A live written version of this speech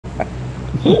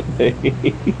He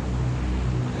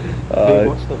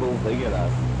watched the whole thing of that.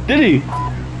 Did he? Did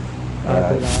I?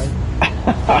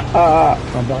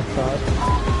 On that side.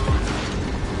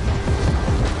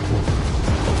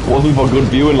 Wasn't for good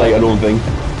viewing, like, I don't think.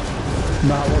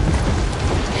 No, it wasn't.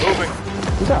 Moving.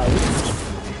 Is that it?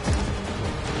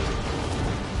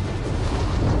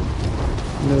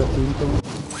 Another team coming.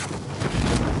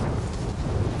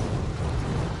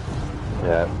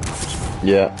 Yeah.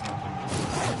 Yeah.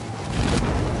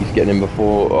 He's getting in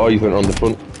before. Oh, he's went on the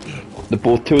front. The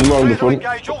both two of them are on the front.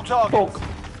 Engage all targets. Fuck.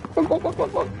 I'll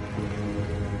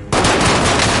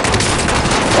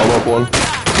knock one.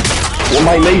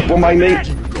 One by me.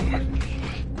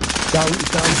 Down.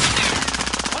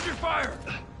 Under fire.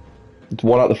 It's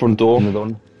one at the front door. Another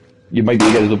one. You might be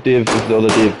able to get us up, Dave, if the other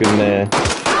Dave can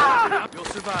You'll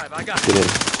survive. I got get in.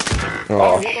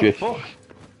 Oh, shit.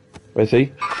 Where's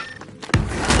he?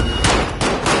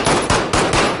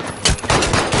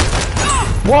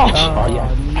 What? Oh, yeah.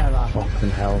 Never.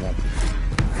 Fucking hell, man.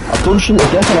 I've done shit to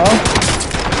death now.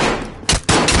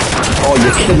 Oh,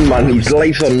 you're kidding, man. His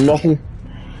life's on nothing.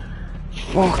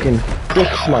 Fucking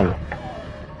dicks, man.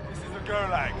 This is a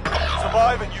gulag.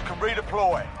 Survive and you can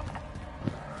redeploy.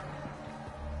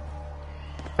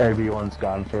 Everyone's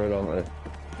gone for it, aren't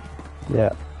they?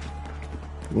 Yeah.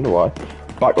 I wonder why.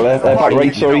 Back left, back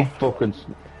right, sorry. Fucking.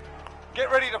 Get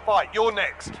ready to fight. You're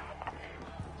next.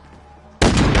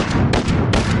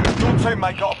 Your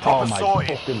teammate got a Oh proper my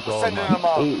sortie. fucking god, Sending man. them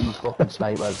up. 80 fucking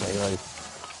snipers, anyway.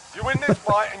 You win this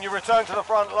fight and you return to the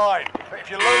front line. But if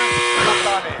you lose, you're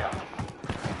done here.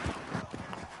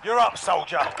 You're up,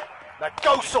 soldier. Now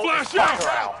go sort this fucker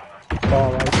out.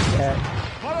 Alright, yeah.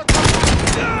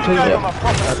 You gave him a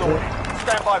proper sortie.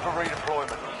 Stand by for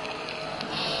redeployment.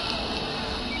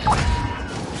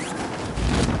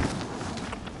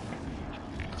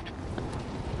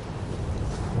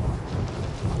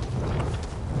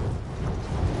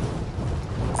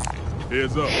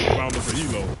 Heads up, found us a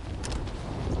helo.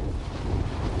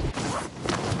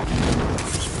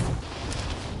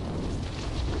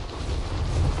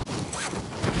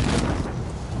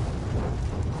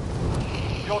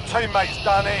 Your teammate's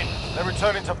done in. They're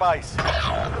returning to base.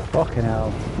 Fucking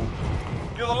hell.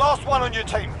 You're the last one on your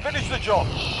team. Finish the job.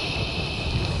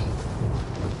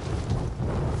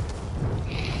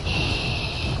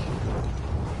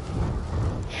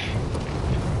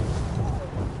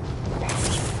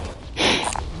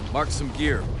 Mark some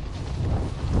gear.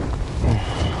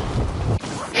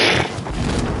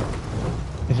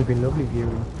 This would be lovely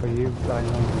viewing for you flying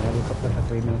along in the helicopter for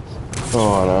 3 minutes.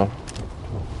 Oh, I know.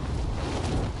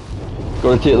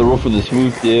 Gotta take the rough with the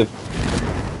smooth, Dave.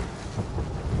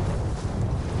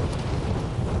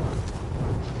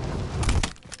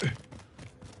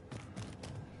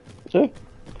 So?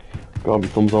 God, my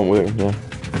thumbs aren't working, yeah.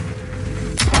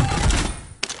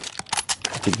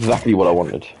 That's exactly what I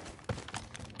wanted.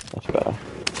 That's better.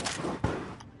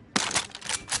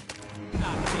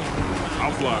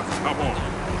 I'll fly. Hop on.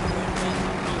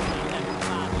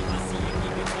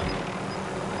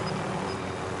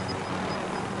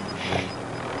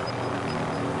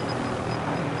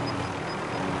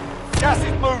 Gas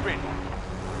is moving.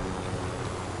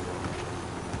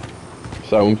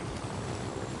 Sound.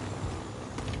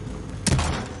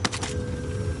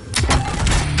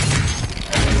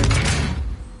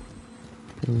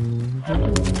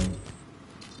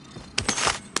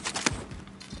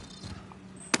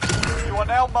 You are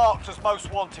now marked as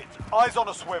most wanted. Eyes on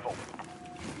a swivel.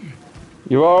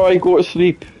 You're alright, go to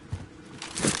sleep.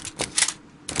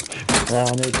 Yeah,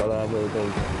 I know, but I will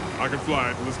do. I can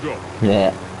fly. Let's go.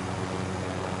 Yeah.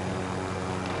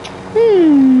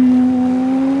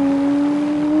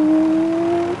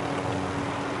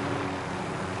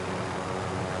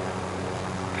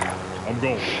 I'm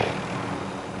going.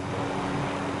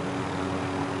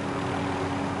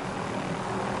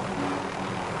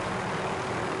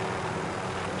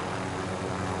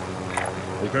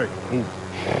 Okay.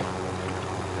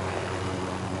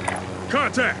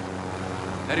 Contact!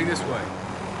 Heading this way.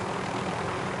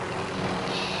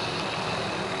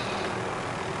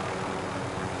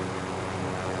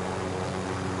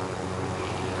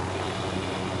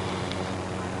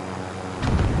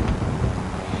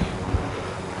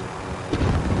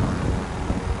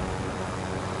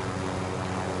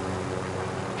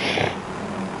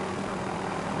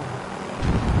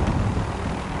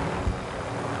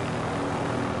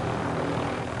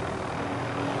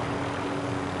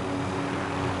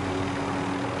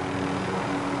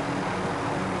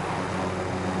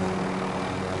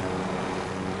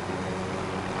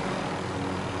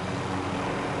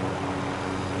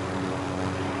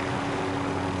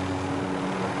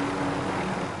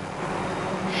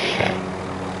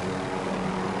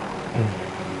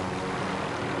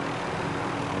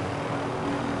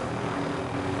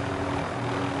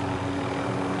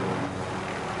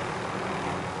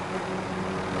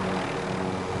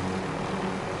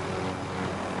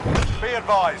 Be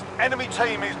advised, enemy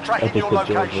team is I tracking just your put George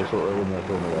location. Russell in the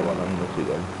Formula 1 and this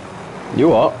weekend. You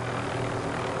what?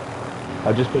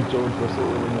 I just put George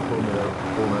Russell in the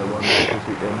Formula 1 this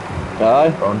weekend.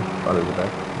 Aye. On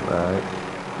Elizabeth. Right.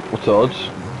 What's the odds?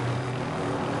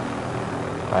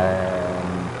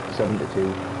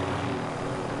 7-2.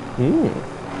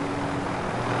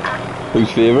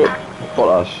 Who's favourite?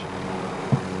 Bottas.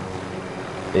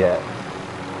 Yeah.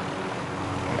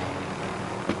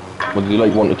 What did you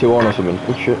like 1-2 on or something?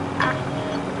 Good shit.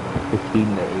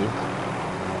 15-8.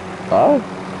 Aye.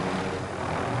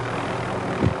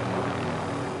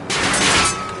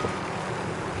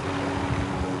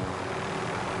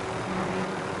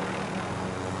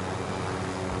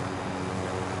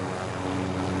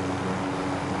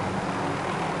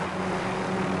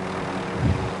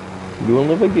 You will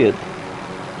never get.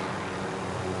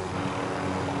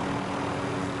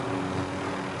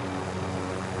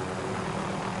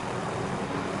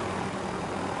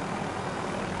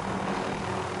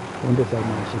 I wonder if they'll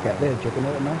manage to get there,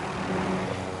 Juggernaut now.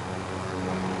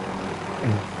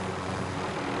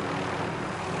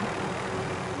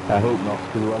 I hope not,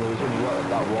 because well, there was only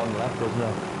that one left, wasn't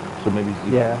there? So maybe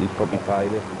he's probably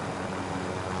tied it.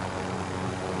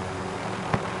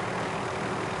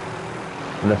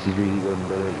 Unless he's really good and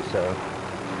done it himself.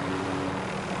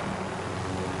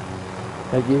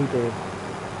 Like you did.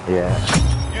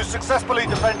 Yeah. You successfully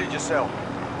defended yourself.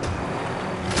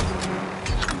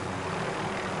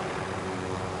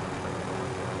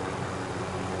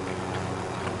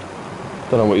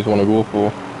 Don't know what you want to go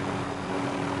for.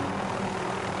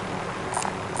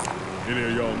 Any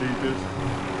of y'all need this?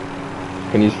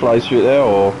 Can you fly straight there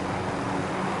or?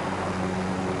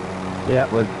 Yeah.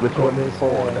 Which one is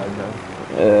forward down now?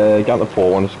 Get the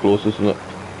 4-1, it's closest, isn't it?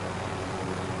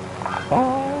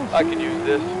 I can use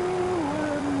this.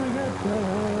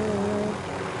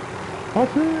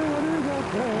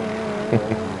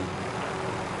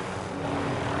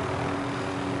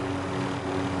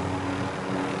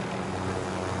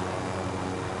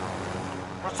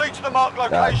 Proceed to the marked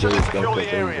location and secure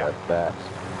the area. Best.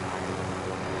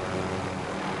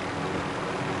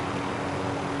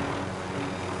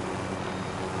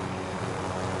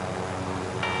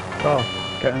 Oh,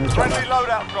 getting the Friendly chopper.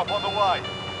 loadout drop on the way.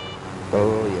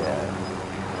 Oh yeah.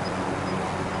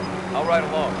 I'll ride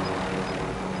along.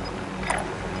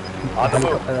 On the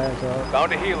move. Helicopter there as well.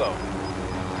 Bound to Hilo.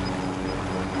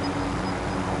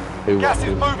 Gas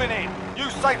is moving in.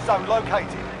 New safe zone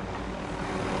located.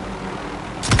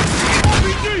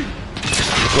 RPG!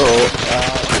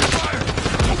 Fire!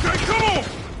 Okay, come on!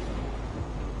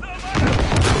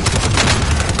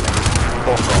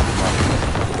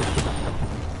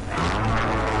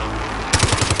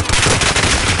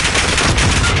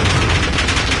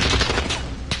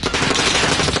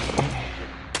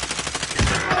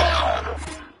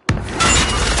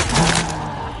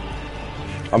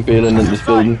 I'm bailing into this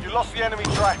building. You lost the enemy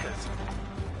trackers.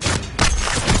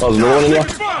 There's another one in here.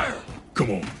 Fire!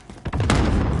 Come on.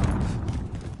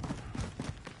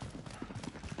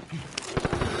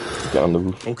 Get on the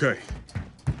roof. Okay.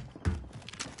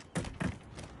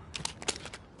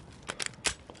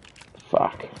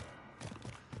 Fuck.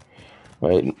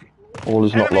 Right. All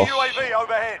is not Enemy lost. UAV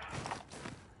overhead.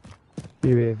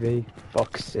 UAV.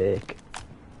 Fuck's sake.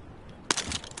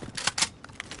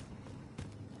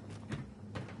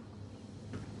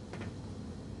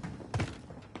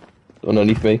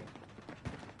 Underneath me.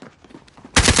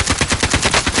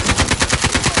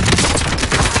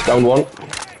 Down one.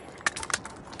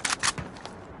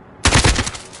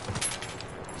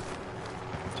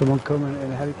 Someone coming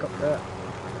in a helicopter.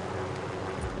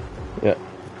 Yeah.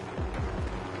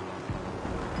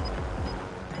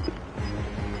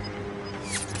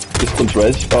 Distance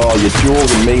res. Oh, you're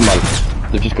joking me, man.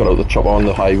 They've just got out the chopper on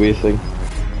the highway thing.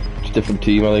 It's a different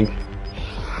team, I think.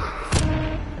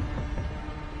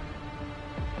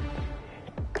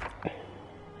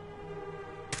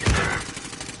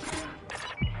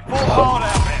 Full hard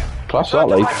out there. Class that,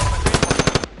 like.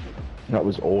 That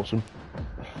was awesome.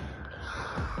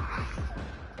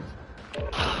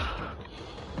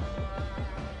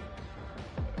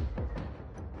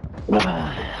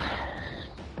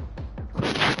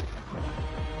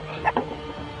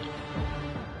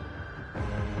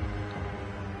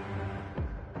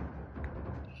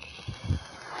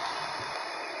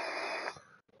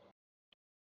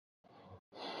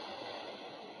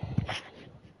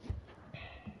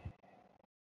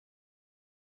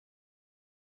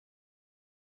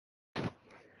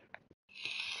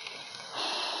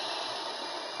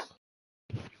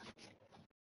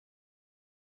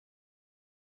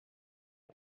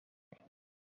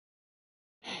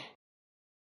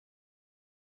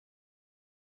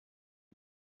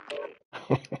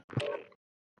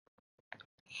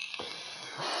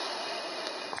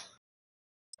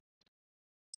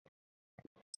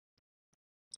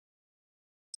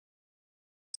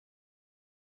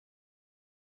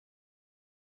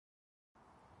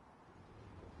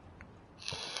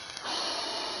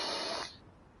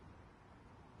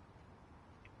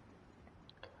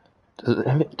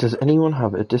 Does anyone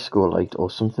have a disco light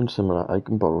or something similar I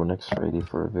can borrow next Friday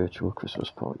for a virtual Christmas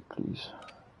party, please?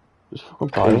 Just fucking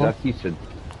buy one. Exactly, said.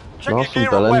 Check Now your some gear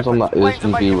and bellends on weapons. that Planes are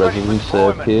Earthsman v making ready for Resident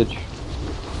serve deployment. page.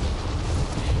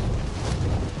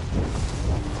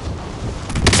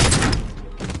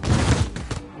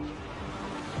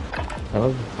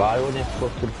 I'll buy one if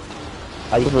fucking.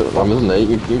 Look at them, isn't it?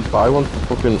 You can buy one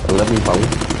for fucking £11.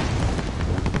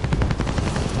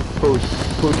 Post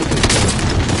it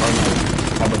online.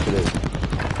 How much it is?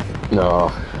 No,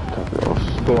 can't be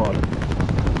arsed. Go on.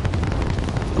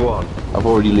 Go on. I've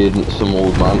already laid into some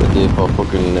old man today for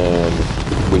fucking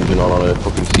whinging on a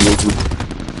fucking seal group.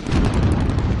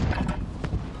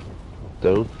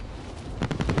 Don't.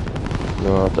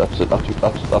 No, that's it.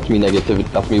 That's me negativity.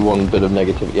 That's me one bit of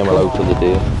negativity I'm allowed for the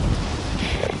day.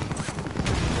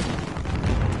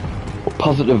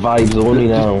 Positive vibes only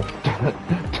now.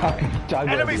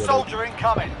 Enemy soldier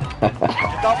incoming. You're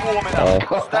done warming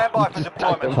up. Stand by for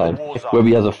deployment to the war Where zone.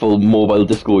 he has a full mobile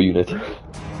disco unit.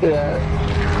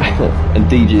 And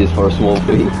DJs for a small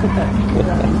fee.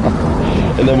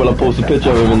 And then when I post a picture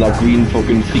of him in that green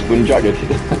fucking sequin jacket.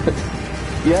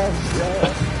 Yes,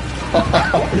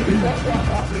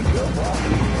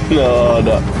 No.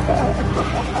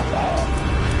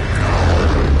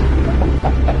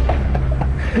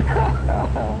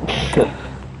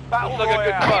 Battle Looks like a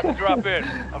good Royale. spot to drop in.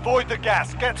 Avoid the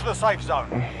gas. Get to the safe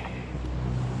zone.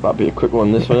 That'd be a quick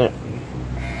one, this, wouldn't it?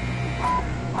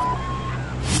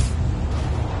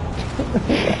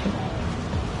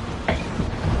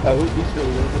 I hope he's still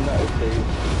living that estate.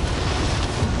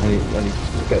 When he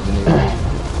get the new.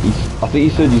 I think he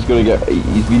said he's gonna get.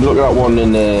 He's been looking at one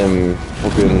in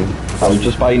fucking. I'm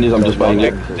just buying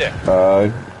it. Yeah.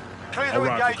 Clear to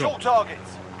Alright, engage cool. all targets.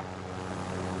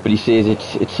 But he says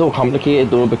it's so complicated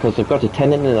though because they've got a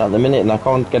tenant in it at the minute and I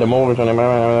can't get them over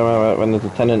when there's a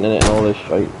tenant in it and all this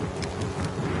shit.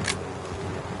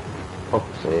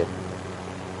 Fuck's sake.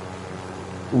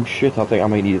 Oh shit! I think I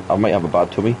might have a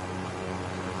bad tummy.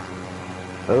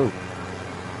 Oh.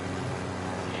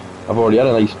 I've already had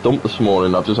a nice dump this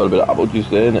morning. I've just had a bit of apple juice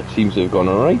there and it seems to have gone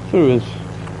right through us.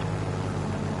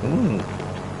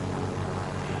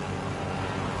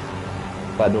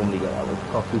 I normally get that with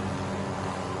coffee.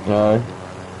 Aye.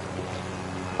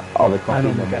 Oh, the coffee I in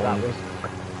the normally get that morning.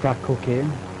 with crack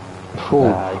cocaine.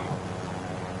 Aye.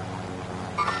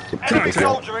 Enemy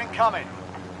soldier incoming.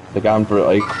 They're going for it,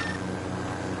 like.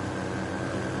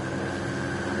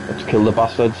 Let's kill the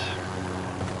bastards.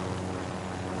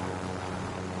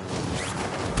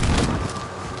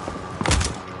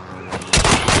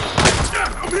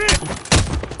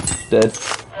 Dead.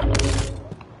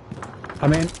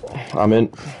 I'm in. I'm in.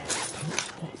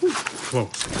 Close.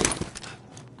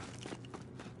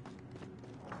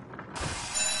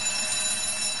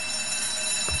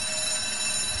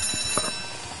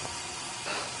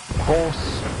 Horse,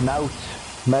 Nout,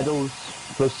 Medals,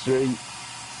 +3.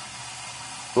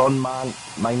 Blonde Man,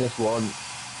 -1.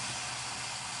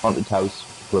 Haunted House,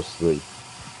 +3.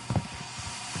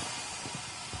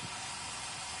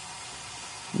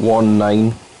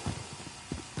 1-9.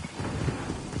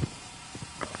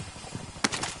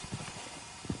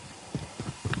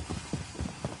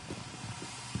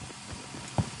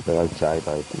 They're outside,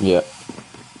 like. Yeah.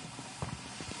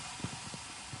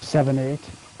 7-8.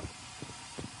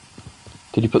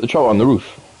 Did you put the trout on the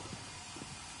roof?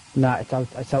 Nah, it's out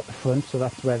the front, so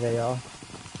that's where they are.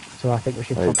 So I think we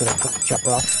should Right. fuck it up, put the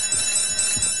chopper off.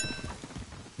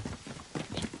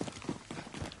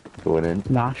 Going in.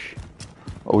 Nash.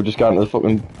 Oh, we just got into the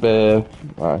fucking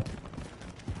alright.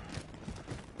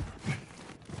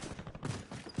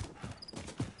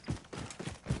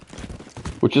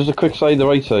 Which is the quick side, the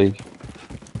right side?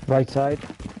 Right side.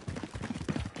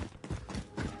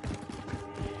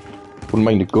 Wouldn't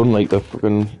mind a gun like the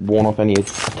fucking warn off any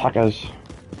attackers.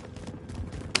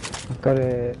 I've got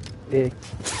a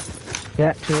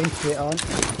yeah, train straight on.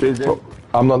 Oh,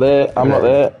 I'm not there, I'm not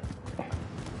there.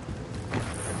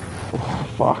 Oh,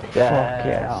 fuck. Fuck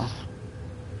yeah.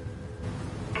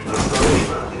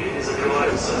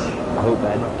 I hope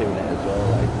they're not doing it as well,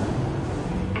 like.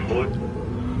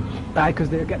 Aye, because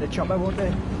they'll get the chopper, won't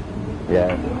they?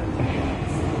 Yeah.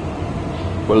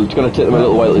 Well, it's going to take them a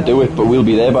little while to do it, but we'll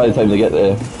be there by the time they get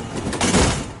there.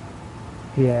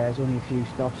 Yeah, there's only a few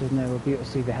stops, isn't there? We'll be able to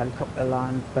see the helicopter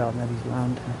land, well, maybe he's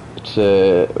land. It's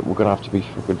we're going to have to be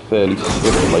fucking fairly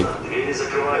swift, like.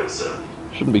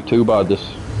 Shouldn't be too bad, this.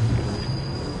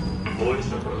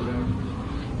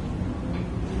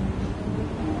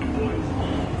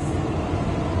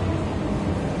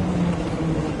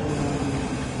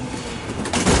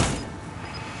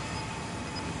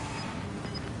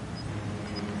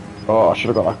 Oh, I should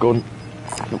have got that gun.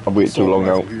 I've waited too long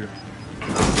now. Here.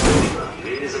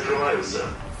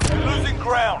 Losing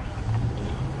ground.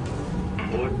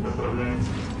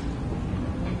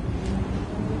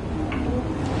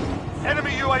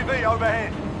 Enemy UAV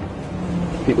overhead.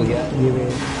 People get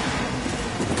UAV.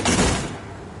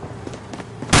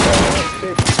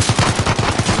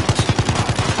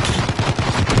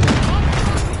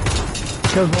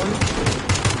 Killed one.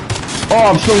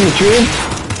 Oh, I'm still in the train.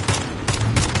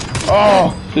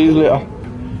 Oh, see you later.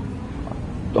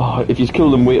 Oh, if you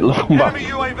kill them, wait till I come back. Enemy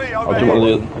UAV I'll jump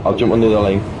overhead. I'll jump on the other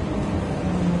line.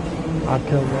 I've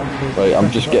killed one. Right,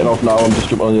 I'm just getting off now. I'm just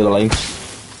jumping on the other line.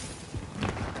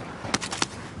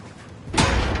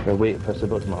 They're waiting, press the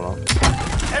button, man.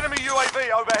 Enemy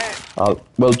UAV overhead.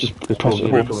 Well, just press Probably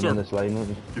it. be coming in this line, won't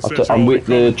you? You said I'm you're wait.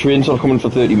 The train's not coming for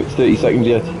 30 seconds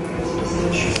yet.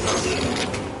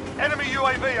 Enemy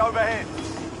UAV overhead.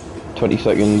 20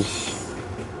 seconds.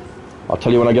 I'll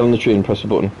tell you when I get on the train. Press the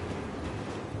button.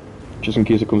 Just in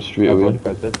case it comes straight I've away. already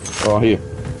pressed it. Oh, here.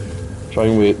 Try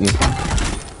and wait.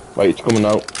 Right, it's coming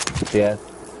now. Yeah,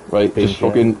 Right, just yeah.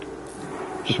 fucking.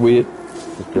 Just wait.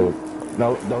 just do it.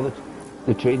 No,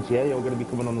 the train's here, you're going to be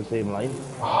coming on the same line.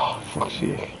 Oh, fuck's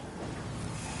sake.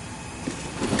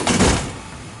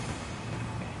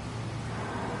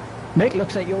 Mate,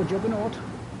 looks like you're juggernaut.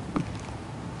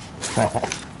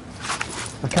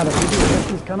 I can't have video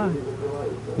questions, can I?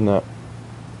 No.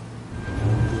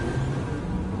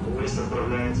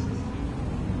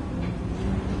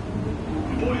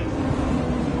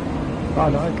 Oh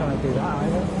no, I can't do that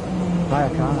either. No, I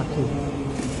can't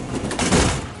actually.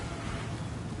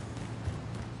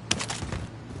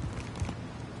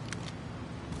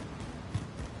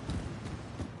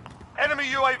 Enemy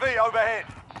UAV overhead.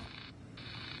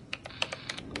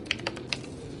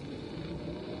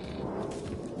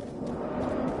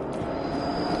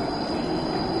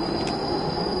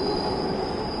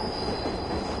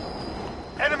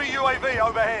 Enemy UAV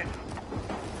overhead.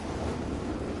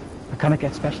 I cannot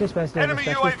get specialist. Where's the Enemy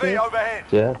specialist? UAV Dave? overhead.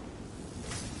 Yeah.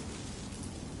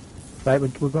 Right,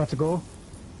 we've got to go.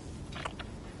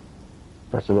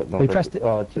 Press the button. You pressed it.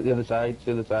 Oh, to the other side, to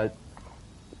the other side.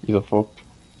 You're fucked.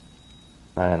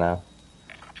 I know.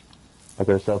 I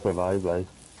got a self-revive, like.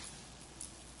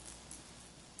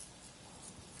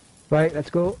 Right, let's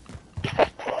go.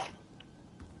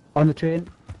 On the train.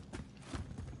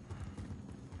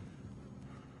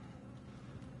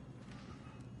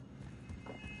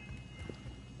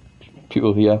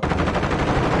 People here.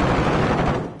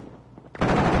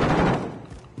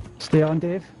 Stay on,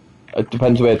 Dave. It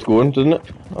depends where it's going, doesn't it?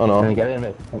 Oh Can you no. get in,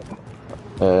 mate?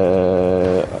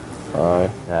 Aye.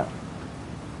 Yeah.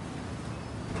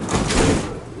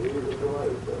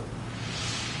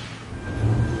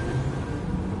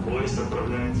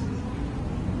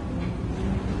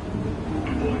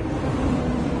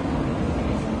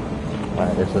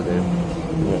 Right, this will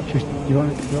do. Just, you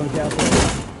want to get up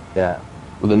there? Yeah.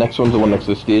 Well, the next one's the one next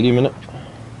to the stadium, innit?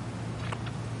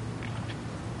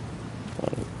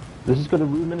 This has got a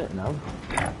room in it now.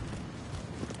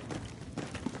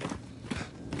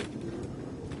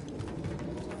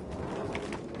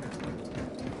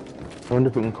 I wonder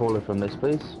if we can call it from this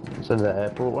place instead of the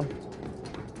airport one.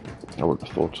 I would have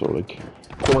thought so, like.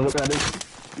 Someone looking at us.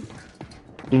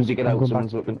 As soon as you get I'm out, going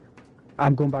someone's back. looking.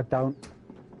 I'm going back down.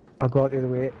 I'll go out the other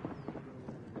way.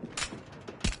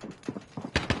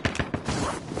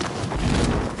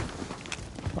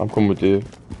 I'm coming with Dave.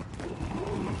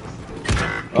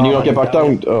 Can you not get back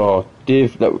down? Oh,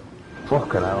 Dave, that.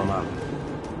 Fucking hell, man.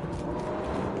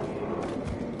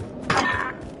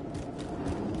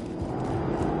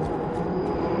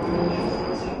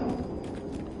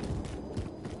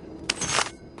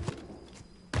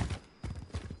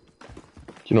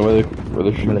 Do you know where they're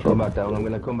I'm shooting gonna come from? back down, I'm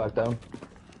gonna come back down.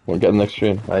 Want to get the next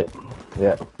train? Right.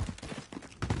 Yeah.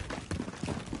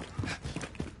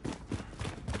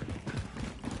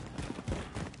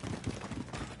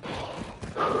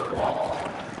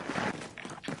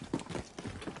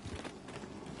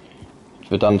 To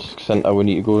the dance centre, we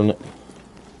need to go in it.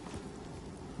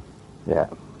 Yeah.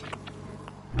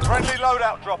 Friendly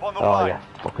loadout drop on the Oh, way. yeah.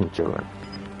 Fucking children.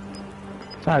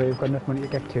 Sorry, we've got enough money to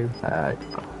get to. Alright.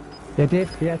 Yeah,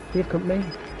 Dave company.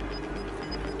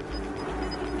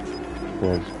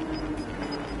 Yes.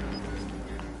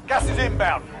 Gas is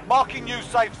inbound. Marking new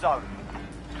safe zone.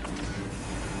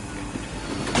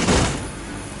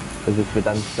 Is this the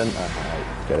dance centre?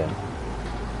 Alright, get in.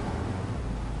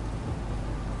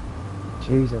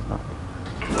 Jesus, man.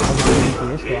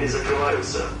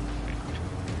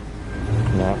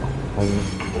 No.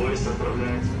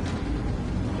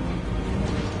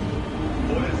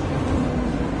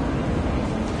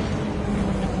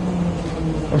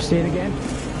 Or see it again?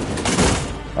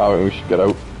 I think we should get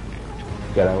out.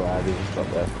 Get out, Andy. Stop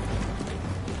there.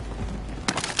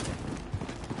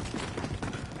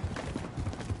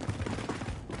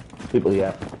 People,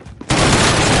 yeah.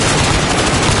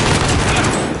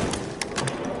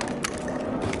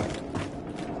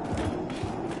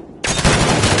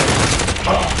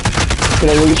 Can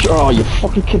I reach? Oh, you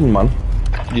fucking kidding, man.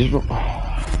 You just...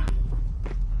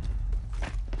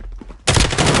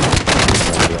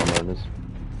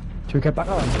 Should we get back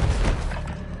on?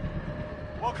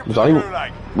 Welcome to Was the I...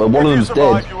 Gulag. Well, one If of you them's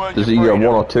survive, dead. you earn There's your either one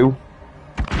freedom. or two.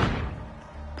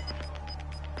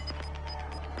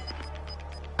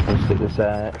 Let's stick this,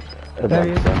 There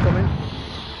he is, he's coming.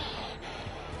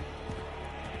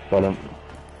 Got him.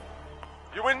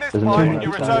 You win this There's fight another and you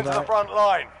one return to outside. the front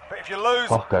line. But if you lose,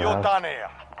 Fucker, you're man. done here.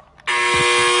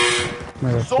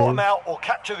 Where are Sort them two? out or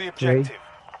capture the objective.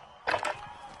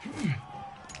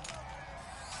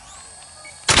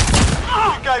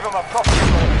 You gave them a proper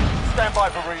deployment. Stand by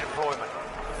for redeployment.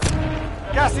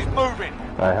 Gas is moving.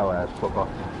 Right, hell, ass. Fuck off.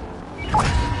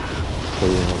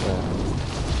 Clean up there.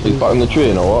 He's back on the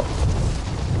train or what?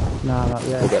 Nah, not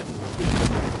yet. Okay.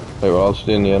 Right, well, I'll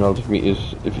stay in here and I'll just meet you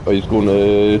if he's going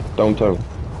to downtown.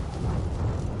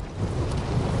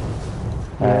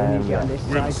 Yeah, we need to get on Yeah. this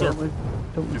We're in the side, don't circle. we?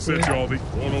 Don't we? You said Charlie.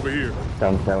 Going over here.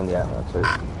 Downtown, yeah, that's it.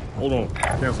 Hold on.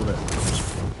 Cancel that.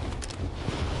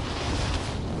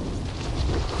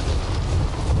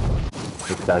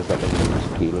 This guy's got the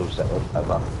biggest kilo set up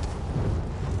ever.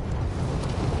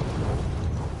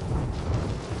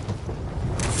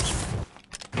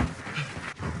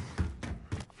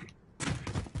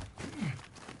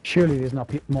 Surely there's not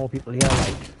more people here,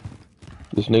 like.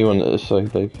 There's no one at this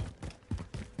side, like.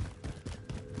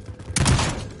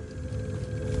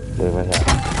 Over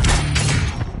here.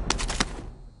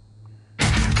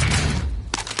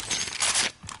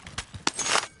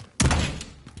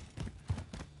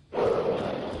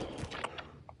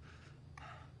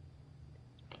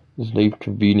 There's no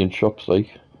convenient shops,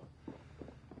 like.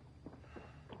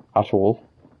 At all.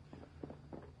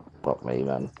 Fuck me,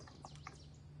 man.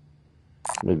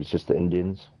 Maybe it's just the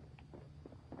Indians.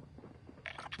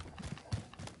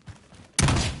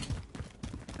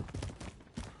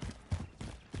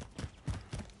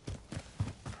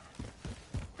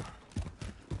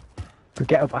 Could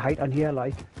get up a height on here,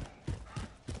 like.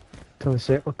 Till the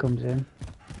circle comes in.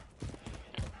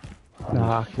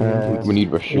 Nah, We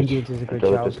need rushes. Indians is a good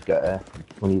Don't shout. just get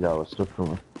we need our stuff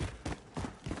from her.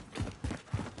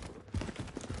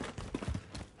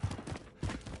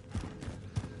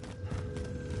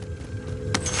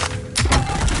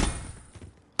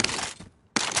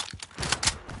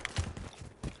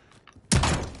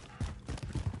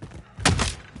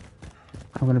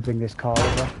 I'm gonna bring this car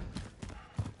over.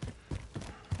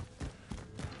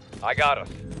 I got us.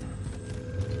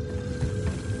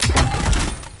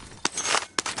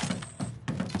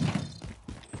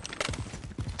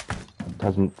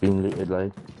 Hasn't been looted,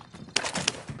 like.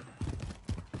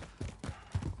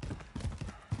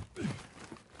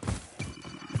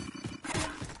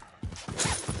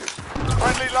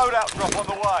 Friendly loadout drop on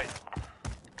the way.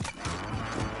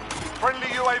 Friendly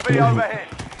UAV overhead.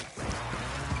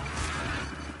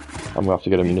 I'm gonna have to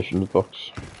get a munitions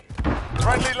box.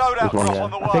 Friendly loadout There's one drop here.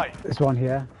 on the I way. think there's one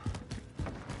here.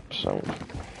 So.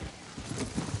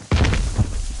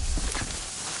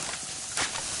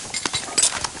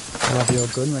 I'll have your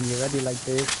gun when you're ready, like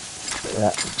this.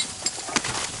 Yeah.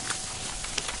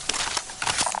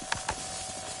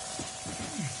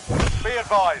 Be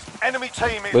advised, enemy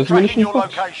team is Where's the tracking munitions your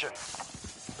box? location.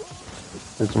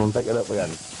 Did someone pick it up again?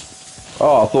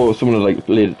 Oh, I thought someone had like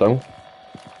laid it down.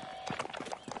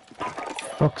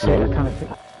 Fuck's sake, I can't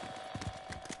think.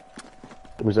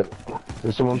 Was it?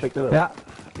 Did someone pick it up?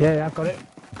 Yeah, I've got it.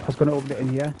 I was gonna open it in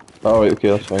here. Oh, right, okay,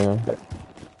 that's fine. Yeah.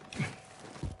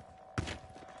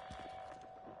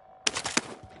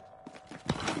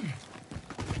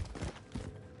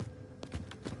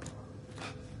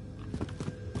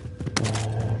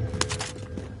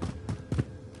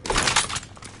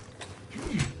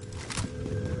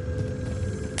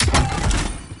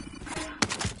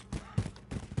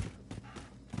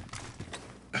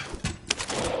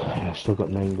 I've still got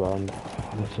 9 grand.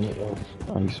 Nothing else.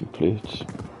 I need some plates.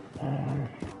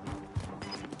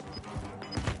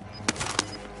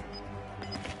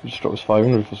 You just dropped us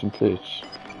 500 for some plates.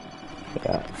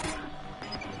 Yeah.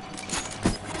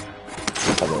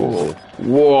 Whoa. Gas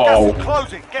Whoa! is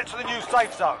closing. Get to the new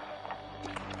safe zone.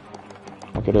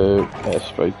 I got a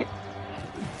airstrike.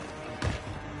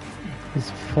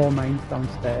 There's 4 mines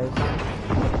downstairs.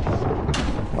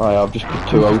 Oh, yeah, I've just put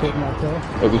 2 out. Open that door.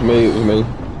 It was me, it was me.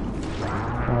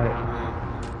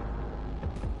 Right.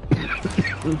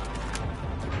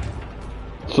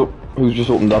 So, who's just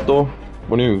opened that door?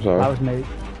 One of you, That sorry. was me.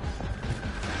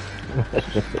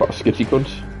 Skitty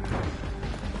cunts.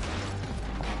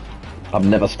 I'm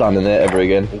never standing there ever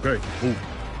again. Okay, move.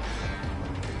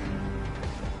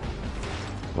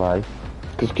 Why?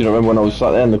 Because you know, remember when I was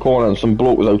sat there in the corner and some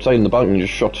bloke was outside in the balcony and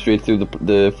just shot straight through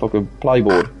the fucking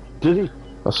plyboard. Did he?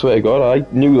 I swear to God, I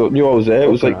knew I was there.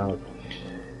 It was like,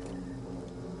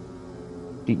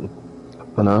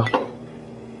 I know.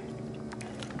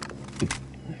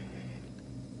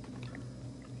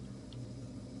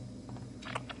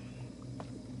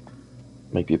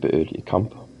 Might be a bit early to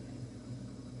camp.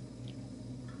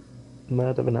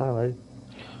 Mad of an eye.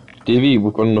 Davey,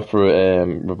 we've got enough for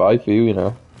revive for you, you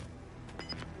know.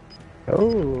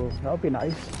 Oh, that would be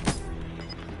nice.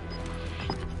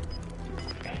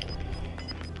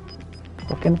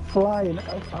 Fucking flying, look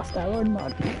how fast I run,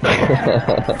 man.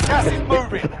 Gas is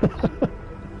moving.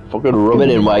 Fucking rub it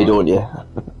in, why don't you?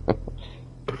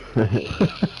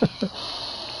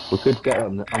 We could get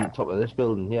on top of this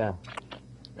building, yeah.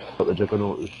 Put the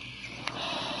juggernaut.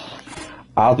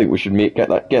 I think we should get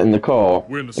in the car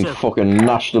We're in the and circle. fucking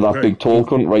nash to that Okay. big tall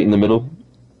cunt right in the middle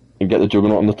and get the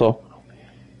juggernaut on the top.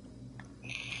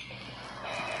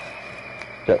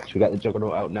 Should we get the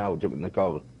juggernaut out now? Jump in the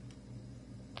car.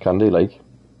 Can they, like?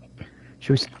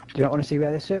 Do you not want to see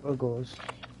where the circle goes?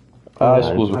 I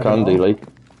suppose we I can don't do, know. like.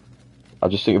 I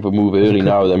just think if we move early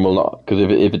now, then we'll not. Because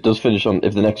if it does finish on,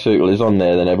 if the next circle is on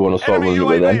there, then everyone will start Enemy running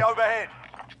away UAV then. overhead.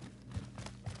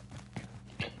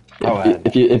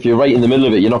 If you're right in the middle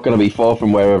of it, you're not going to be far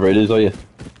from wherever it is, are you?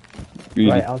 Really?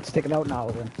 Right, I'll stick it out now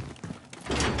then.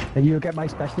 And you'll get my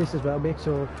specialist as well, mate,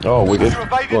 so... Oh, wicked. You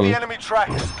evaded Go on. the enemy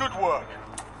trackers. Good work.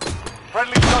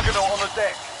 Friendly juggernaut on the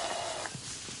deck.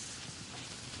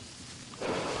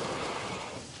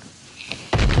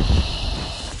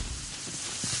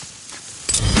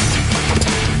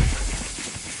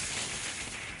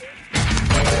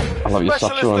 I'll have your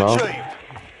satchel on Specialist now. achieved.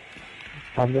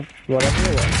 Have them? Whatever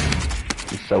you want.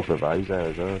 He's self-revised there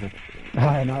as well, isn't he?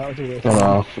 I know, that was a waste. Oh,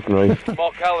 no, fucking right.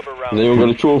 Small caliber Has round. anyone got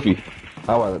a trophy?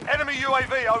 Oh well, Enemy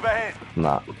UAV overhead.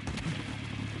 nah.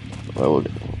 Well,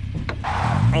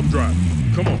 I'm driving.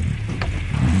 Come on.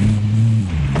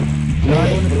 No, I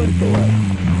don't want to go away.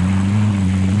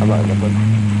 I'm not in the front.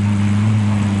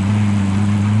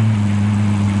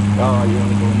 Oh, you want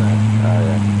to go in there? Oh,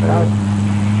 yeah. No.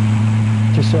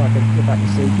 Just so I can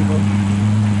see people.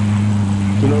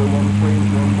 Do you know the one between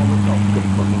one on the top could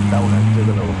put them down next to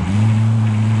the other one?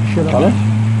 Should I? can it?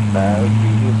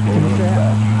 Jesus, To be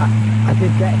fair, I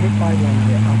did get hit by one of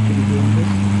it after the game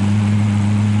this.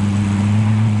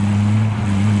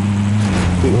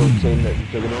 People are saying that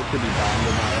they're going to be banned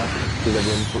and all that because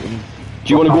everyone's putting... Do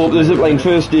you want to go up the zip line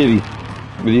first, Davey?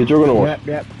 With your juggernaut?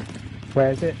 Yep.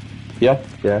 Where is it? Yeah?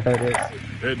 Yeah. There it is.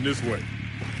 Heading this way.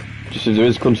 Just if there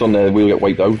is cunts on there, we'll get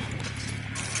wiped out.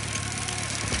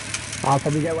 I'll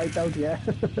probably get wiped out, yeah.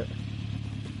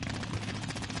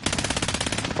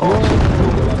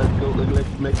 Oh, go to the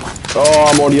lift, mate. Oh,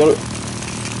 I'm already on it.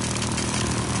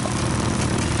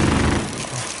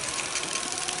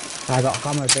 I got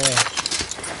hammered there.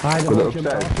 I Go don't to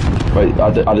jump upstairs. off. Right,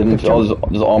 I didn't. Oh,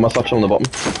 there's an armor satchel on the bottom.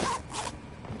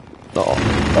 No,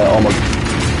 armor.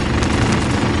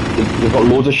 They've got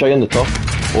loads of shy in the top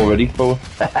already, bro.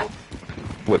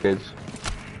 Wicked.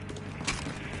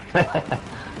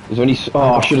 There's only.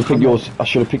 Oh, I should have picked yours. I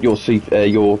should have picked your seat.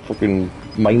 Your fucking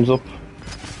mines up.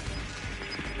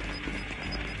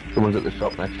 Someone's at the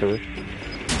shop next to it.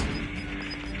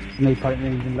 Me point me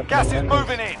even look. Gas is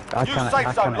moving in. I New can't- safe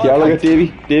I zone can't- Yeah, look located. at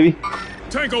Davey. Davey,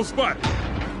 Tango spot.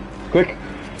 quick.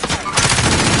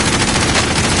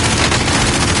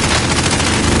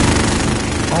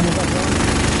 Almost got one.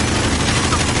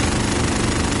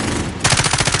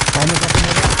 Almost got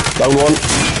another. Down one.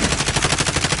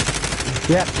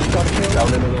 Yeah, got a kill.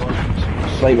 Down another one.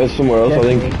 Snipers somewhere else, I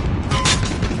think.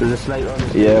 There's a sniper on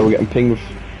this. Yeah, we're getting pinged.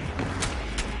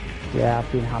 Yeah,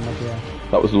 I've been hammered, yeah.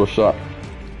 That was a lush shot.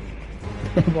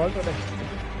 It was, wasn't it?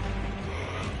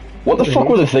 What the fuck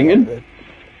was I thinking?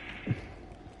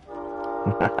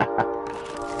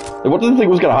 What did I think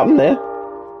was gonna happen there?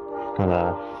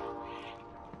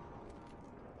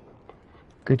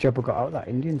 Good job we got out of that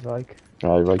Indians, like.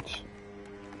 Aye, right.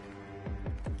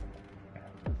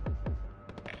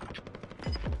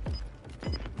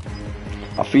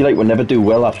 I feel like we'll never do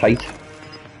well at height.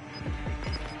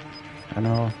 I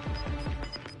know.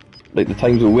 Like the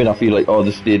times we win, I feel like, oh,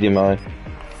 the stadium,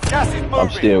 Gas is I'm moving.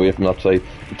 staying away from that side.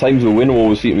 The times we win, we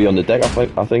always seem to be on the deck,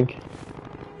 I think.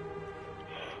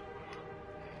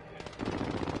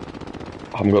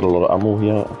 I haven't got a lot of ammo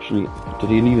here, actually. Did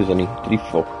he leave us any? Did he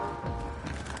fuck?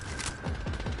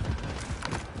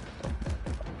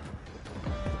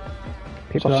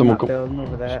 People So on someone that building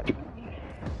over there.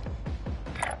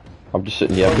 I'm just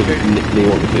sitting here because they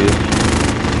want to see it.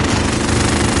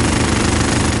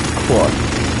 What?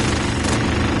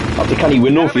 That's a canny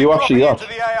window for you, actually, Into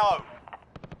that.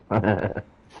 the AO.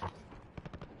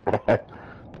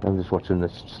 I'm just watching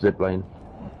this zip line.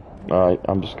 Alright,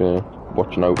 I'm just gonna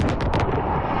watch now.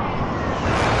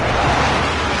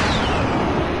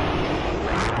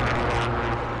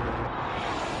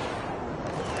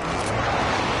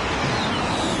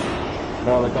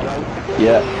 Oh, they got out.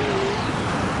 Yeah.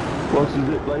 What's the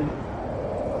zip line?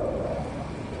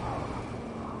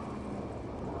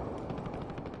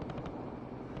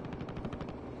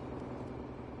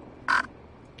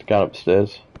 Going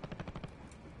upstairs.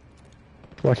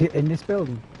 What, in this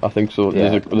building? I think so. Yeah.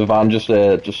 There's the van just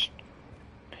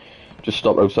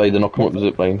stopped outside. They're not coming up the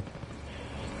zip line.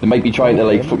 They might be trying to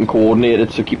like fucking coordinate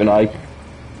it, so keep an eye.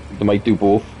 They might do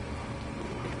both.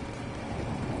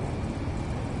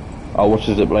 I'll watch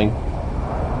the zip line.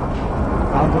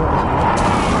 I'll go this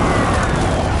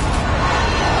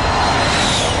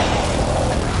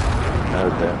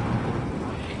Okay.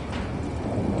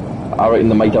 I reckon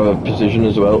they might have a position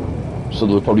as well, so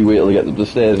they'll probably wait till they get up the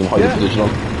stairs and hide the position on.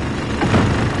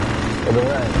 Are they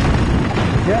there?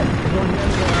 Yeah, there's one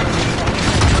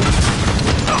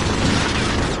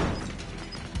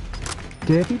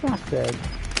here. Dirty bastard.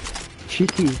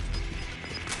 Cheeky.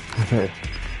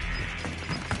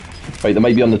 Right, they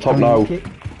might be on the top now.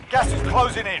 Gas is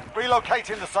closing in.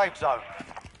 Relocating the safe zone.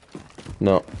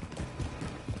 No.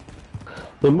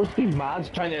 There must be mads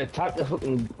trying to attack the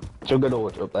fucking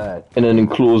juggernaut up there. In an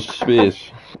enclosed space.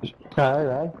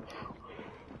 Aye.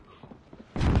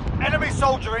 Enemy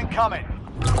soldier incoming.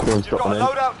 Someone's You've got dropping a in.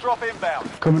 loadout drop inbound.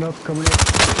 Coming up.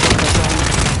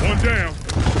 One down.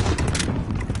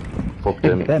 Fuck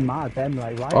them. They're mad, them,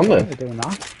 like, why Aren't are they? they doing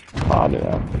that? I don't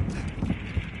know.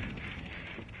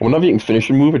 I wonder if you can finish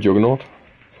and move a juggernaut.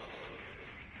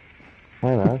 I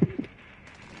know.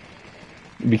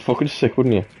 You'd be fucking sick,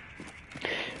 wouldn't you?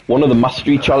 One of the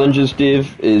mastery challenges,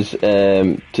 Dave, is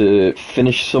to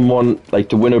finish someone, like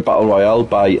to win a battle royale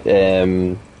by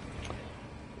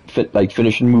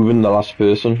finishing moving the last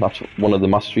person. That's one of the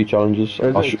mastery challenges.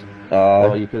 Is it? Uh,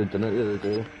 Oh, you could have done it the other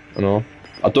day. I know.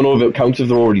 I don't know if it counts if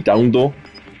they're already down though.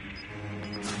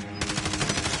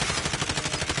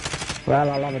 Well,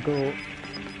 I'll have a go.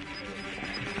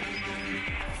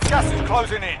 Gas is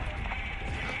closing in.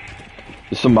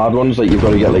 There's some mad ones, like you've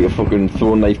got to get like a fucking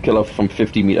throw knife killer from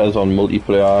 50 meters on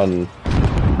multiplayer, and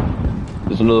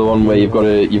there's another one where you've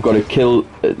got to kill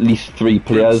at least 3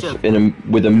 players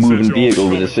with a moving vehicle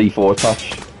with a C4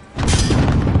 attached.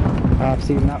 I've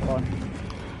seen that one.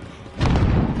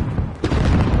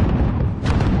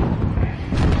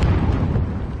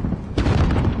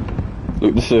 Look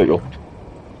at the circle.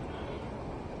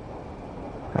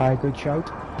 Aye, good shout.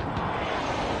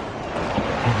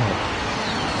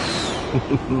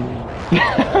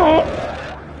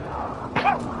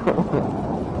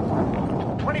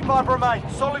 25 remain.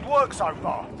 Solid work so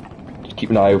far. Just keep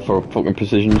an eye out for fucking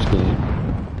precisions, because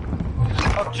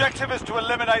Objective is to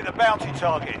eliminate the bounty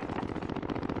target.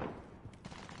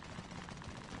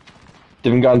 they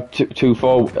haven't gone too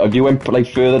far. Have you went like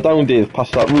further down, Dave,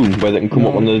 past that room where they can come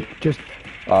up on the... Just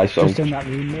Aye, sound. in that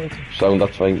room, mate. Sound,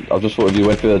 that's fine. I just thought if you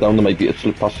went further down, they might be able to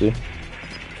slip past you.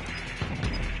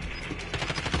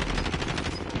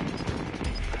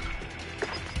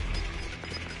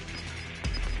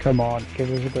 Come on, give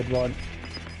us a good one.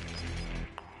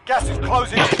 Gas is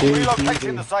closing in.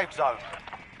 Relocating the safe zone.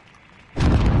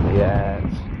 Yeah.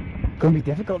 It's gonna be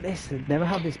difficult, this. They've never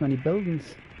had this many buildings.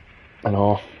 I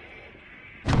know.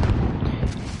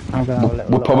 I'm gonna have a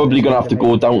little We're look probably at going to this have to later,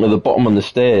 go mate. down to the bottom on the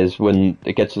stairs when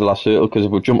it gets to the last circle, because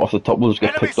if we jump off the top, we'll just get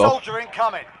Enemy picked off. soldier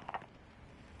incoming.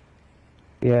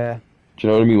 Yeah. Do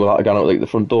you know what I mean? We'll have to go out like the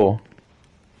front door.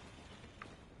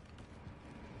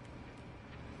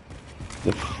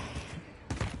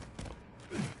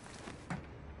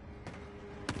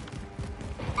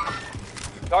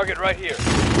 Target right here.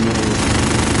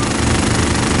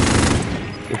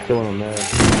 There's someone on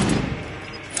there.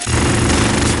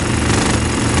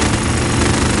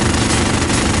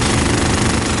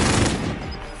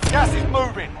 Gas is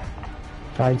moving.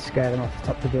 Try and scare them off the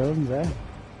top of the buildings there.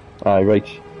 Aye, right.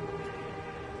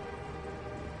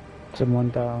 Someone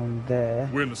down there.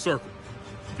 We're in the circle.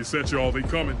 You said y'all be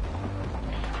coming.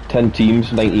 10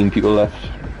 teams, 19 people left.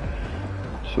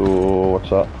 So, what's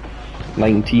that?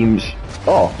 9 teams.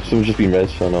 Oh, someone's just been red,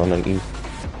 so no, 19.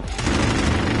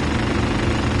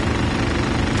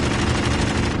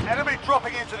 Enemy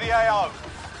dropping into the AO.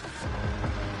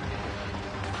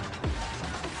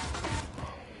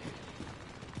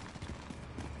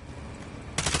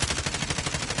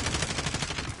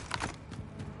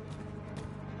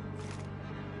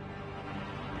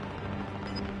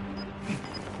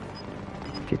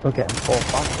 People getting fought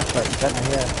back left, right, and centre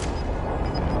here.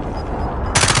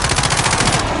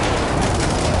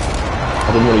 I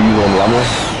didn't want to use all the ammo.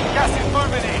 Gas is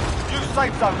moving in. New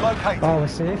safe zone located. Oh, we're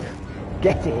safe.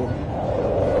 Get in.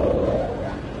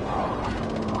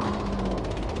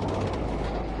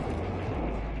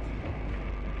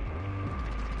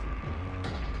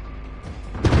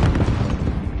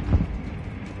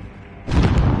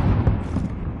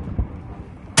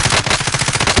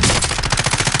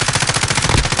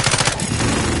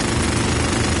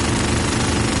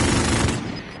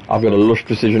 I've got a lush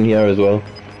precision here as well.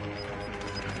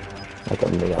 I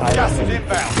got me. Gas is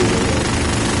inbound.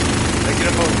 Making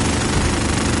a move.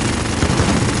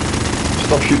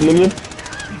 Stop shooting them then.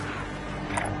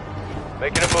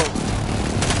 Making a move.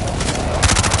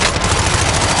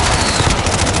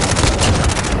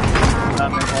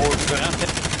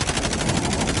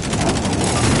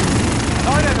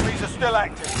 Nine enemies are still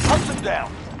active. Hunt them down.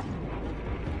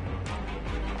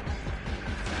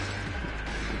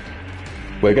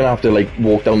 We're gonna have to like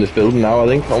walk down this building now, I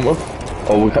think, aren't we?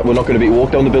 Or we're not gonna be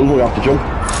walk down the building. We have to jump.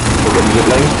 We'll get the zip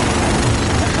line.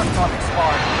 Time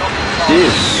expired.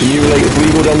 Dave, can you like if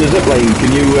we go down the zip line?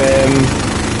 Can you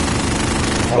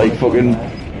like fucking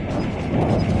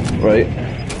right?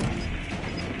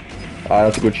 Ah,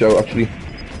 that's a good shout actually.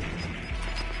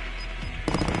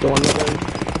 Go on, go on.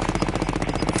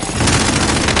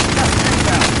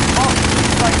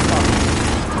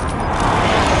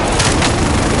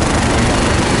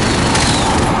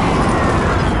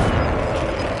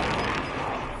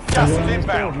 Gas is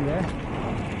inbound. Yeah.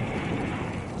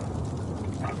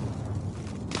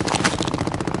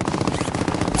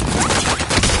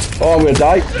 Oh, I'm gonna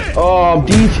die. Oh, I'm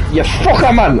dead. You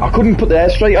fucker, man! I couldn't put the air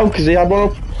straight out because he had one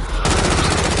up.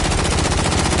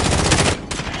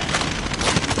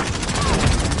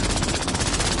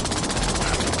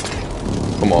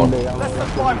 Come on. Less than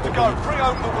 5 to go. Bring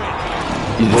home the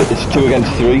win. It's 2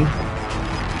 against 3.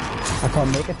 I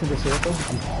can't make it to the circle.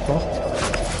 I'm fucked.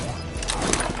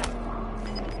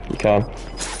 You can.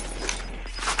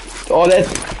 Oh, there.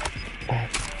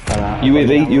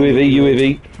 UAV, UAV,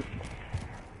 UAV.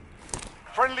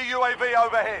 Friendly UAV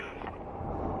overhead.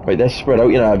 Right, they're spread out,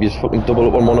 you know. I've just fucking double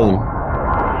up on one of them. I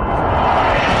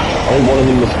think one of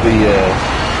them must be.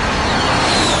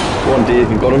 Go on, Dave.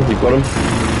 You've got him. You've got him.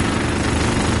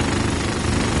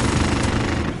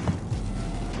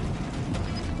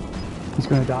 He's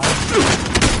gonna die.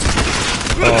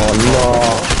 Oh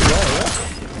no.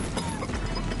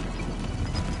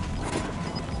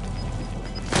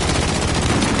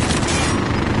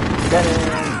 Get in.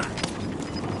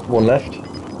 One left.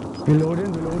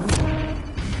 Reloading, reloading.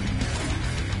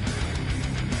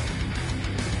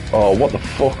 Oh, what the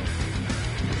fuck?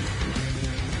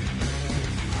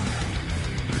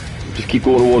 Just keep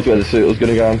going towards where the circle's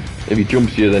gonna go. If he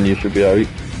jumps you, then you should be alright.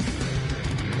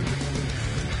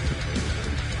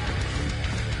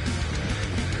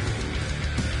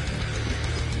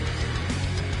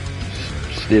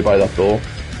 Stay by that door.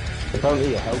 Apparently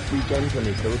your health regens when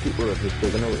you kill people if it's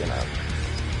big enough, you know.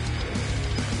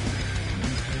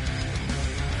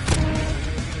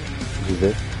 This is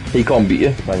it. He can't beat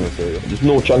you. Final circle. There's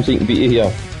no chance he can beat you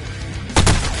here.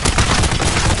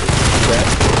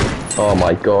 Oh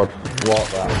my god. What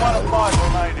that? 1 of 5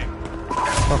 remaining.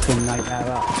 Fucking nightmare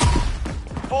that.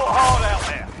 Fought hard out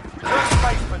there. Clear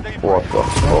space for deep. What the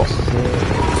fuck?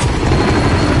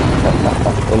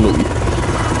 Unlucky.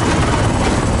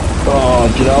 Oh,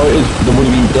 do you know what it is? They would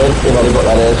have been dead if I'd have got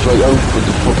that air straight out. But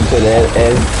the fucking said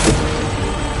air.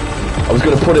 I was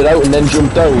gonna put it out and then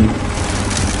jump down.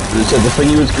 But it said the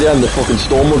thingy was clear and the fucking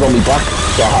storm was on me back,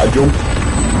 so I had to jump.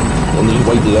 And they just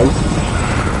wiped it out.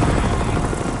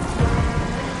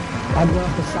 I'm going to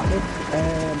have to sack it,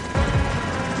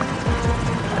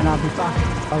 and I'll be back.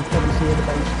 I'll probably see it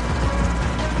about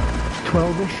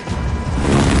 12ish.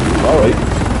 Alright.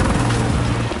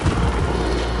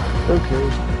 Okay.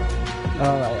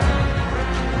 Alright.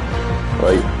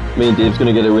 Right. Me and Dave's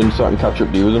gonna get a win so I can catch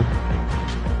up to you with him.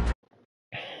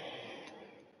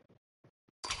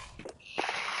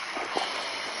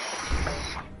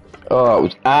 Oh, it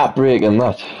was heartbreaking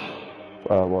that.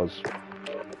 Well, it was.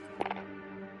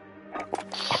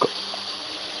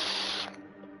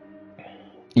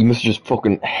 He must have just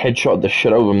fucking headshot the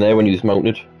shit out of him there when he was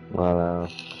mounted. Well,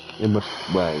 it must.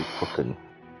 Well, fucking.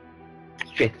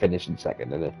 Shit finishing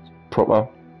second, innit? Proper.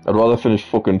 I'd rather finish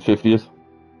fucking 50th.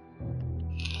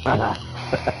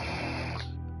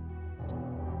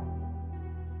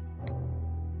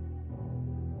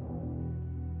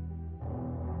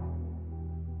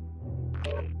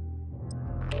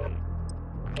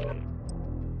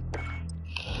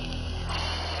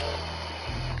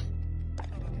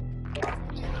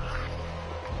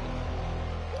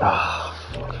 Ah,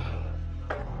 fuck.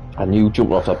 I knew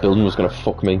jumping off that building was gonna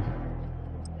fuck me.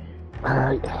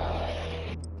 Alright.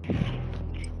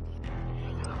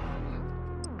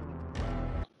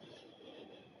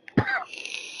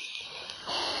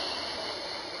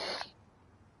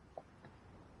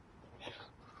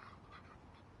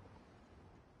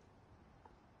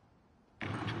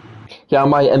 Yeah,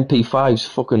 my MP5's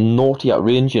fucking naughty at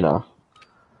range, you know.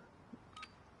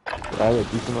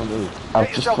 Decent on these. I've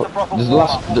Get just yourself the proper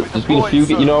there's been a few,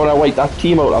 you know, when I wiped that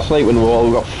team out last night when we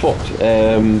all got fucked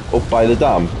up by the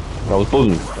dam, and I was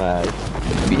buzzing.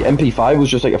 The MP5 was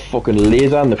just like a fucking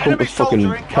laser, and the cunt was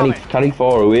fucking canny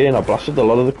far away, and I blasted a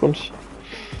lot of the cunts.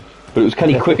 But it was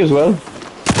canny quick as well.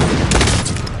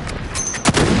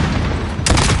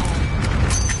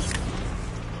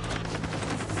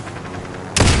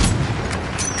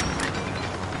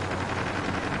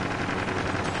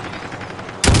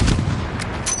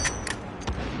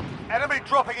 Enemy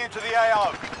dropping into the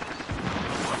AO.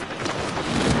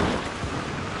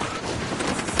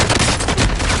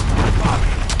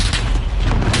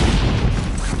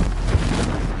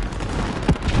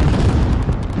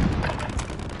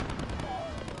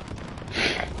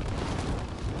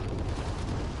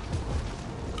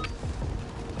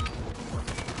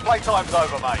 Playtime's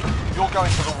over, mate. You're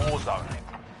going to the war zone.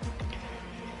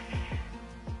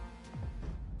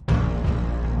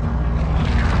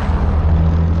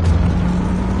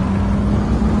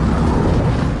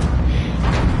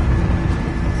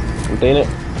 I'm doing it.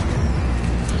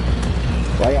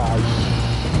 Why are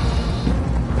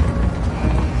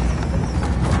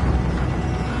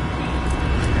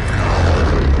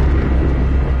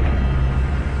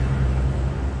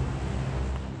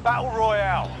Battle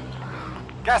Royale.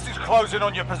 Gas is closing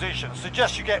on your position.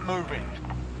 Suggest you get moving.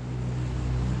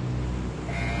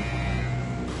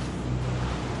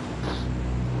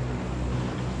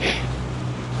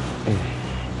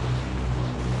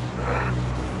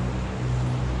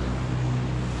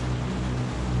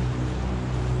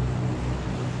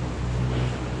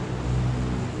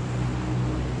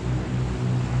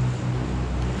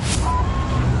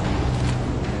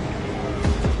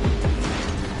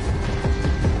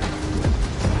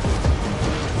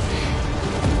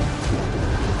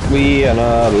 We are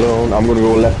not alone. I'm gonna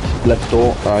go left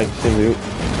door. Alright, same with you.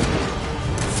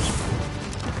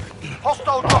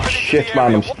 Hostile dropping into Shit, the man,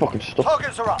 area. I'm fucking stuck.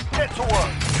 Targets are up. Get to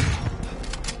work.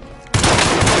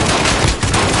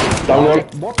 Down one.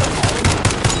 What the hell?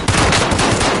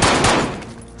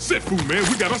 Sit, fool, man.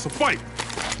 We got us a fight.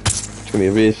 It's gonna be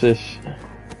a race, this.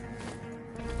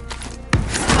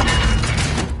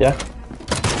 Yeah.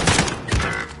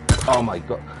 Oh my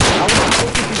god.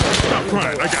 Stop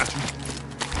crying. I got you.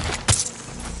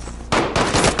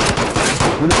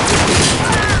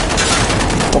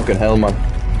 Fucking hell, man.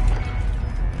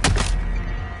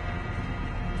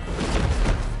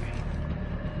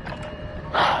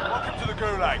 Welcome to the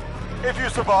Gulag. If you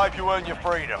survive, you earn your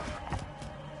freedom.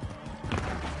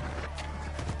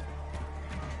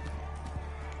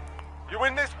 You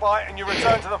win this fight and you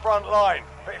return to the front line.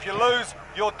 But if you lose,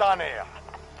 you're done here.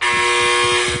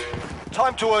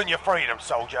 Time to earn your freedom,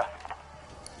 soldier.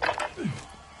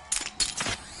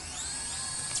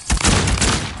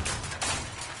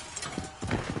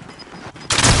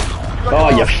 Oh,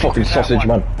 you fucking sausage,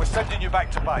 man. We're sending you back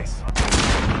to base.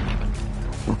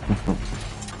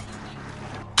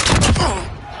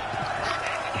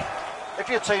 If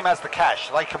your team has the cash,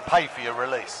 they can pay for your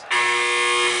release.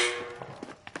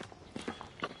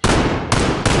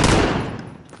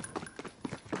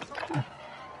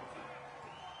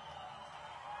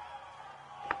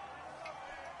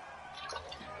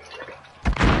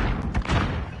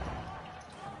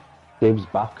 Dave's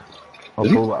back. I'll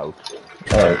Is he? pull that out.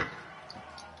 Alright.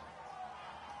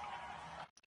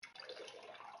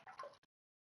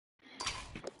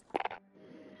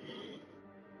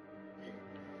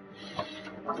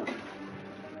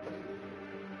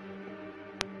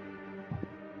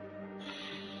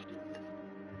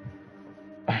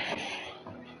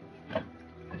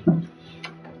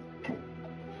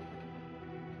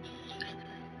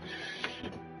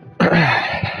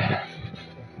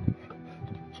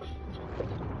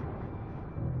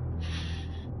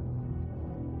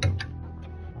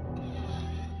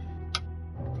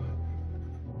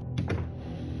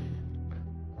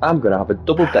 I'm gonna have a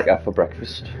double decker for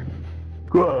breakfast.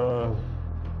 Oh,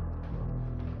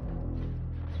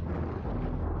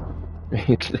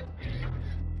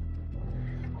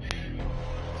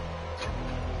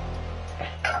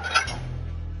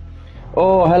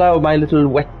 hello, my little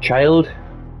wet child.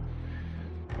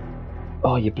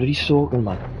 Oh, you're bloody soaking,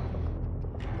 man.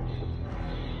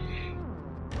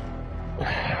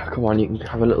 Come on, you can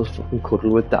have a little fucking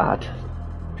cuddle with Dad.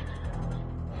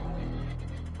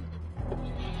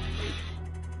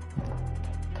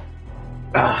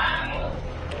 Ah.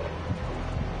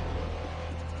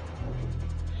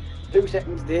 2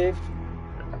 seconds, Dave.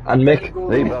 And Mick.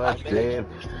 Hey, brother, Dave.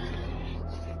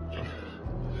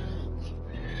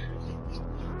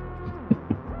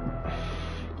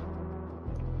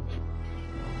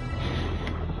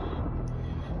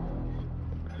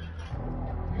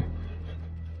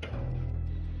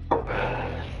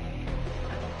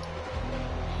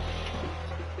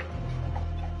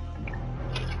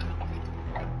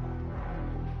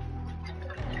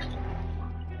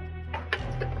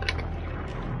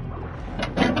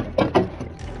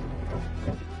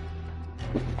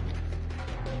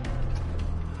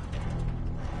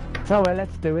 So well,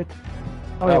 let's do it.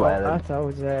 Oh, Oh, yeah, well, that's I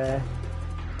was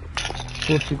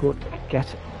supposed to go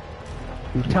get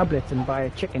tablets and buy a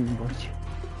chicken, but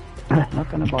not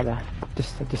gonna bother.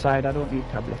 Just decide I don't need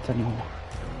tablets anymore.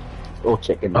 Oh,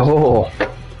 chickens. Oh.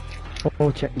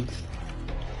 All chickens.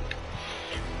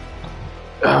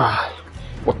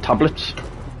 What tablets?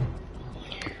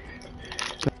 Do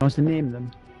you want to name them?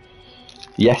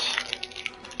 Yes.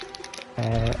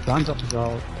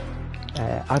 Lansoprazole,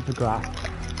 Advograph,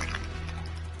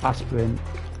 aspirin,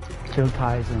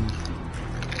 Diltiazem,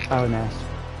 RNS,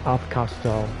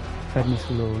 Alpacastol,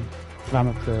 Prednisolone,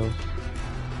 Ramipril,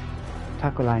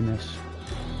 Tacrolimus,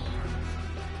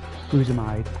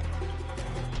 Fusamide,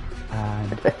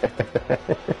 and I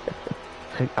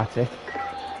think that's it.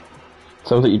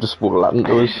 Sounds like you just spoke Latin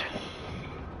to us.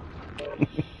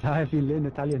 I've been learning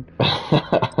Italian.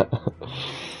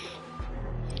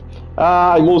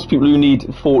 Most people who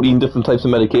need 14 different types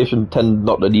of medication tend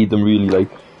not to need them really, like.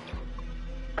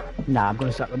 Nah, I'm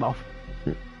going to suck them off.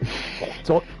 It's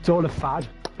all a fad.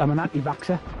 I'm an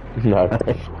anti-vaxxer. No.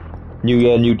 New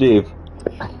year, new Dave.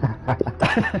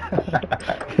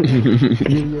 New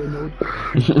year, no.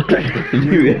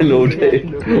 New year, no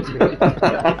Dave.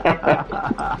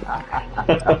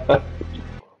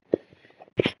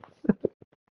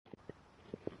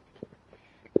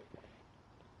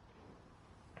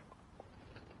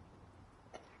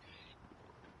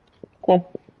 Come on.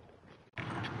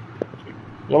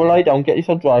 Go and lie down, get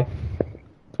yourself dry.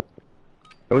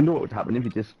 I wonder what would happen if you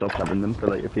just stopped having them for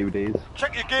like a few days.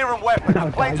 Check your gear and weapons.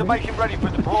 The planes are making ready for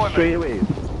deployment. Straight away.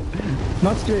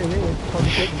 Not straight away, it'll probably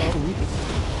take about a week.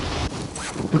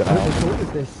 Good hell. What sort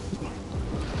is this?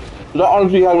 Is that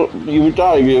honestly how you would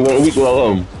die if you went a week without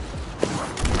home?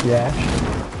 Yeah.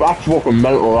 That's fucking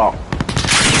mental, that.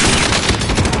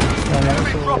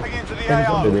 Enemy dropping into the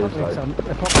AO. It is, like-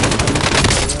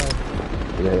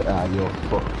 Yeah, you're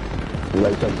fucked. You're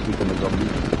like speaking of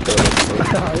zombies.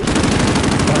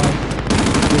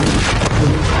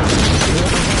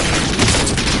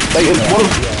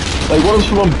 Like, what if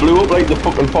someone blew up like the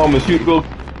fucking pharmaceutical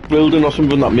building or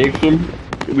something that makes them?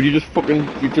 Would you just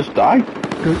die?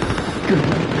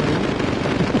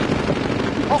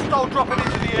 Hostile dropping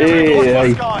into the area. Watch Hey,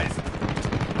 the skies.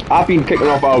 I've been kicking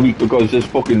off all week because this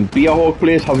fucking beer hawk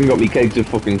place hasn't got me kegs of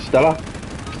fucking Stella.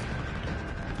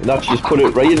 And that's just put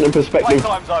it right into perspective.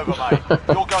 Playtime's over, mate.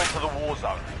 You're going to the war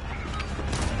zone.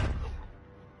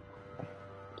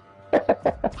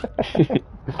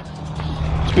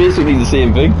 It's basically the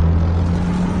same thing.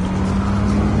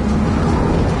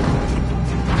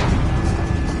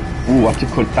 Ooh, that's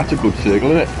a good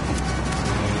circle, isn't it?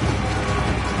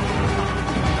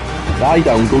 Lie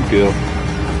down, good girl.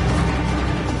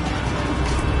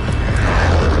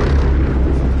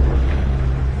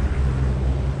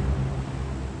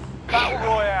 Battle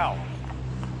Royale.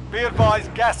 Be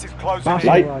advised, gas is closing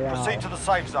Battle in. Royale. Proceed to the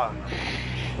safe zone.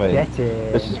 Wait, Get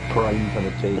it. this is prime for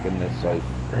the taking this site.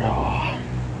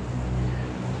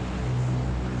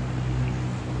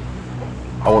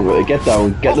 I want her to get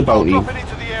down, get the Hostile bounty. dropping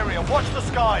into the area. Watch the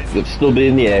skies. They'll still be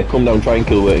in the air, come down, try and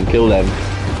kill it and kill them.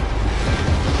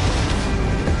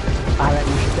 I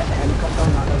reckon we should get the helicopter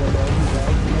on that other building as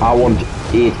well. I want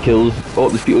 8 kills. Oh,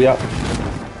 there's people here.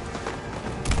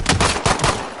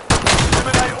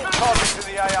 Eliminate all targets in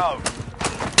the AO.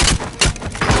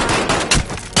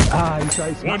 He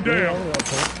tried to One smack me down. all up.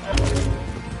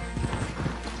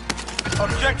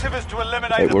 Objective is to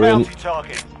eliminate Hey, the we're in. bounty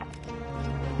target.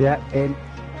 Yeah, in.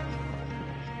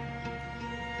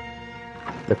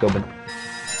 They're coming.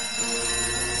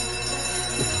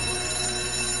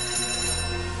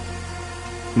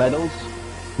 Medals,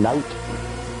 Nout,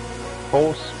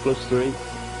 Horse +3,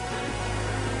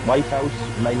 White House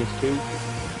 -2,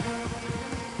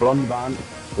 Blonde Van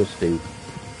 +2.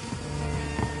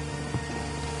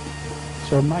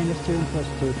 So -2 and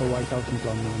 +2 for White House and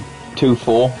Blonde Man.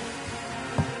 2-4.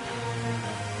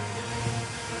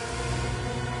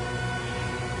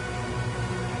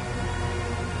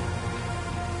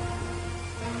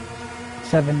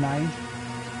 79.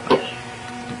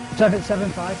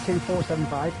 775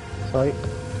 2475. Sorry.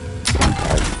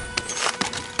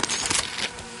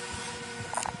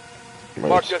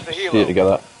 Mark just a Stay helo.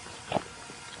 together.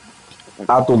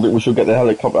 I don't think we should get the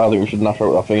helicopter. I think we should nash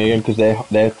out that thing again because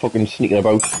they're fucking sneaking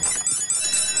about.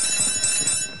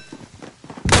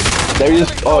 There he is.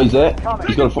 Oh, he's there.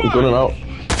 He's got a fucking gun out.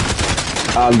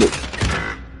 And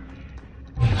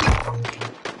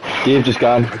Dave just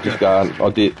gone. Oh,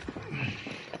 Dave.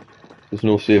 There's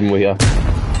no saving way here.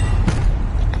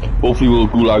 Hopefully we'll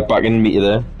gulag back in and meet you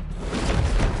there.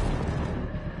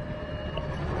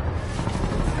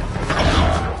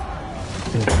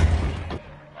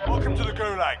 Welcome to the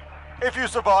Gulag. If you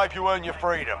survive, you earn your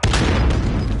freedom.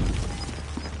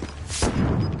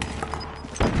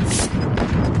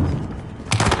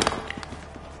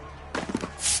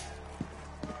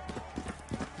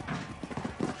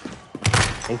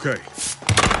 Okay.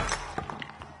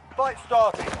 Fight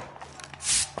starting.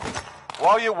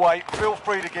 While you wait, feel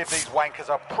free to give these wankers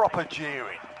a proper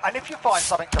jeering. And if you find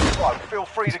something to throw, feel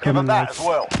free to give them that as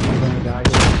well. Gonna die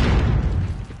here.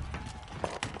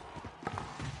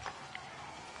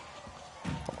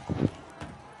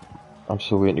 I'm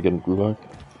still waiting to get in gulag.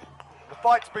 The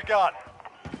fight's begun.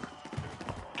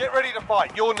 Get ready to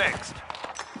fight. You're next.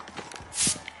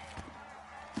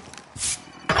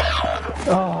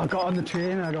 Oh, I got on the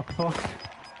train and I got fucked.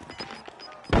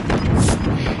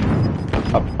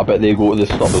 I bet they go to this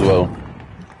stop as well.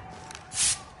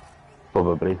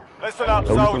 Probably. Listen up, I was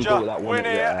gonna go soldier. with that one Win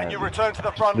at here the, and you return to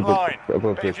the front above- line.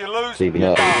 above But if the you lose, TV. you're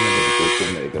Yeah,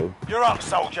 done. there you go. You're up,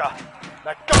 soldier.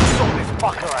 Now go sort this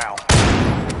fucker out.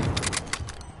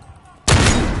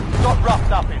 Got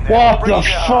roughed up in there. What Bring the it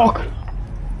home. fuck?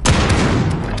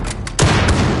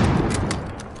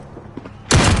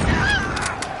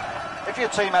 If your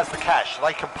team has the cash,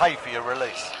 they can pay for your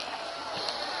release.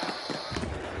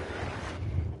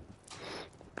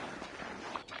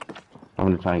 I'm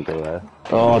gonna try and go there.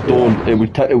 Oh, don't. It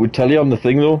would tell you on the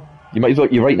thing though. You might as well.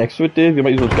 You're right next to it, Dave. You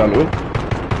might as well scan to it.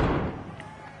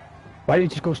 Why don't you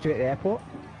just go straight to the airport?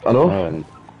 I know. And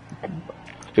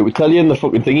It would tell you in the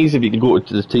fucking thingies if you could go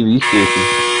to the TV station.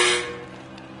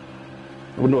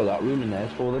 I wonder what that room in there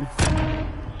is for then.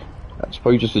 That's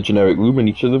probably just a generic room in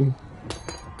each of them.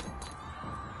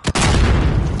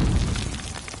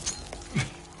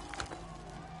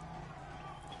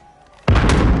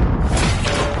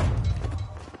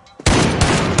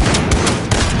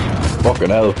 Fucking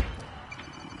hell.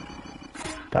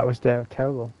 That was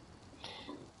terrible.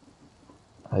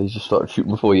 You just started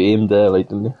shooting before you aimed there, like,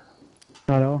 didn't you?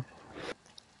 I know.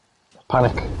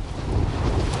 Panic.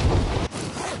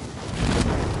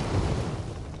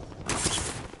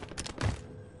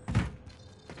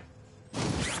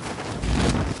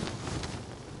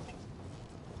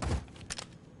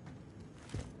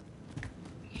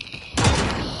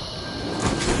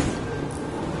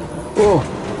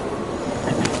 Oh!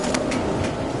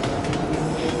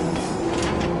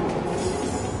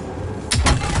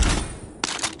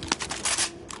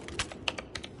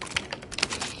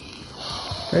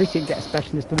 At least you can get a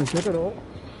specialist done as good at all.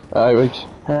 Aye, right.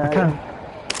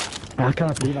 I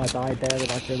can't believe I died there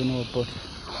without killing no, but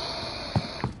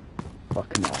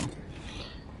fucking hell.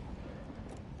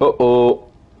 Uh-oh.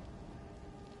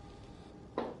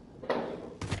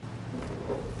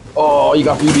 Oh, you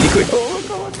got to be really quick. Oh,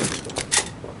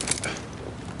 God.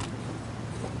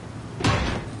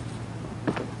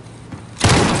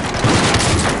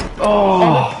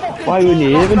 Oh, why were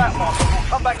you even?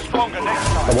 Come back stronger next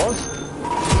time. I was.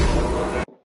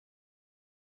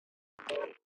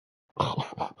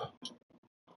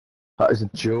 That is a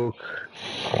joke.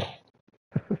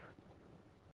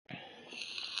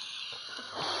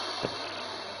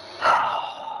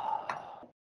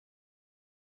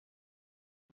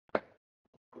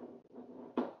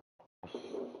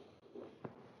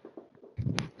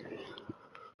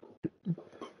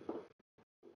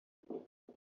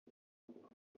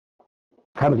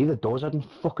 Can't believe the doors hadn't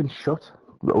fucking shut.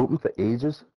 They were open for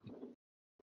ages.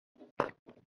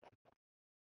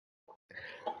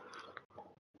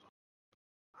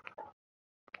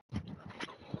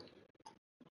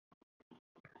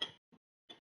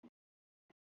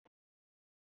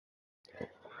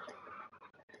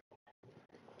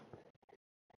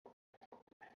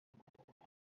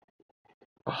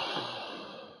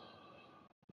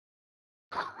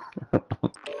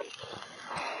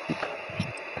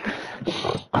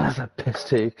 That's a piss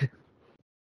take.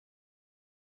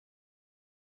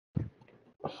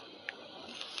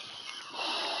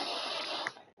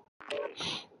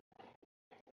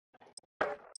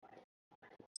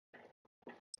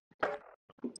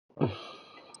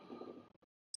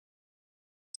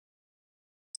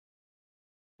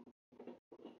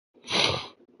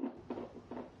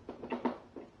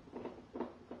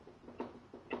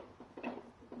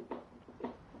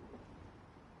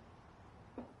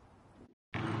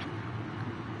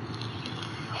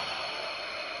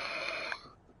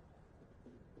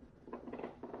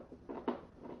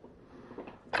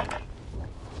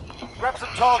 Grab some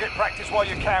target practice while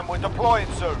you can. We're deploying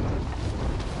soon.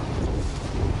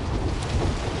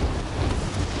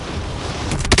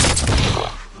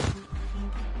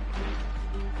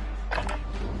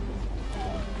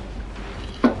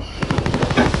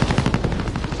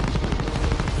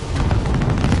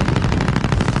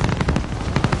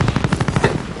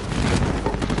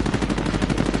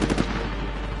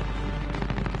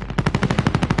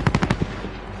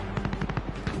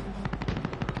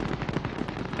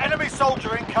 Enemy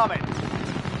soldier incoming.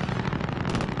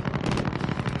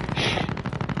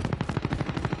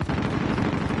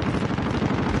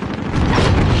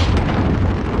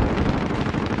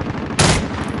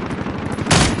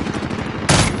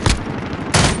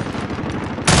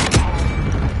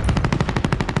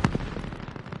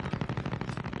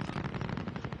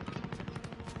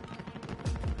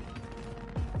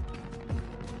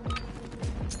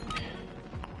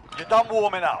 You're done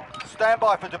warming up. Stand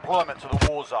by for deployment to the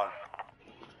war zone.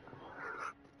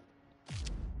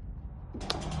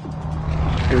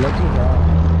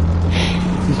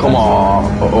 Come on.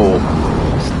 Uh-oh.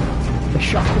 They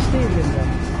shot the stadium then.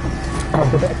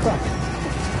 A bit of crack.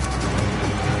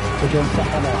 So do you want to set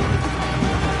that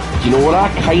up? Do you know what I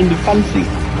kind of fancy?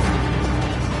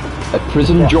 A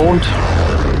prison jaunt.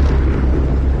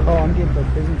 Oh, I'm getting the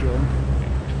prison jaunt.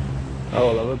 Oh,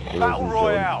 I love it. Battle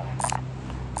Royale.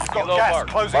 You've got Kilo gas mark.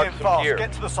 closing Mark in some fast. gear.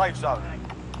 Get to the safe zone.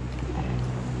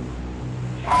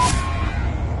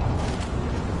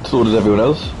 So does everyone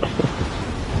else.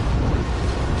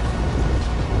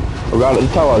 Around at the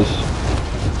towers.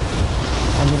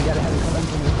 I'm gonna get a helicopter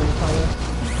from the tower.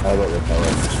 I got the tower.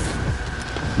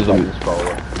 There's I a, can scroll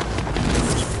it.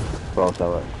 Scroll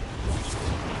tower.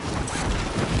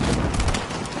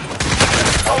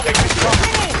 I'll take this truck.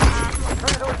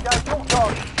 Three to engage all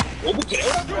targets.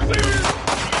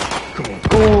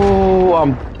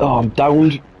 I'm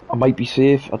downed. I might be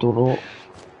safe. I don't know.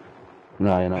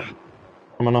 No, you're not.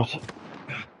 Am I not?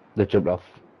 They jumped off.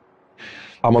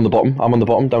 I'm on the bottom. I'm on the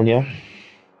bottom down here.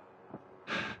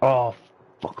 Oh,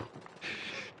 fuck.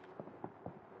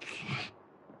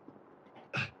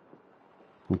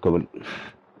 I'm coming.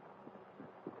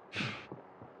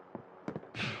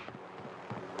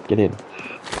 Get in.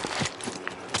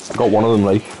 I got one of them,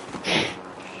 like.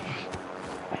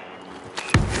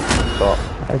 So,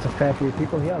 There's a fair few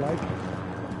people here, like.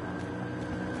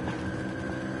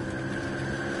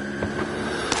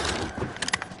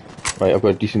 right, I've got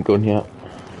a decent gun here.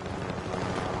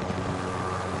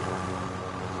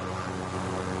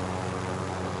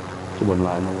 Someone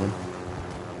lying on one.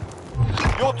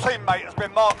 Your teammate has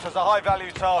been marked as a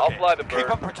high-value target. I'll fly the Keep bird.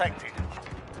 them protected.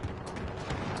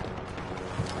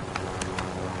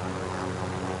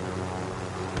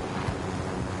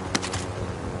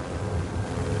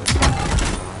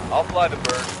 I'll fly the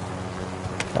bird.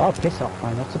 Oh, piss off,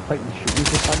 man. What's the point in shooting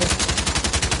this other?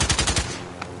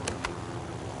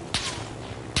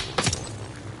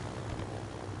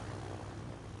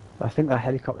 I think that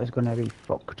helicopter's gonna be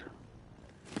fucked.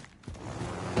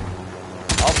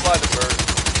 I'll fly the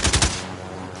bird.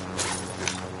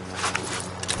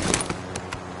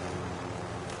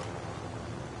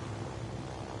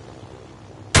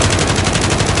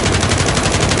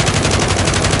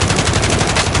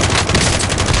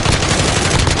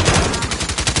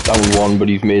 Down one, but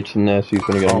he's made some there, so he's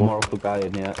gonna get Oh, more. more of a guy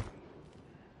in here.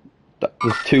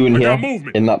 There's two in I here, got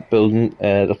movement. in that building.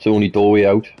 That's the only doorway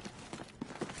out.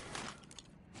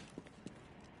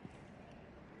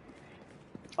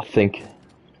 I think.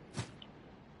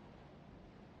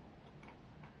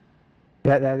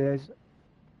 Yeah, there it is.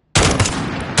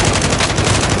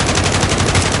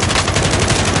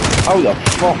 How the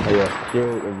fuck? Yeah,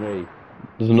 shoot at me.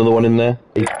 There's another one in there.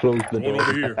 He's closed the One door.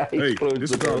 over here. He's Hey, closed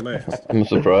this the is our door. last. I'm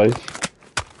surprised.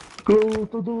 Close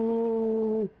the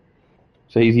door.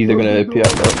 So he's either gonna appear.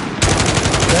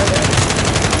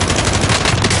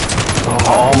 Oh,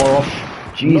 armor off.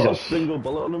 Not a Jesus. single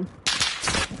bullet on him.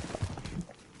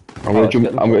 I'm gonna jump.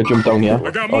 I'm gonna jump down here.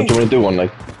 I got Oh, do you wanna do one,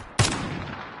 like?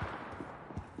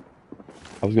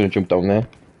 I was gonna jump down there.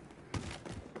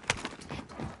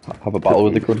 Have a battle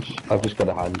with the grunts. I've just got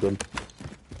a handgun.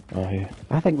 Oh yeah.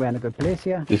 I think we're in a good place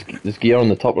here. There's gear on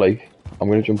the top, like. I'm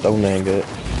gonna jump down there and get it.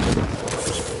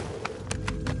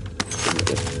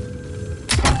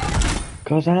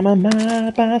 Cause I'm a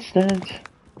mad bastard.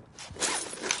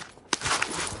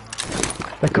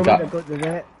 They're coming, That- they're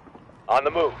there. On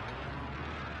the move.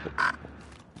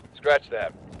 Scratch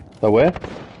that. Oh, where?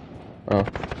 Oh.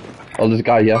 Oh, there's a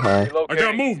guy here. I got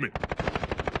Relocating. movement.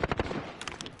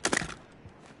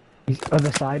 He's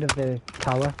other side of the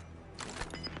tower.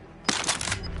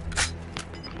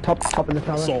 Top of the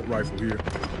tower. Assault rifle here.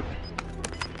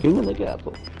 Cleaning the gap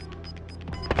up.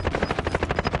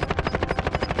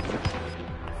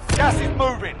 Gas is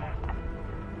moving.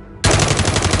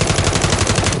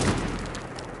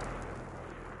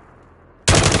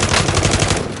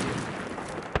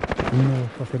 No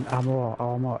fucking ammo or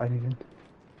armor or anything.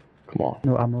 Come on.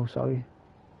 No ammo, sorry.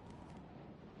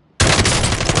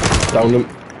 Down him.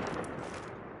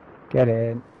 Get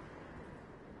in.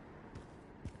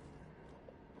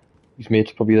 His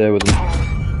mate's probably there with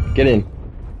him. Get in.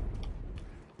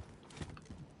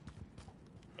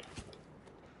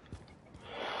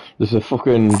 There's a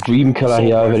fucking dream killer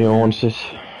here if anyone wants it.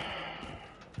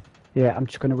 Yeah, I'm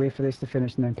just gonna wait for this to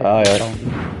finish and then take Aye, it aye.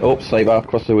 down. Oh, sniper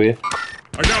across the way.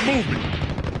 I got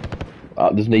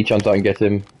movement. There's no chance I can get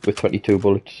him with 22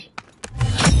 bullets.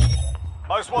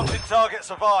 Most wanted target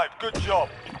survived. Good job.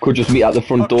 Could just meet at the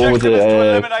front door with Objective is to the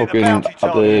eliminate the fucking bounty at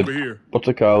target. Over the here. what's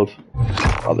it called?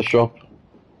 At the shop.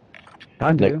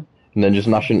 Can Nick. do. And then just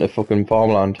nash into fucking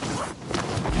farmland.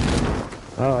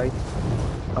 Alright.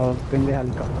 I'll bring the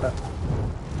helicopter.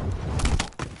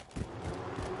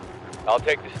 I'll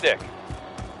take the stick.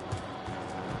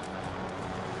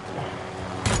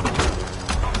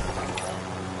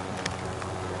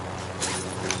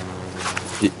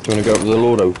 Do you want to go up to the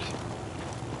loadout?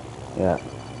 Yeah.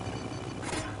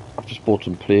 I've just bought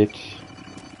some plates.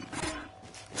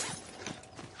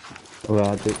 Well,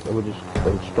 I would just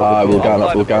Aye, we'll go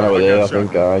I'll we'll go over I there, I got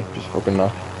think, aye. Just fucking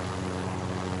that.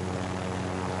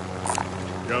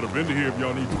 Got a vendor here if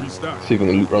y'all need to restock. See if we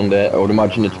can loot around there. I would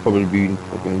imagine it's probably been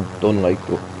fucking done like,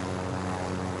 but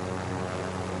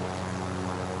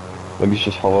maybe it's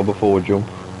just hover before we jump.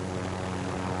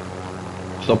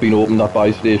 It's not been opened, that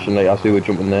buy station, like I say we're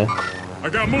jumping there. I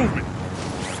got movement.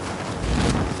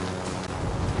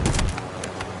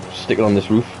 Stick it on this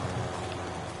roof.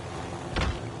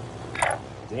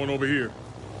 Going over here.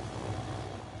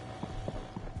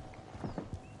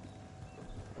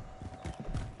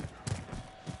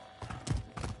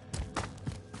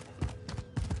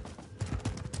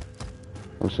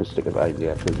 I'm just gonna stick it right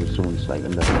there because there's someone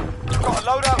sniping there. Got a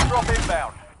loadout drop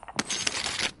inbound.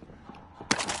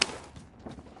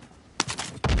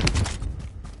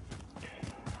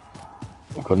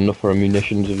 I've got enough for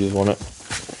munitions if you want it.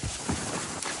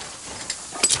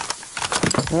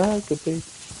 Ah, it could be.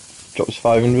 Drop us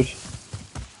 500.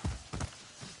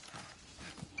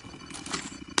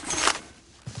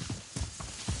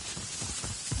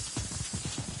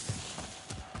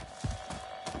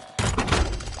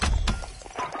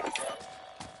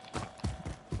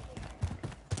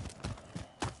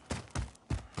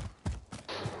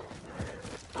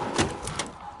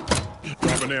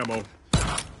 Dropping ammo.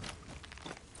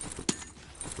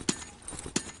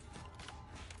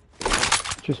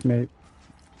 Just me.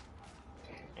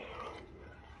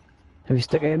 Have you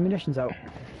stuck your munitions out?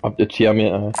 It's here,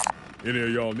 mate. Any of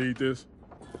y'all need this?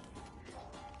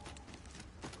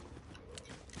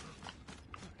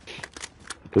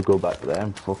 Could go back there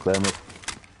and fuck them up.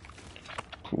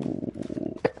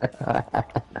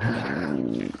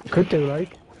 Could do,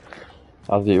 like.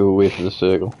 As you wait for the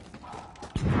circle.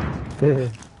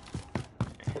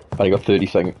 I got 30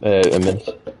 seconds, a minute.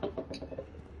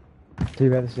 See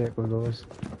where the circle goes.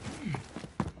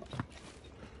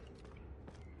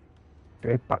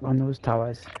 Straight back on those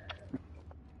towers.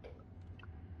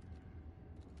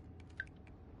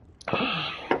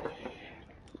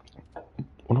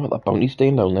 Wonder what that bounty's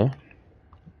doing down there.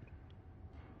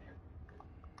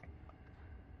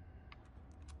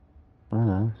 I don't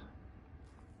know.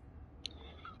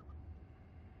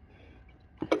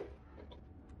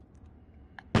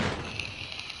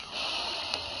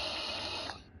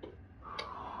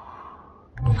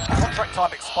 Contract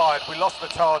time expired. We lost the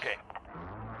target.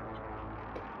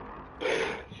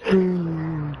 I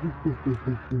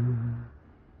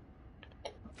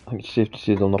think it's safe to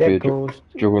say there'll not be a Get ghost.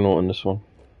 juggernaut in this one.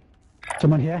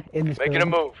 Someone here in this Making a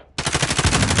building. move.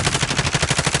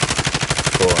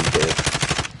 Go on, Dave.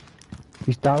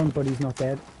 He's down, but he's not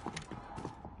dead.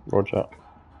 Roger.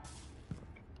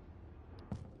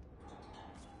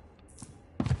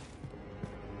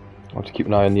 I'll have to keep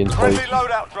an eye on the Friendly inside.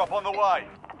 loadout drop on the way.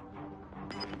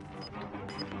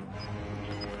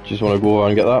 Just want to go over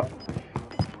and get that.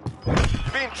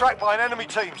 You're being tracked by an enemy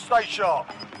team. Stay sharp.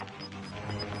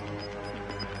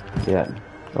 Yeah.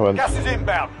 Oh, well. Gas is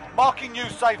inbound. Marking new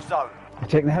safe zone. I'm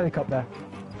taking the helicopter.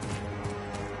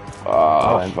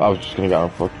 I was just gonna get on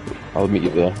foot. I'll meet you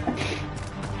there.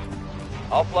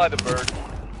 I'll fly the bird.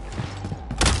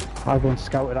 I'll go and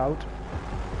scout it out.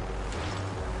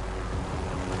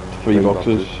 3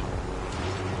 boxes.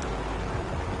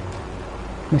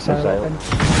 Missile Missile. weapon.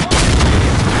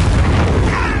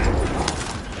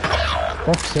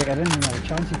 Fuck's sake, I didn't even have a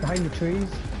chance. He's behind the trees,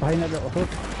 behind that little hook.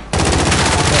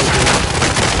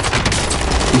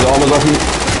 His armor's off him.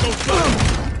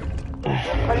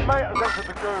 Teammate has entered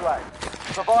the gulag.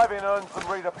 Surviving earns them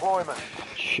redeployment.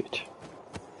 Shit.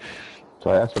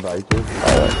 Sorry, that's what I do.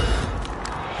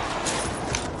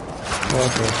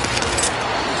 Okay.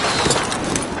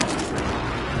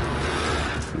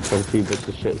 Got a few bits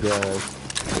of shit here.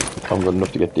 Haven't got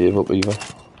enough to get Dave up either.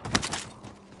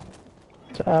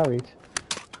 It's alright.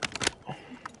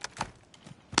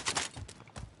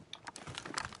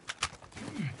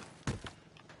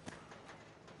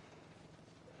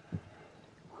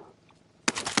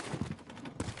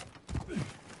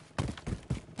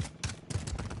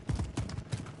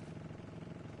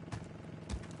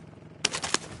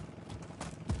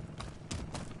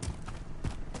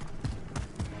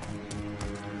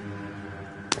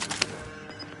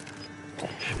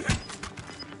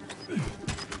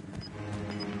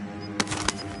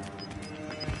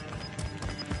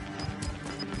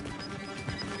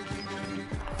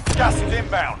 Gas is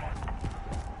inbound.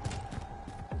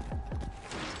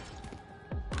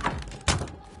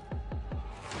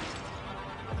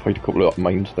 Fight a couple of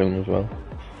mines down as well.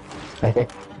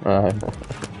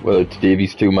 Well, it's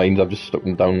Davey's 2 mines, I've just stuck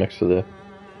them down next to the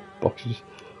boxes.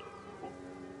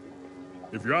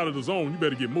 If you're out of the zone, you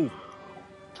better get moving.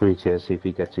 Sweet here, see if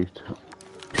he gets it.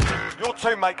 Your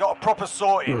teammate got a proper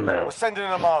sorting. No. We're sending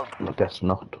him home. I guess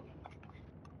not.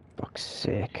 Fuck's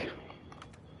sake.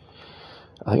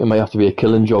 I think it might have to be a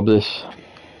killing job, this.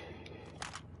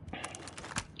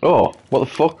 Oh, what the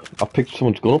fuck? I picked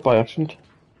someone's gun up by accident.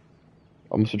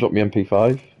 I must have dropped my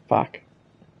MP5. Fuck.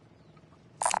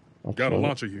 Got a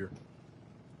launcher here.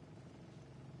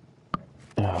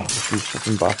 Oh, he's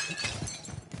fucking back.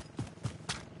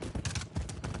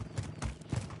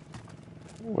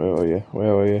 Where are you?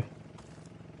 Where are you?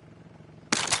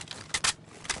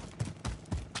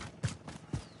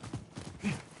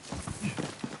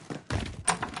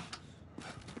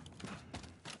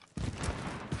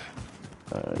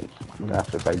 I'm gonna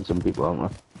have to find some people, aren't I?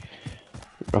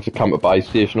 I have to camp at a buy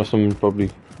station or something, probably.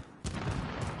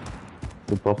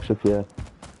 The box up here.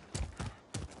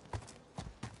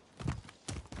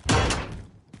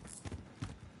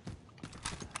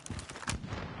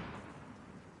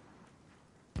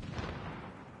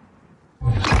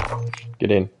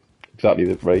 Get in. Exactly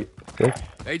the right. Okay.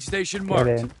 Aid station Get marked.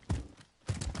 in.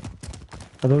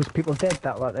 Are those people dead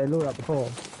that like they loaded up before?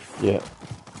 Yeah.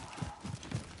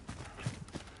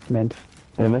 Meant.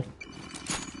 Hear me?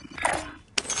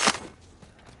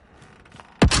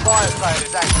 Fire sale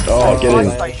is active. Oh, get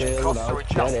in. Fire station costs are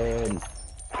Get adjusted. in.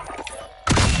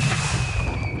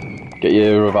 Get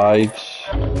your revives.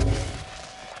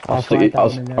 I'll find that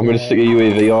one in I'm gonna there. stick a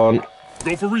UAV on.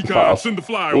 Go for recon. I'll- Send the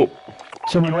flyer. Oh,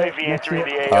 Someone UAV next to entering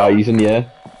it. the AO. he's in the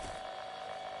air.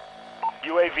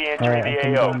 UAV entering Alright, the I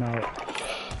can AO. go now.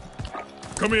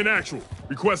 Come in actual.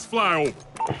 Request flyover.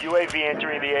 UAV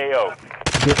entering the AO.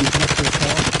 Get these next to the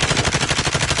car.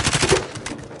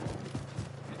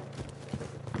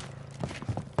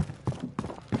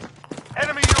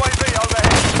 Enemy UAV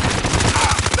overhead.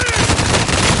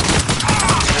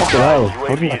 Fucking hell.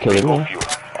 How did I UAV is kill him? bingo Man? fuel.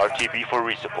 RTB for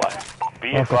resupply.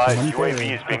 Be Oh, advised, fucking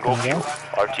UAV is bingo fucking fuel.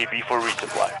 hell. RTB for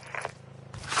resupply.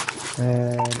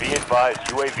 Um, Be advised,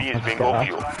 UAV is bingo that.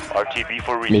 fuel. RTB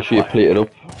for resupply. Make sure you plate it up.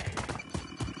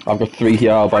 I've got 3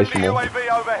 here, I'll buy some Enemy more. UAV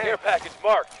Care overhead. package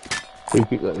marked. 3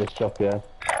 people at this shop, yeah.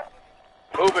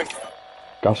 Moving.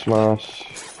 Gas mask.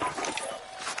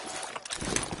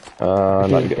 I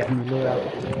can get... getting low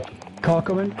out. Car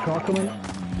coming,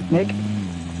 Nick,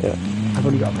 Yeah. I've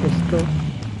only got a pistol.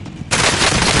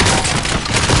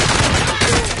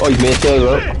 Oh, he's made there as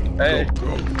well. Hey.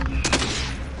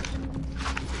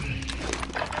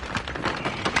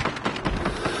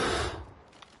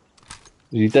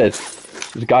 Is he dead?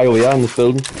 There's a guy over here in this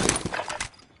building.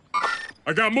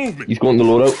 I got movement. He's going to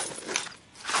load out.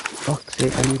 Fuck's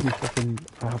sake, I need my fucking...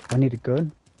 I need a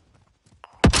gun.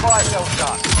 Fire sale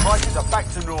done. Prices are back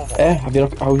to normal. How have you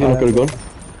not got a gun?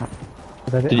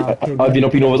 Did you- have you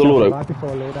not been over the loadout? Before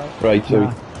loadout. Right, sorry.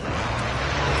 Nah.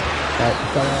 Right,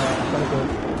 I've got a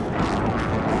gun.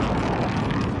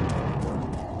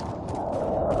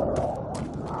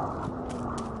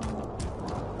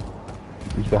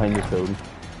 He's behind this building.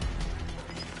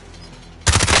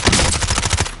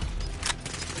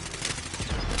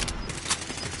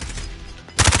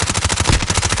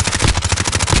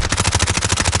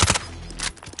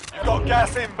 You've got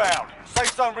gas inbound.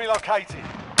 Safe zone relocated.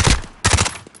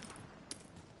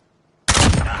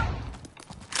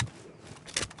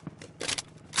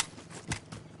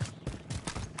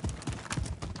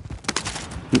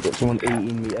 You've got someone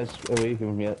 18 meters away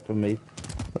from me.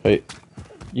 Right.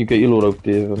 You get your load out,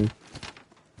 Dave.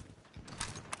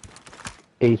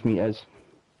 8 meters.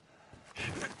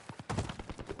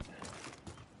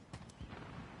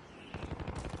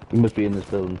 He must be in this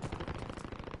building.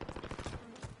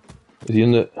 Is he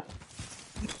in the...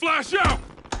 Flash out!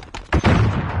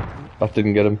 That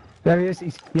didn't get him. There he is.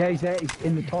 He's there. He's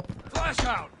in the top. Flash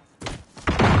out!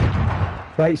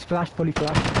 Right, he's flashed, fully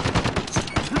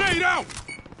flashed. Grenade out!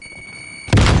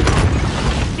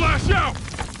 Flash out!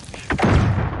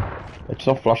 It's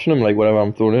not flashing him like whatever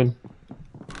I'm throwing in.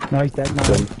 No, he's dead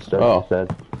now. Oh.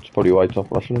 Dead. It's probably why it's not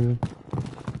flashing him.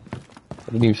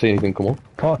 I didn't even see anything come up.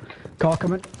 Car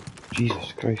coming.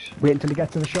 Jesus Christ. Wait until he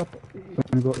gets to the shop. We're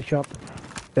gonna go to the shop.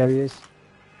 There he is.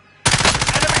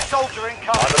 Enemy soldier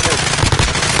incoming.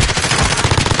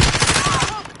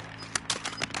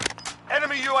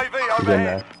 Enemy UAV He's in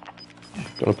overhead. there.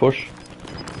 Gonna push?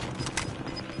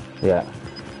 Yeah.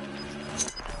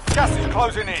 Gas is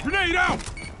closing in. Grenade out!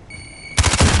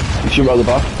 You shoot him out the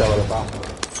back? Still at the back.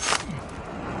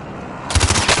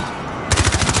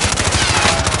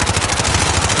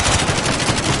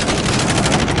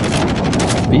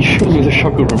 Are you shooting with a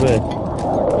shotgun from there?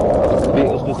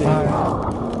 Vehicle's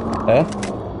disabled. Eh?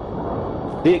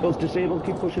 Vehicle's disabled,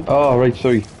 keep pushing. Oh, right,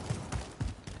 sorry.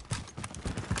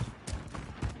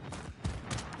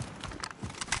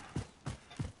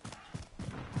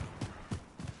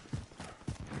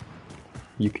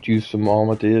 You could use some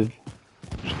armor, Dave.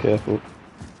 Just careful.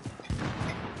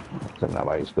 I think that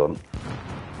way he's gone.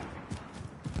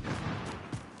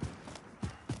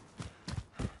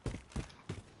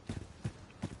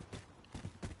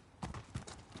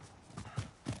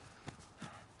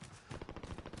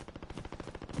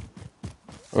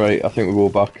 Right, I think we'll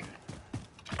go back.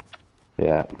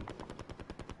 Yeah.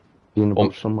 He's in the I'm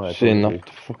bush somewhere. saying probably. that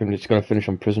fucking it's gonna finish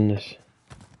on prison this.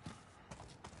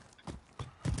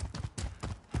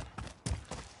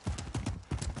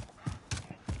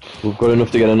 We've got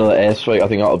enough to get another airstrike. I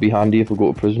think that'll be handy if we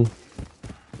go to prison.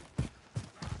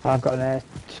 I've got an air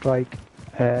strike.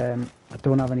 I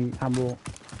don't have any ammo.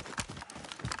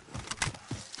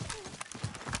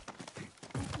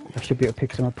 I should be able to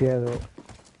pick some up here though.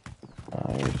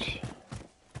 Right.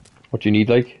 What do you need,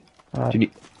 like? Alright. Do you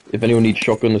need? If anyone needs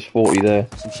shotgun, there's 40 there.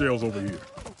 Some shells over here.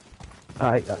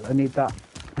 I need that.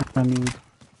 I need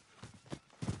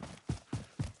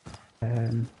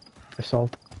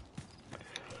assault.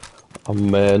 I'm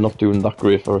not doing that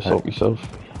great for assault myself.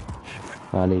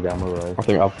 I need ammo, right? I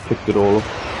think I've picked it all up.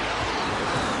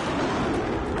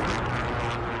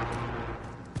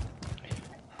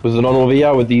 Was there none over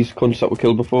here with these cunts that were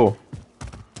killed before?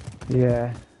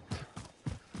 Yeah.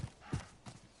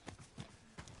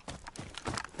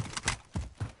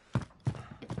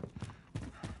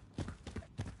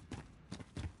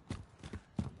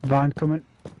 Van coming.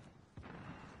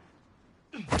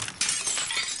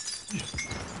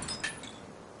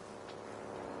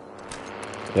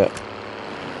 Yeah.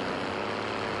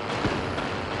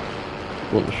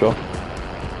 Want the shot?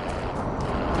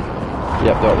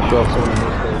 Yep, they're at the shot.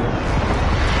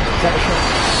 Set a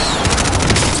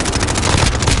shot.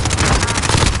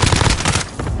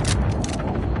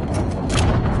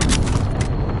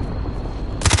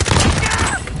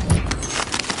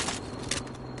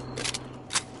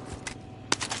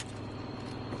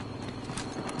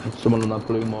 Someone on that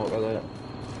blue marker there.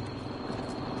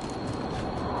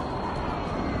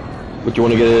 But do you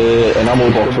want to get an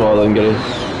ammo box rather than get a...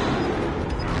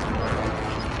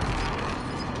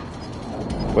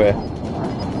 Where?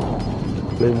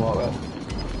 Blue marker.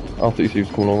 I thought you see who's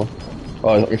coming over.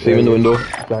 Oh, I can see him in the window.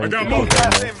 I got Down movement.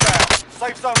 Gas there. inbound.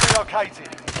 Safe zone relocated.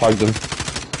 Tagged him.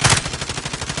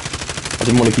 I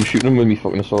didn't want to keep shooting him with me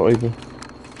fucking assault rifle.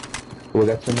 We'll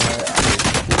get some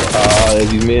Ah, there's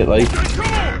his mate, like.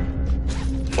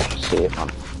 fuck's sake, man.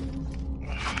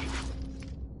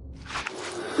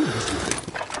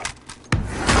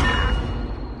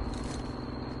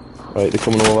 Right, they're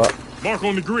coming over. Mark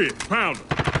on the grid. Pound 'em.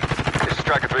 This is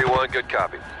Striker 3-1, good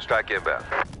copy. Strike inbound.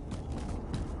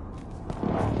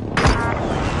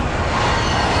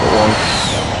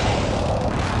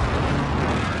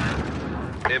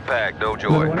 Got Impact, no Another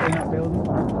joy. one in that building.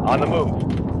 On the move.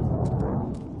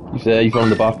 one. He's there, he's on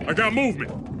the back. I got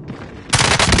movement.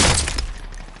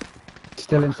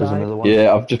 Still There's inside. another one.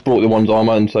 Yeah, I've just brought the one's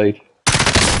armor inside.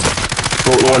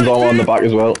 Brought the one's armor on the back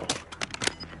as well.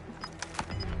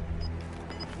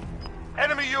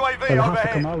 Enemy UAV They'll have to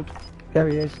come overhead. out. There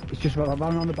he is. He's just got a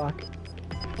van on the back.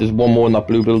 There's one more in that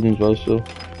blue building as well, so.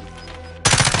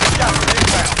 Gas is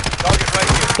inbound. Target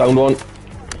radio. Down one.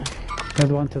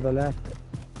 Another one to the left.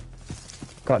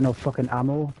 Got no fucking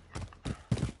ammo.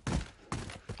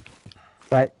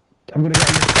 I'm gonna get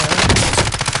in this fire.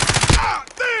 Ah,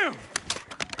 damn!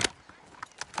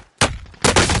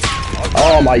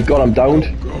 Oh my god, I'm downed.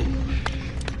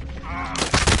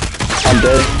 I'm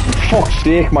dead. Fuck's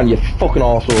sake, man, you fucking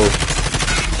arsehole.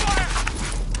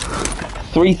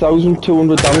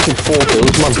 3,200 damage and 4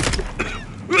 kills, man.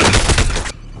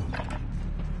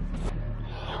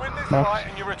 You win this fight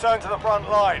and you return to the front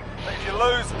line. But if you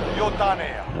lose, you're done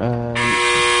here.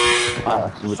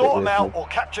 That's Sort them ridiculous, out mate. or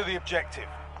capture the objective.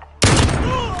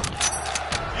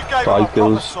 You gave them 5 a proper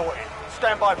kills. sorting.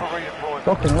 Stand by for redeployment.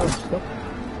 Fucking hell, stop.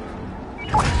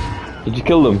 Did you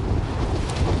kill them?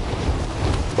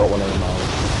 Got one of them now.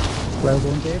 Well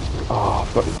done, Dave. Oh,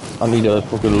 I need a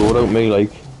fucking load out me,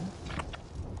 like.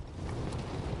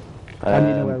 And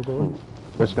you know where we're going.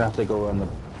 We're just gonna have to go on the...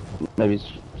 Maybe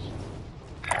it's...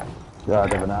 Yeah, I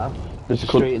don't know. There's a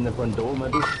Straight in the front door,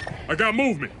 maybe. I got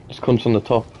movement. Just cunts on the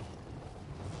top.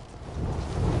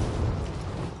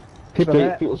 People Straight,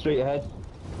 there. people straight ahead.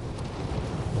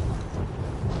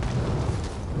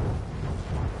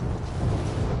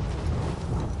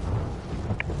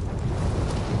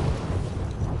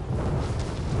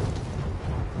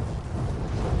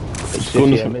 It's Yeah,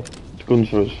 guns, mate. it's guns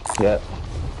for us. Yeah.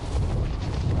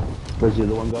 Where's the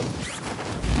other one gone?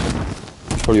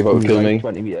 Probably about to kill Like me.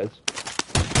 20 meters.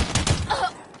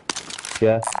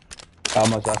 Yeah. How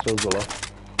much assholes will off?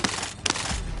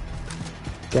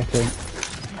 Get in.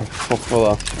 Oh, fuck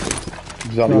for that.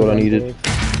 Exactly what I needed.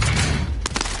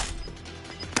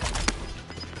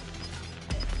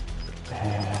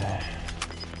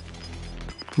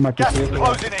 Might be Gas is safe.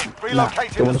 closing in.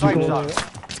 Relocating Don't the want to safe go zone.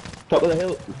 Top of the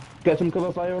hill. Get some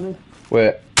cover fire on him.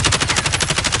 Wait.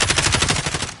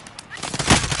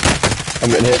 I'm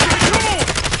getting hit.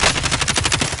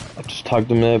 I just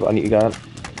tagged him there, but I need to get it.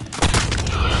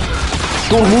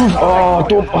 Don't move! Oh,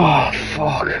 don't. Oh,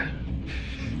 fuck.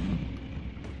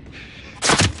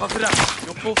 Fuck it up.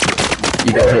 You'll pull through.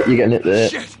 You get hit, you're getting hit there.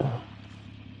 Shit.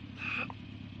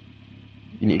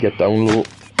 You need to get down low.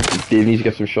 Dave needs to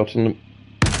get some shots in them.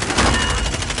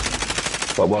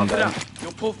 Got one Fuck it down. up.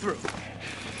 You'll pull through.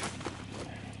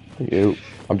 Thank you.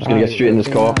 I'm just gonna get straight in this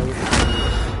car. Get in.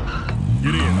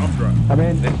 I'll drive. I'm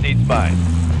in. This seat's mine.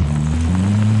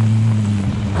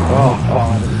 Oh,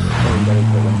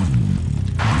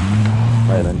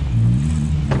 Right then.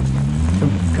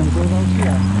 Can we go down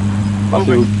here? I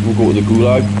think we'll go to the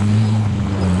gulag.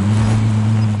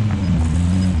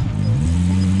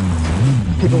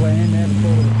 People went in there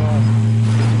before the car.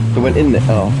 They went in there.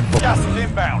 Oh, fuck. Gas is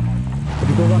inbound. If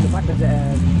you go around the back of the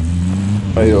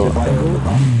There you go.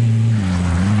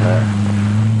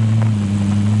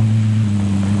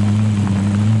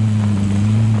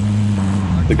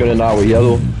 They're going now with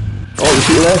yellow. Oh, you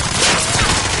see it there?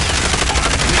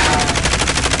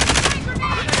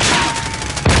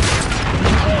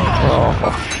 Oh,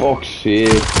 for fuck's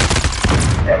sake.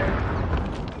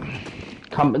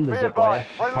 Camping the Be zip wire. advised,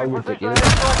 How friendly precision ridiculous.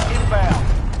 airstrike inbound.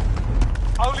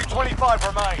 Only 25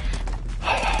 remain.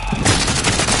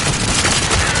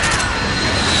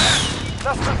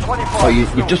 Less than 25. Oh, you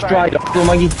still just standing. dried up though,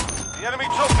 Maggie. The enemy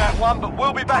took that one, but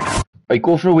we'll be back. Right,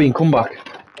 go for a wee and come back.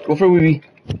 Go for a wee.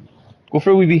 Go for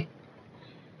a wee.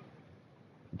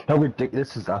 How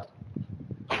ridiculous is that?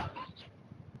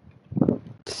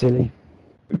 silly.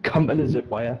 Camping the zip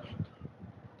wire.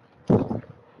 Oh,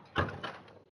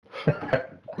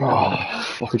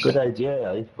 fuck. It's a good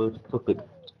idea, eh? But fuck it.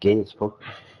 Gay as fuck.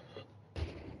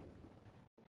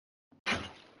 To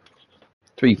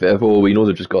be fair, for all we know,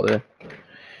 they've just got there.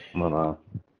 No.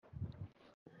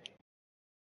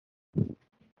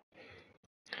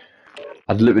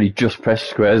 I'd literally just pressed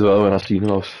square as well when I seen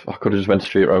them. I could have just went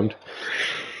straight round.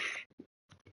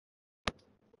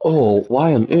 Oh,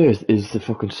 why on earth is the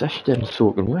fucking sesh den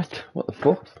soaking wet? What the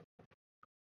fuck?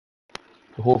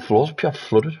 The whole floor's pure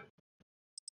flooded.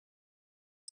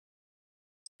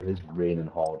 It is raining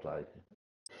hard, like.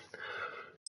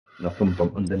 Nothing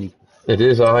bump underneath. It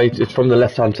is, alright. It's from the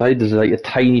left hand side. There's like a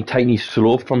tiny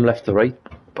slope from left to right.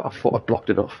 But I thought I blocked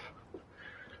it off.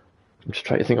 I'm just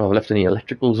trying to think if I've left any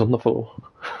electricals on the floor.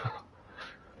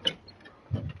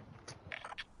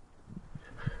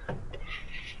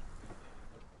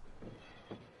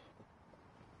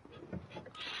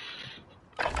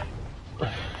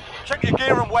 Check your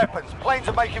gear and weapons. Planes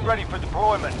are making ready for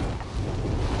deployment.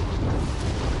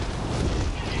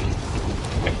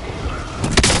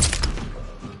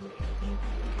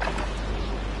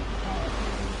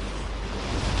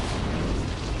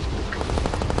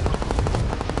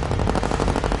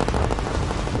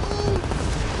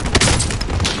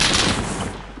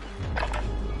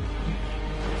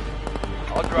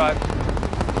 I'll drive.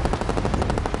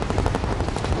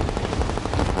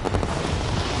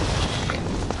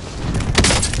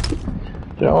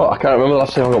 You know what, I can't remember the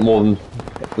last time I got more than,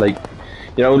 like,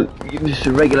 you know, you just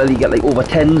regularly get like over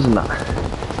 10s and that.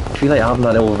 I feel like I haven't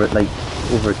had over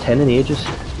a 10 in ages.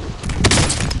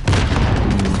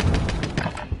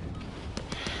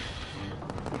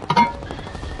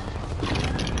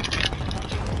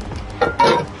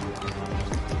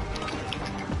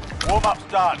 Warm-up's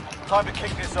done. Time to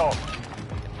kick this off.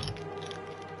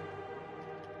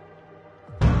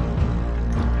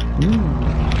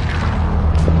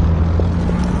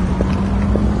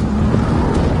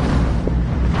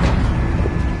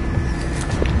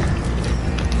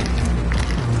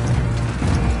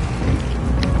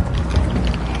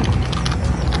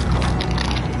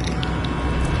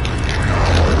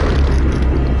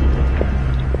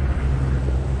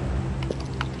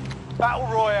 Battle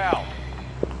Royale.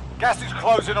 Gas is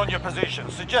closing on your position.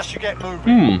 Suggest you get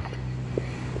moving.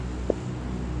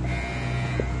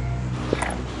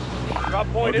 Drop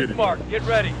point I'll is get it. marked. Get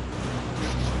ready.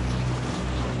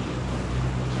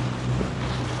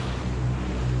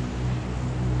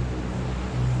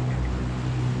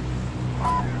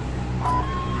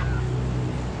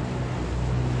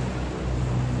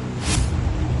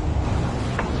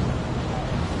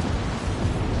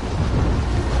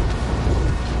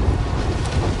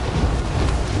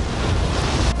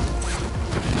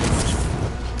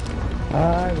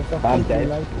 Aye, what's up? I'm Thank dead. you,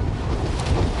 like.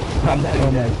 I'm not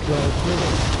Oh my dead. God,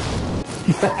 really?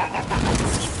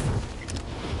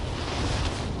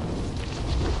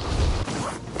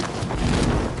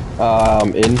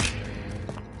 In.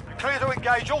 Clear to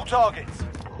engage all targets.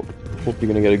 Hope you're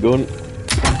gonna get a gun.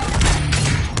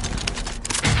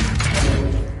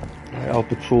 I'll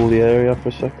patrol the area for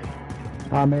a sec.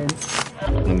 I'm in.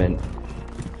 I'm in.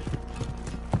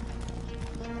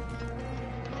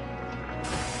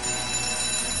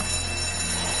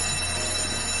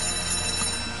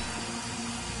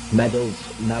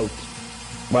 Medals, note.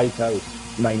 White House,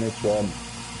 -1.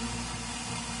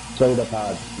 Solar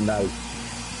pad, no.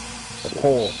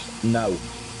 Port, no.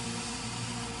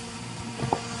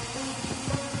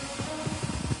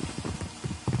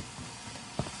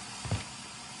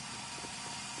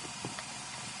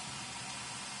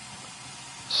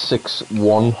 Six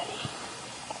one.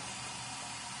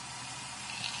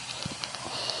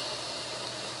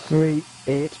 Three,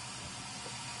 8.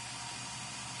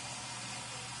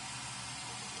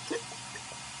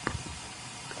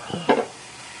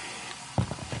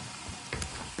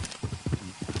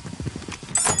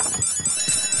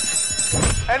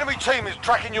 Enemy team is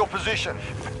tracking your position.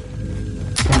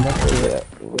 Yeah,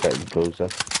 we're getting closer.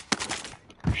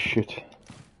 Shit.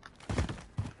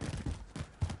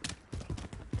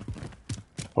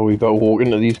 Oh, we better walk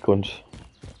into these cunts.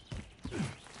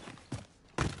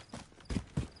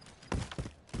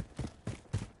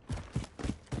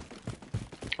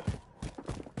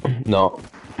 No.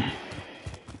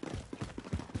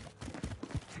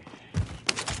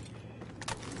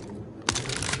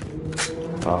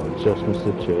 Oh, it's just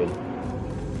Mr. Chain.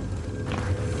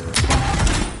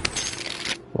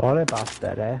 What a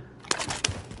bastard, eh?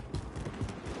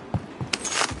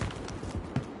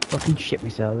 Fucking shit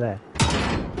myself there.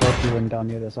 Thought you went down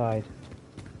the other side.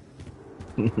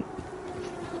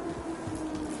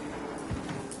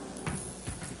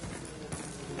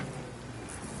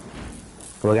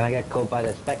 We're gonna get caught by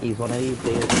the speckies one of these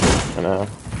days. I know.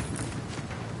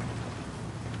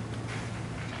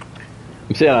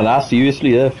 I'm saying that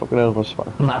seriously, yeah. Fucking hell, what's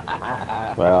fine. Well,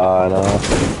 I know.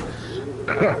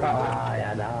 Ah,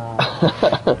 yeah, nah.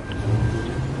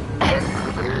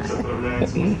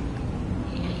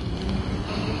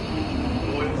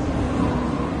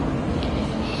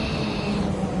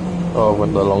 Oh,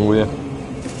 went the long way.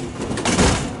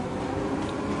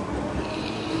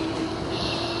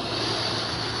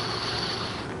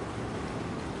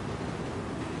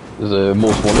 There's a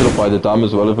most wanted up by the dam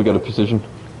as well if we get a position.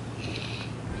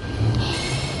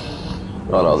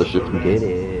 Oh no, they're shifting. Get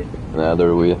it. Nah, they're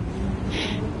away.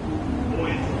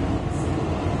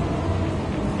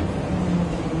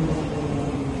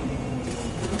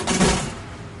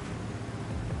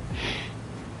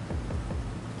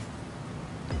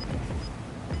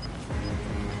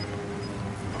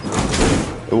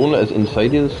 It won't let us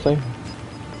inside here this time.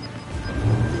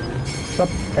 Stop.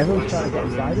 Everyone's trying to get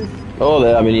inside us. Oh,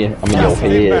 there, I'm in here. I'm in your Gas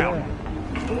here. inbound.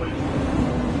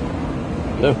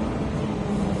 No.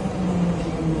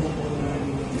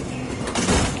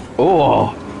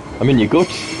 Oh, I'm in your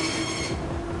guts.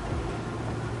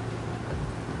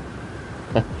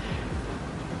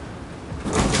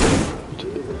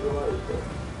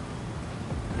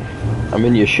 I'm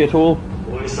in your shithole.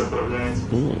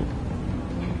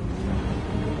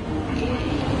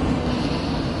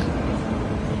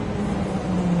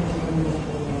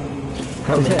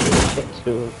 Is it?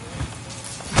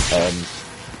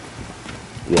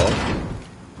 Yeah.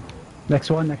 Next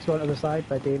one, other side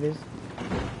by Davies.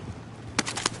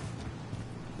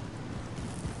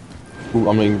 Ooh,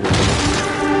 I'm not even.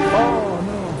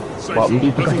 Oh Say What, so.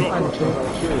 let's Let's no! go.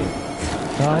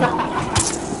 Right.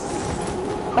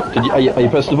 Did you, are you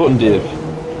pressed the button, Dave?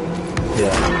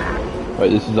 Yeah. Right,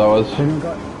 this is ours. Anyone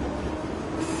got?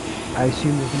 I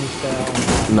assume there's no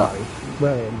spare on. No.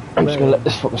 We're in. I'm just gonna let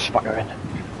this fucking spacker in.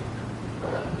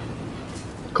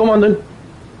 Come on then.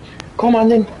 Come on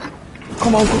then.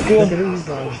 Come on, good Look girl. at these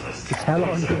guys. It's hell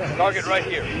on here. Target right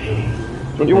here.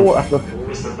 Want your water? Look.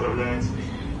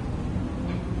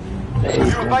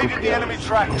 You evaded the enemy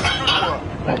track. Good work.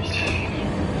 Right.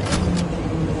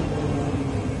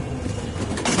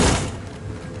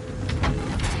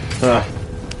 Ah.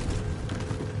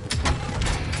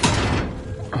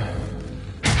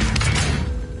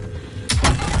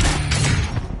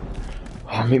 Oh,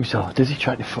 I made myself dizzy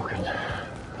trying to fucking.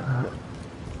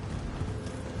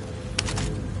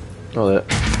 Oh, there.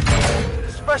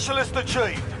 Specialist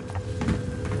achieved.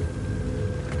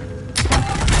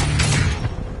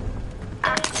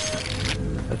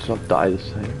 Let's not die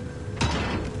this time.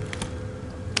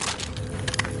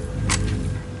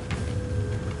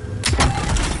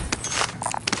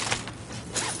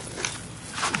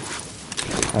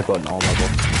 I got an armor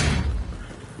box.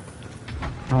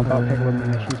 I'll pick one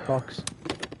in the shoes box.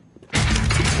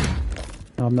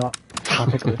 No, I'm not. I'll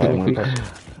pick up the trophy.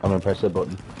 I'm gonna press the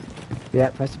button. Yeah,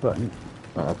 press the button.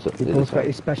 Oh, that's it. You both got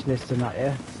your specialists in that,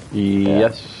 yeah?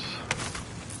 Yes.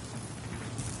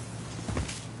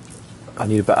 I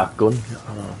need a better gun.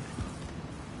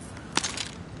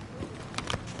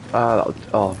 Oh,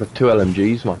 I've got 2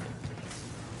 LMGs, man.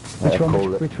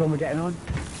 Which one we're getting on?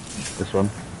 This one.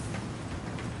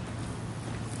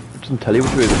 It doesn't tell you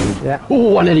which way this is. Yeah.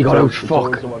 Oh, I nearly got out. It's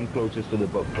always Fuck. the one closest to the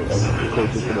button.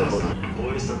 Closest to the button.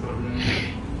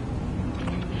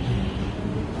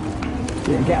 You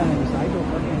can get on the other side,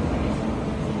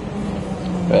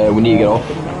 don't you? We need to get off.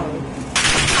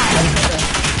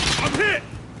 I'm hit.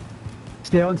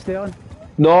 Stay on.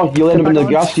 No, you'll end up in the back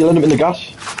on. gas. You'll end up in the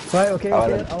gas. Right, okay, Oh,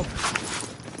 okay. then. I'll...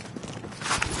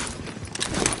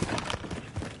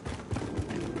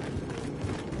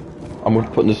 I'm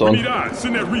putting this We on. need eyes.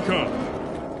 Send that recon.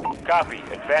 Copy.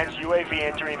 Advanced UAV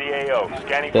entering the AO.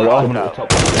 Scanning There for they are.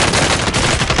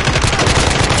 hostiles.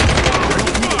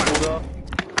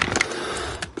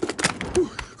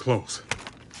 Close.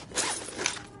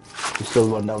 There's still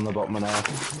one down the bottom of now.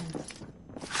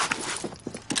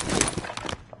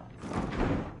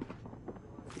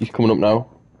 He's coming up now.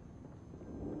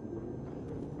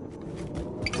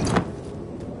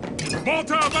 Ball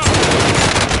time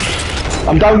out.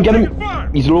 I'm down. Get him.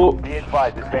 He's low. Be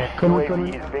advised, advanced Coming.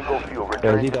 UAV is bingo fuel. Is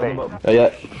Returning he to down the base. bottom? Yeah.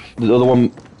 The other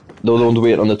one's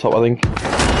waiting on the top, I think.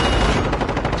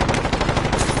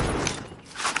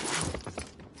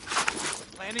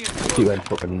 He went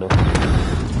fucking nuts.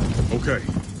 Okay.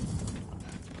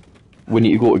 We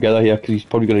need to go together here because he's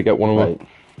probably going to get one of them. Right.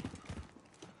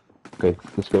 Okay,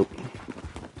 let's go.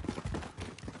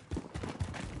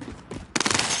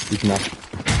 He's not.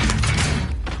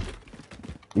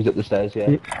 He's up the stairs, yeah.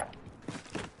 Yeah.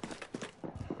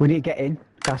 We need to get in.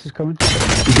 Gas is coming.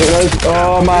 He's getting us.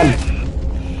 Oh man.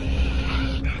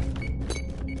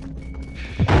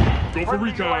 Go for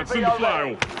recon. Send the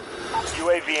flyover.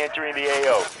 UAV entering the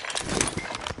AO.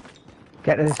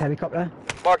 Get to this helicopter.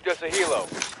 Marked us a helo.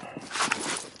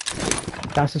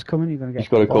 Gas is coming. You're gonna get. He's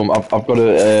got to come. I've got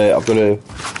a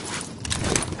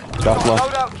gas mask.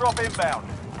 Loadout drop inbound.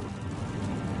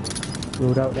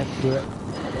 Rolled out. Let's do it.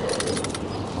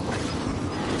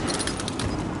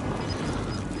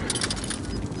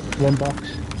 One box.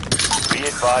 Be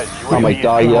advised, UAV I might is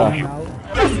die, bingo yeah. fuel. Now.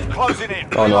 Gas is closing in.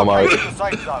 Oh, no, I'm alright. Relocating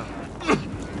the safe zone.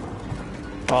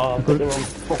 Oh, I put the wrong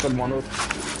fucking one up.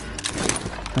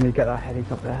 I need to get that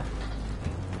helicopter.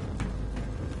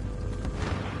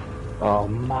 Oh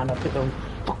man, I put the wrong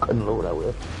fucking load out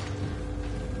with.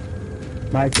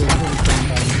 My girlfriend is coming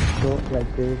down short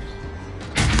like Dave's.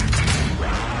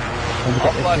 And we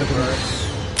get this thing.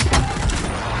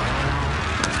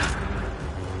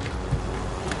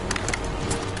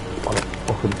 What a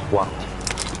fucking twat.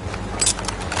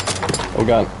 Oh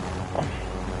god.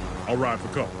 I'll ride for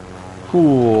cover.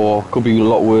 Ooh, could be a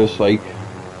lot worse. Like.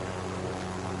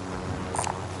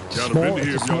 Got a Small, vendor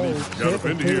here it's if a y'all need. small Got a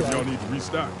vendor here if circle, y'all need to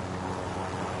restock.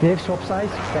 Dave, swap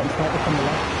sides. Getting sniper from the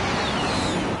left.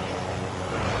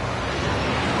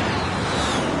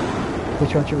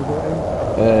 Which one should we go to?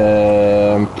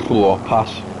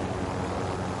 Pass.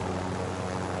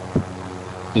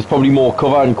 There's probably more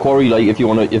cover and quarry, like if you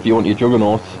want your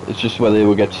juggernaut. It's just whether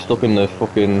we get stuck in the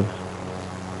fucking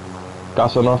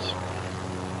gas or not.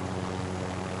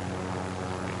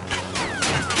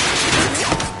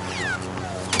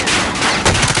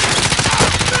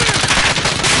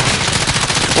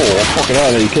 Oh fucking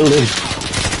hell! He killed him.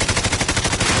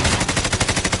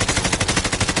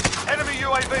 Enemy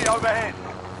UAV overhead.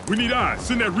 We need eyes.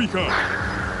 Send that recon.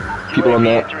 People on UAV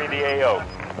there. entering the AO.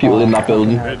 People in that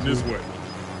building. Heading this way.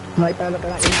 Sniper, look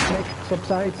at that Nick,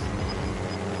 subsides.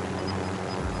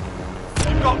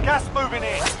 You've got gas moving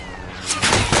in.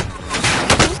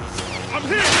 I'm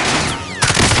hit.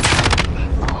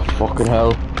 Fucking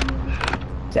hell.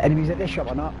 Is there enemies at this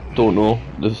shop or not? Don't know.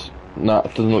 Nah,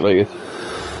 it doesn't look like it.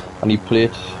 I need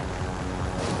plates.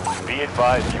 Be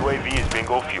advised, UAV is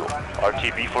bingo fuel.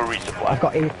 RTB for resupply. I've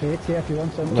got 8 plates here if you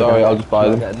want some. It's alright, I'll just buy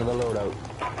them. Get another loadout.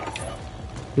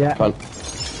 Yeah. Can't.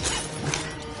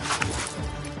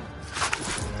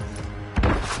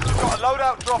 Got a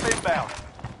loadout drop inbound.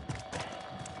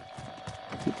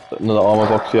 Another armor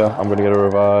box here. I'm gonna get a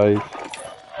revive.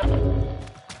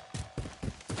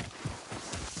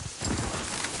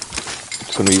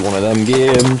 It's gonna be one of them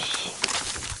games.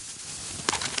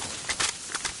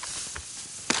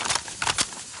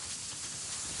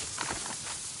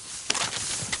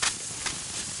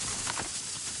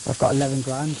 I've got 11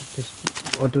 grand. Just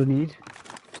what do I need?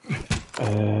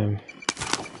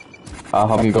 I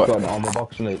haven't I've got. got an armor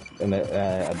box and an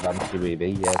advanced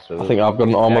UAV, yeah, so I think I've got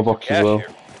an armor box as well.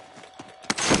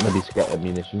 maybe to get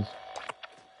munitions.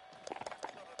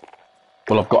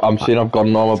 Well, I'm saying I've got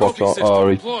an armor box.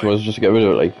 Alright, so I was just to get rid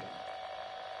of it, like.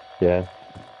 Yeah.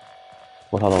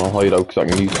 Well, I don't know how you know, because I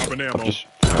can use. Dropping ammo. I've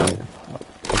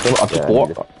just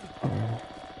bought.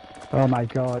 Oh my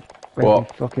god. What? Where's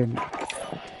my fucking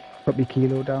put my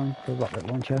kilo down for rocket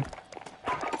launcher.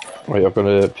 Right, I've got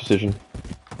a precision.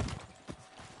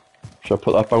 Should I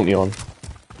put that bounty on?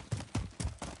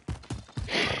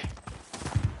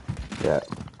 Yeah.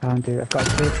 Can't do it. I've got a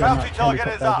plate on Bounty that target helicopter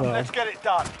is as up. well. Let's get it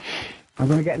done. I'm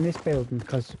gonna get in this building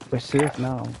because we're safe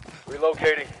now.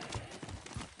 Relocating.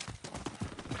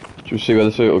 Should we see where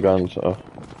the circle guns are?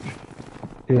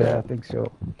 Yeah, I think so.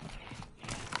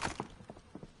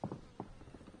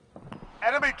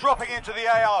 Enemy dropping into the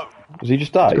AO. Has he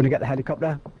just died? He's gonna get the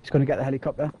helicopter. He's gonna get the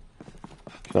helicopter.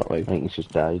 It's not like. I think he's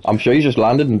just died. I'm sure he just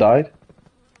landed and died.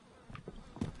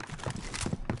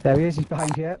 There he is. He's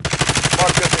behind here.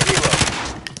 Mark as a helo.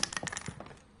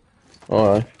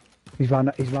 Alright. He's ran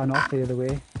off the other way.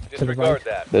 To the Disregard right.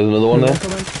 that. There's another one there.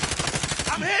 Coming.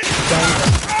 I'm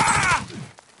hit.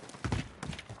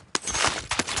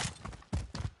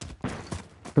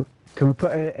 Can we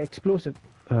put an explosive?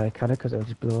 Oh, I can't because it'll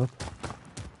just blow up.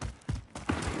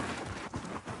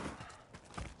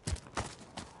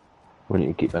 We need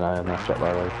to keep an eye on that shot,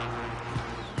 by the way.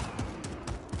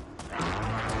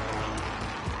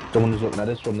 Someone's looking at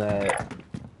us from the,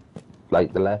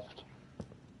 like, the left.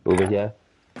 Over here.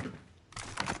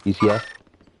 He's here.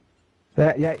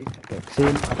 There, yeah, see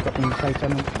him. I've got my sights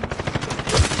on him.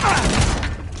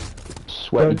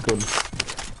 Sweaty Good. gun.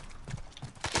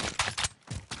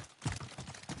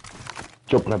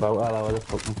 Jumping about all over the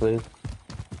fucking place.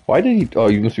 Why did he? Oh,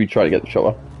 you must be trying to get the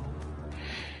chopper.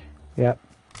 Yep.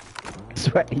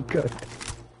 Sweaty good.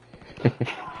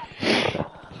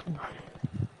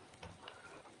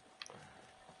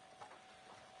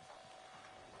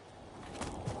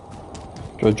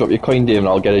 Can I drop your coin, Dave, and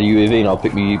I'll get a UAV and I'll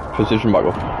pick my precision back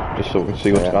up, just so we can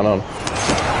see what's Yeah. going on.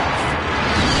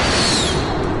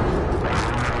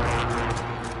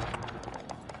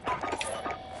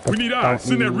 We need eyes.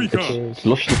 Send that recon. It's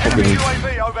lush to Enemy fucking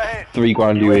UAV overhead. $3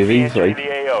 grand UAV UAVs, entering right?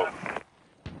 the AO.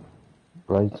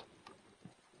 Right.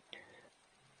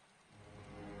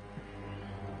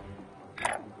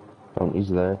 Bounty's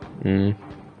there.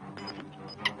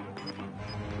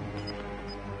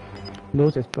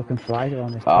 Loads of fucking flies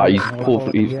around this. Ah, place, he's and all- cool,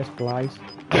 all he's- Here's flies.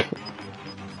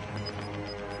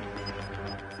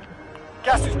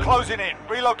 Gas is closing in.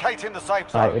 Relocating the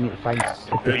safe Right, we zone. need to find.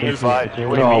 Be advised, No,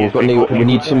 UAV is bingo we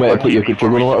need fuel. somewhere to put your RTB for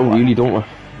juggernaut out, resupply. really, don't we?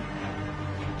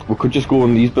 We could just go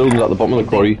in these buildings at the bottom of the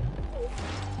quarry.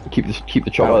 Keep the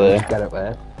chopper there. Get up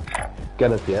there.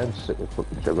 Get up here and stick the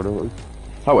fucking juggernaut.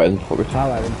 How well, fuck it. How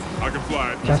are we? I can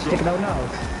fly it. Can I stick it out now?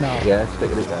 No. Yeah,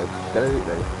 stick it out. Get it out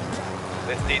there.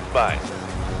 This needs mine.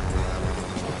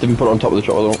 Didn't put it on top of the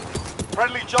chopper though.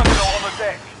 Friendly juggernaut on the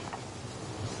deck.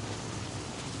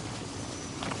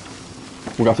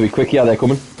 We're gonna have to be quick, yeah, they're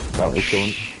coming. Bounty's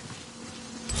coming.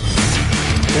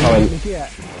 How well, Yeah.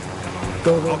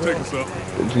 Go, go, I'll go. take us up.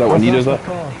 there's no one needed Follow that.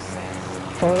 that car.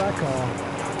 Follow that car.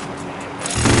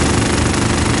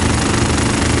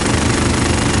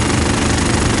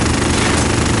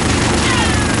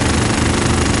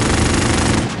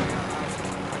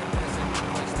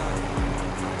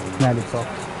 Nearly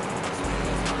fucked.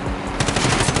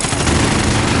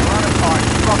 We're out of time.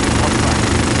 Drop the contract.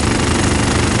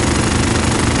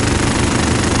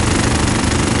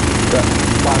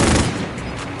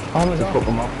 Armor's Put off.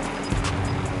 them up.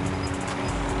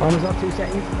 Armor's off, 2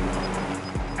 seconds.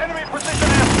 Enemy precision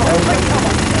airstrike. Take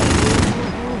cover.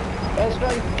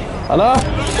 Airstrike. Hello?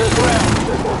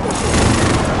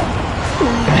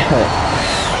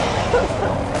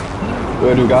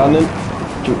 Where do we go then?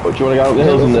 Do you want to go up the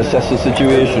hills and assess the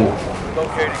situation?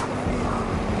 Locating.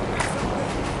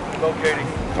 Locating.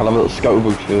 I'll have a little scout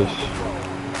about first.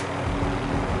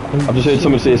 I've just heard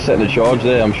someone say setting a charge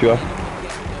there, I'm sure.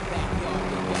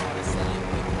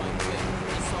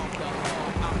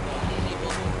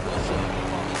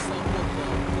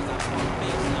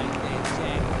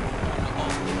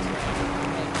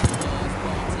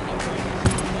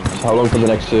 So how long for the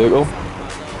next circle?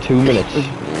 2 minutes.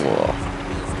 Whoa.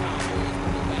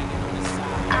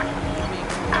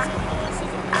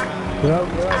 You're out.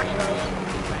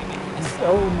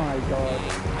 Oh my god.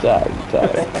 Damn.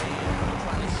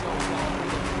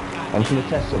 I'm just gonna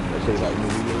test something to see like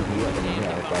maybe you at the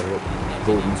minute if I hit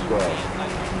golden square.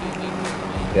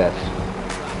 Yes.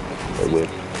 It will.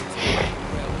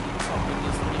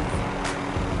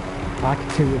 I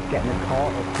could do with getting a car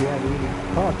up here, really.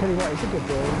 Oh, I'll tell you what, it's a good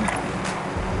building.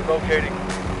 Locating.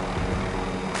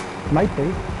 Might be.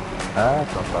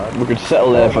 It's not bad. We could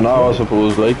settle there for now, I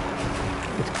suppose, like.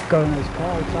 It's got a nice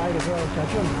car outside as well,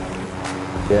 judging.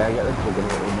 Yeah, I get the fucking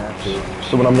in there too.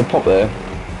 Someone having a pop there.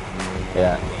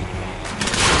 Yeah.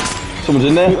 Someone's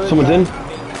in there. Someone's in.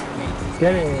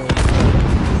 Get it.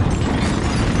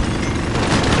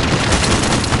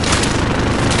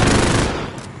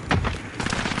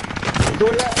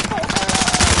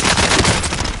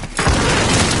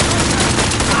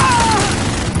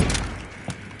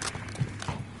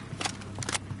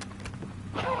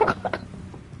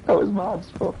 That was mad as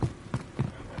fuck.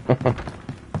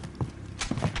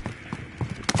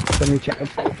 Let me check it.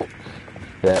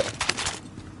 Yeah.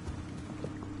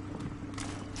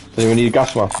 Does anyone need a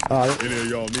gas mask? Oh, Any of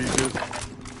y'all need this?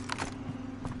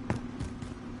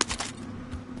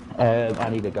 I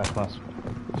need a gas mask.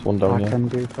 There's one down I here. can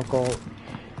do fuck all.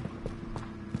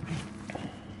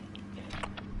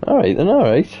 Alright then,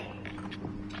 alright.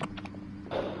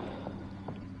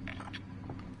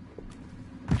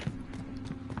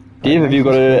 Dave, have you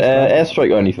got an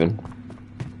airstrike or anything?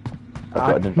 I've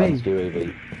got an Me? advanced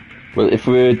UAV. Well, if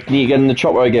we need to get in the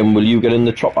chopper again, will you get in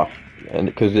the chopper? And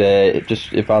because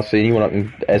just if I see anyone, I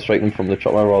can airstrike them from the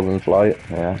chopper rather than fly it.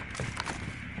 Yeah.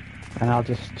 And I'll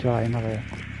just try another.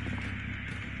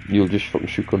 You'll just fucking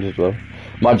shoot guns as well.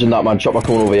 Imagine that man chopper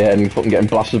coming over your head and fucking getting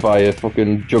blasted by a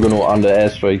fucking juggernaut and an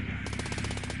airstrike.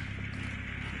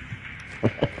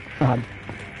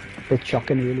 Bit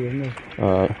shocking, really, isn't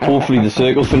it? Hopefully the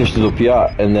circle finishes up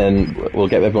here, and then we'll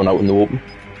get everyone out in the open.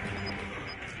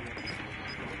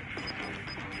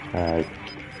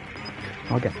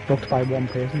 I'll get fucked by one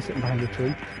person sitting behind a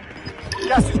tree.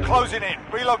 Gas is closing in.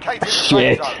 Relocating the safe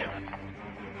Shit. zone.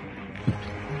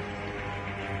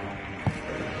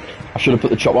 I should have put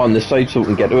the chopper on this side so we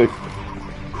can get to it.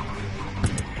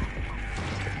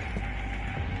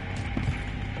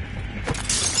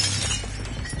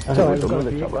 I So think I've we're got a done with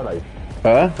the vehicle. chopper now.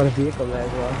 Huh? Got a vehicle there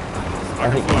as well. I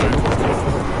can fly.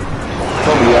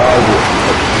 Probably are, but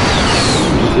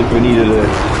just if we needed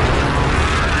a...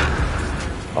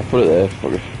 I'll put it there,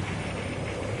 fuck it.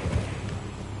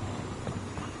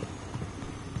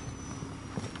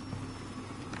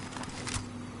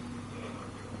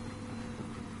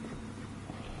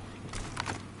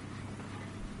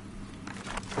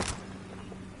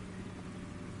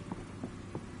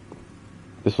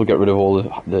 This will get rid of all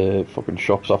the fucking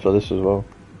shops after this as well.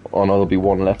 Oh no, there'll be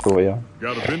one left over here.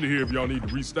 Got a vendor here if y'all need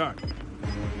to restock.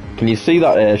 Can you see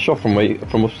that shop from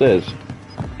upstairs?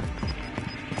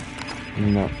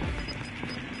 No.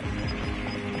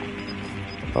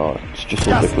 Oh, it's just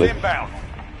Gas on the is cliff. inbound.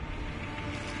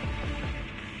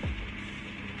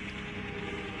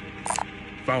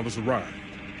 Found us a ride.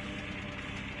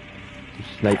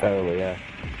 Sniper over, yeah.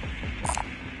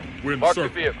 We're in the Mark the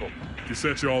circle. vehicle. You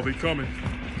set y'all, they coming.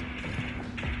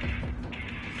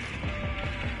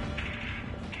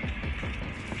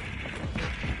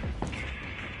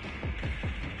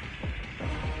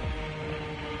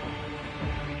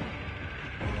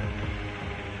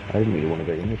 I didn't really want to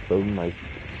get in this building, like.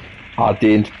 I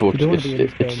didn't, but You don't wanna it's be in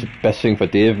this it's the building. best thing for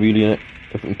Dave, really, innit?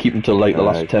 If we can keep him to like the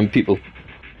last Right. 10 people.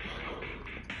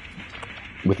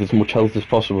 With as much health as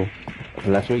possible.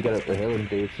 Unless we get up the hill in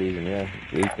Dave's season, yeah.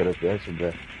 We get up there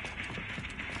somewhere.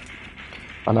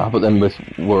 I know, but then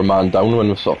we're a man down when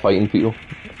we start fighting people.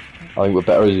 I think we're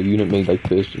better as a unit, me, like,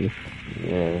 personally.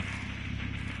 Yeah.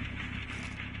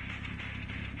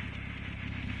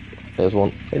 There's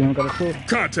one. Anyone got a tool?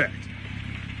 Contact.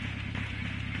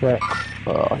 Where?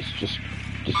 Oh, it's just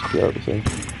get out the thing.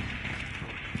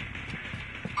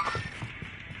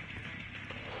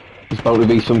 There's about to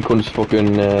be some cunts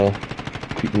fucking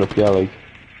creeping up here, like.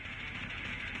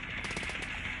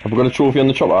 Have we got a trophy on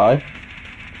the chopper, aye?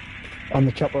 On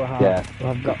the chopper, Yeah.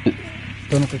 Well, I've got.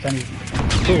 Don't know if there's any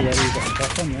tool there. You've got a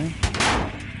shot on there.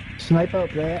 Sniper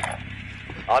up there.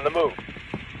 On the move.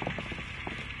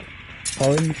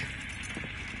 Orange.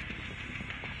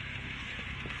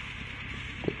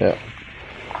 Yeah.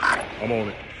 I'm on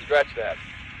it. Scratch that.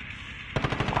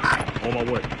 On my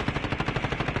way.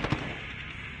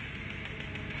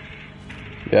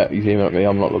 Yeah, he's aiming at me,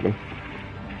 I'm not looking.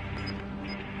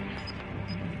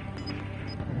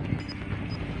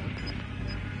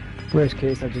 Worst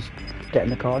case, I just get in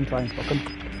the car and try and fuck him.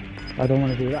 I don't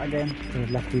want to do that again.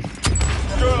 I've left these.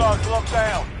 Gulag's locked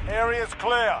down. Area's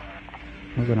clear.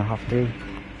 We're gonna have to.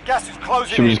 Gas is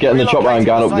closing Should we in. just get in the chopper and Relocating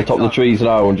go up to the safe top of the zone. trees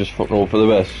now and just fucking hope for the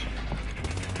best?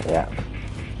 Yeah.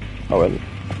 I went.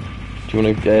 Do you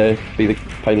want to be the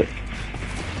pilot?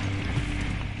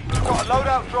 Got a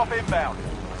loadout drop inbound.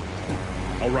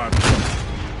 All right.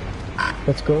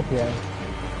 Let's go. Yeah.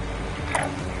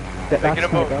 Get that Making a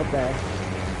move. sniper up there.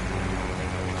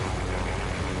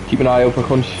 Keep an eye out for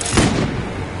cunts.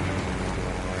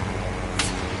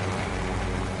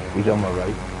 He's on my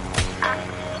right.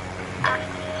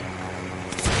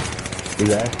 He's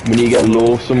there. We need to get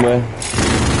low somewhere.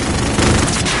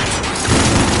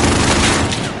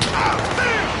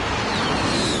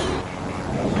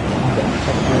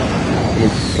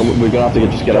 We're gonna have to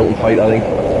just get out and fight, I think.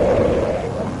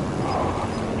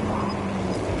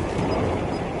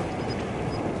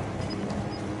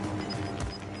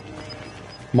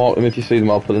 Mark them if you see them,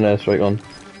 I'll put an airstrike on.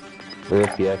 They're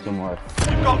up here somewhere.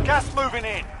 You've got gas moving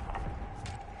in.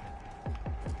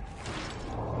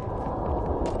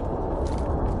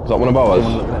 Is that one of ours?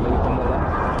 Someone looking at me from the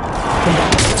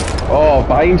left. Oh,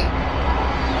 bind!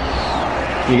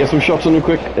 Can you get some shots on them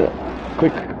quick?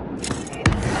 Quick.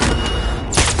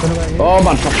 Oh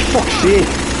man, for fuck's sake!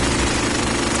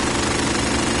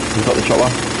 We've got the chopper.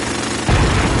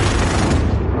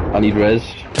 I need res.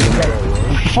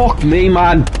 Fuck me,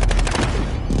 man!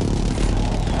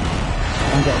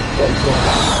 I'm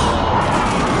getting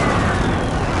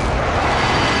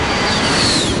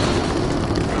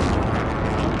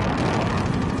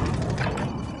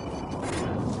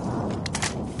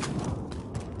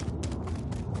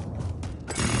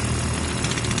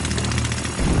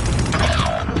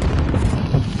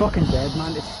I'm fucking dead,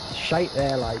 man. It's shite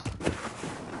there, like.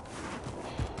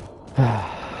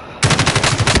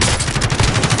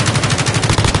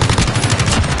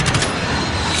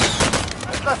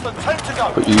 There's less than 10 to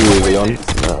go. Put your UAV on.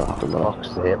 No, don't matter. Fuck's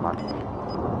sake, man.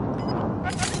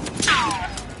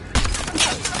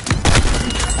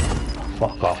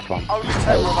 Fuck off, man. Only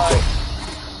 10 remain.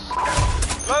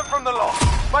 Learn from the loss.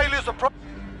 Failures are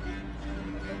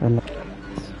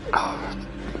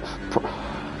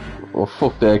Well,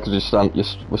 fuck there, because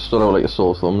we're stood out like a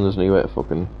sore thumb, there's no way to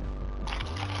fucking...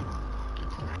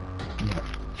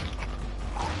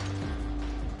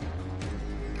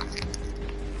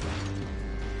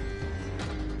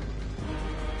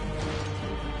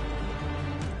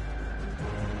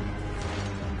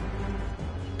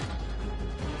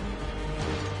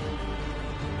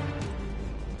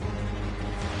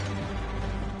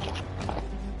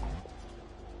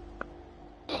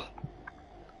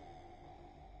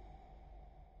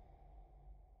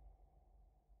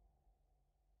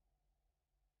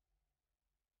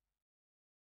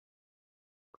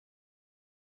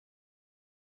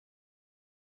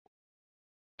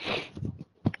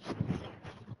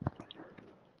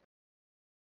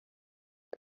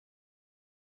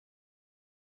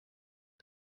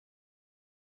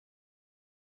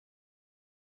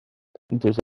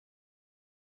 There's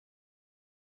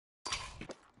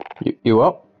You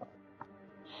up?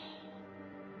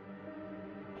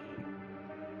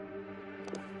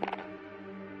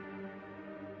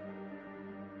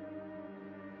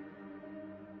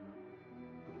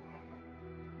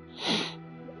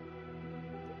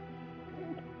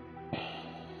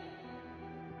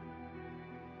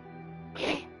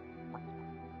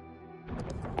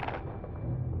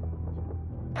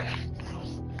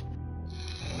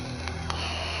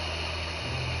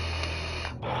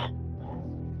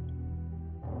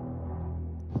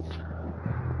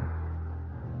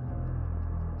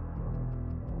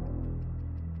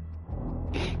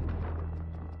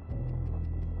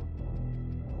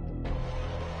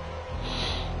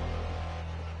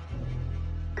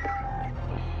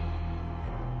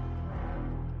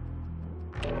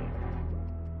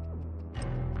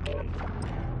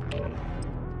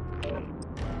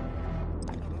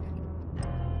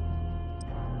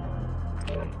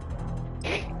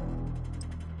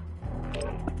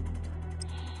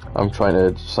 I'm trying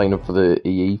to sign up for the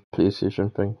EE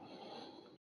PlayStation thing.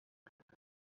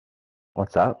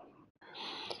 What's that?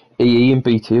 EE and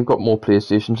BT have got more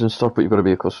PlayStations and stuff, but you've got to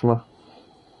be a customer.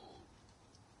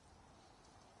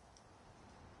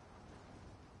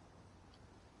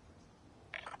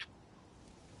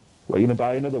 Well, you gonna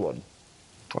buy another one?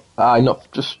 Not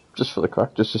just for the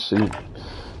crack, just to see,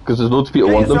 because there's loads of people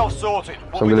Get want them, yourself sorted. so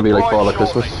We'll I'm going to be like deploying Father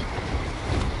shortly. Christmas.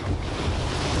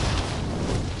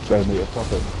 Round me a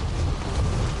topic.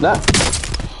 Nah,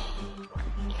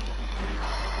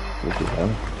 Look at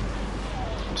them.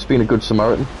 just being a good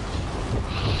Samaritan.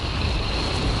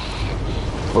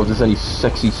 Or if there's any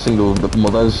sexy single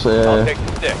mothers I'll take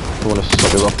the stick. who want to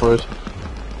suck us off for it.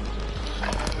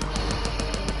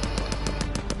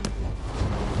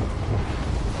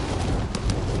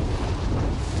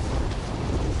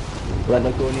 Let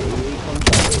them go in your EE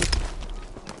contract.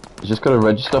 You just got to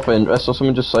register for interest or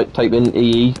something, just like type in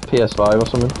EE PS5 or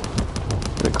something.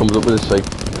 And it comes up with this like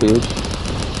page.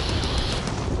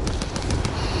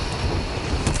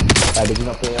 Did you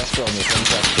not pay extra on your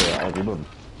contract every month?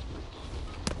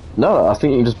 No, I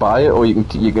think you can just buy it, or you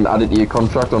can add it to your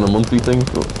contract on a monthly thing.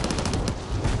 But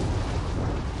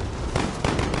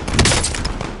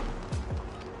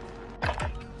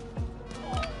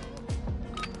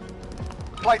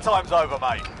Playtime's over,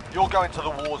 mate. You're going to the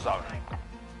war zone.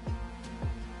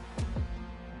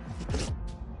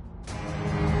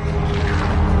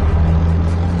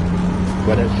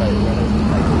 When it's like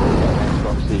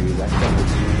Xbox Series X,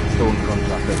 it's own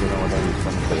contract, you know, and then it's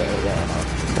going to put it out there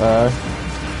now.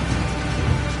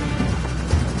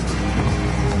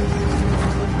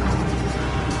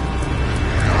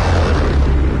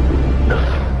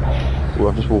 well,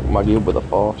 I've just woke Maggie up with a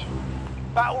fart.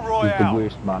 Battle He's the Royale.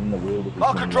 worst man in the world. If he's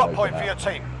Mark a running drop around point like for your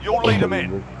that. team. You'll lead them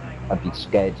in. I'd be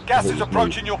scared. Gas to is lose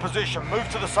approaching me. your position. Move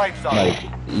to the safe zone. Like,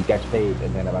 he gets paid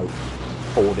and then about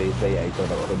 4 days later he's got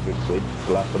about 100 quid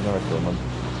left on the rest of the month.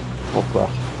 Fuck that.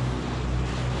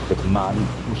 But man,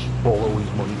 he just borrows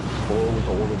his money, borrows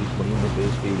all of his money in the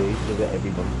first few days, does it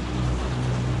every month.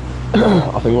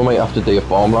 I think we might have to do a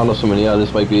farmland or something here.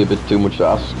 This might be a bit too much to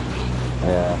ask.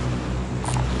 Yeah.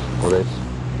 What is?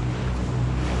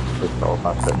 It's all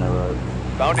fast in the road.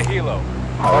 Found a helo.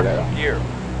 Oh, Mark yeah. some gear.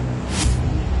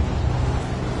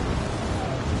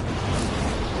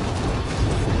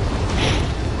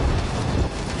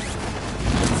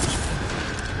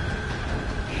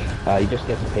 He just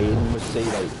gets paid and would see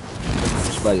like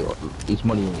his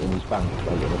money in his bank,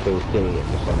 like on the first day,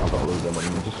 and just like I've got a load of money,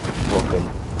 and just fucking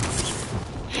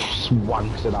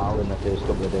swanks it out in the first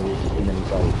couple of days, and then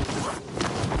he's like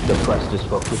depressed as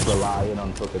fuck, just relying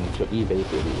on fucking Chucky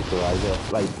basically to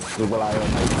survive. Like to rely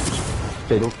on like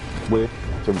fiddle work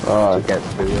to get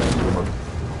through the rest of the month.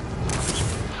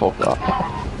 Fuck that.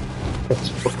 It's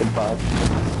fucking bad.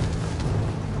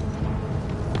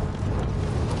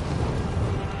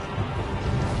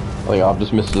 I think I've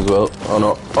just missed as well. Oh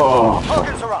no. Oh, fuck.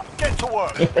 Targets are up. Get to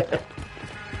work.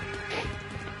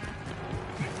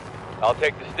 I'll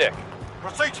take the stick.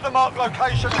 Proceed to the marked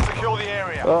location and secure the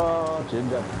area. Oh,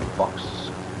 ginger box.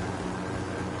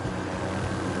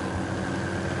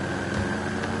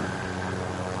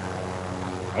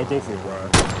 I'll go for a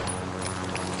ride.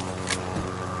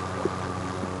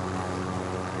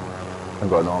 I've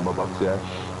got an armor box here.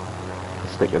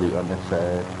 Stick it on this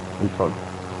recon.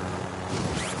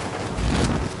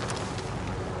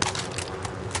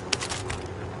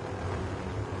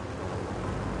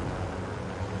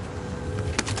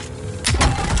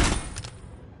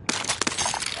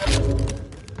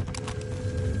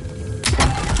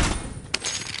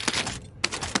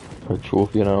 A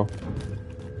trophy now.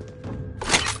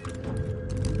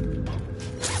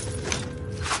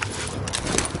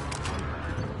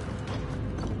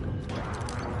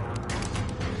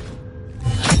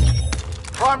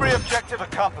 Primary objective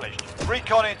accomplished.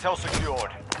 Recon intel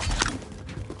secured.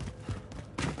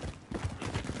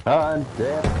 And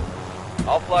there.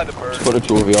 I'll fly the bird. Put a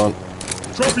trophy on.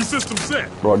 Trophy system set.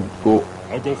 Rod, go.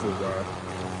 I'll go for a ride.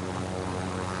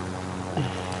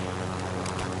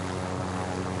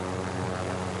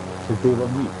 Is Dave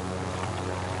on mute?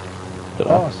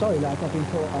 Oh, sorry, like I've been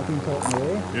talking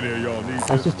away. Any of y'all need I was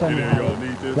this? just telling Any you of how y'all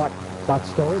need this? that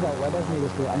story about weather's made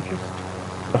us feel anxious.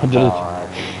 I did it.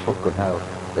 Oh, fucking hell.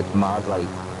 It's mad, like.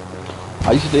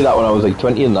 I used to do that when I was like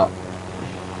 20 and that.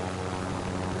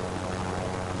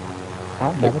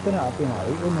 I've never done it, I've been out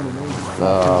eating money.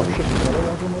 Shit together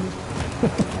every money.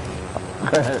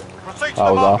 Proceed to I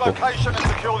the was marked awful. location and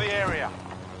secure the area.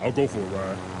 I'll go for a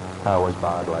ride. I was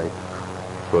bad, like,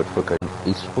 but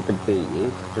he's fucking 38,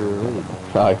 do you know what I mean?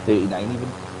 Aye. 39 even.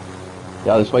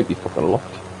 Yeah, this might be fucking locked.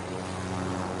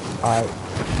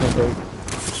 Okay.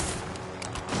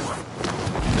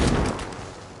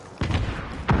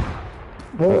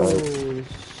 Oh,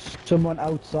 someone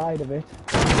outside of it.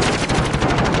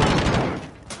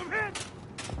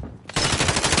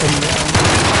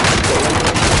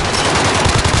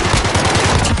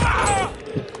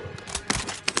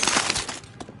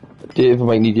 Dave, I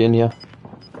might need you in here.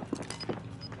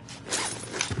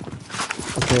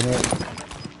 Okay, mate.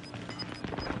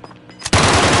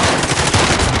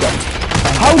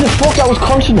 How the fuck? That was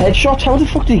constant headshots. How the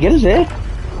fuck did he get us there?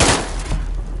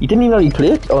 He didn't even have any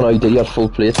plate. Oh no, he did. He had full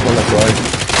plates on that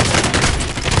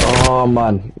guy. Oh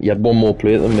man, he had one more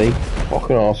plate than me.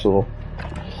 Fucking arsehole.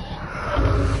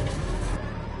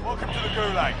 Welcome to the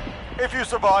Gulag. If you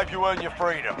survive, you earn your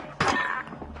freedom.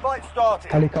 Fight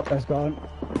started. Helicopter's gone.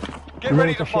 Get ready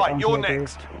Loads to of shit fight. onto You're the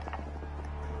next.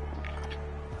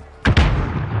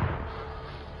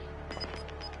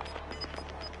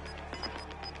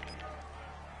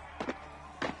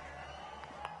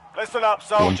 Listen up,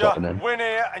 soldier. button in. Win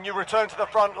here and you return to the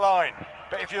front line.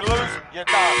 But if you lose, you're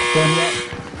done. Done yet?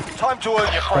 Time to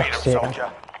earn your freedom, Fuck's sake.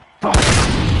 soldier.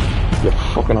 You're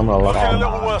fucking I'm gonna Looking a laugh.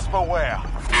 little worse for wear.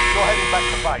 You're heading back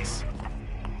to base.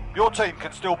 Your team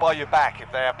can still buy you back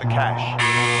if they have the cash.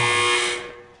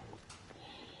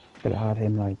 Could have had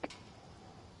him like.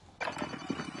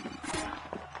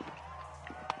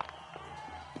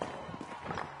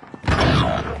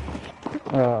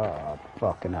 Oh,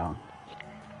 fucking hell.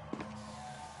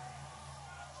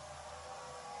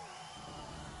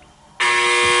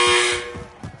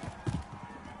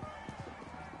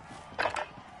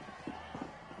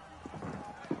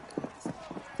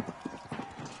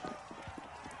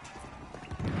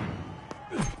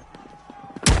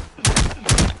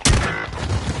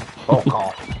 Oh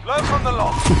god. Learn from the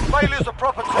loss. Failure's a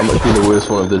proper That might be the worst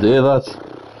one of the day, that.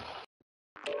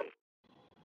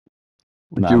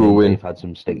 Nah, You will win. We've had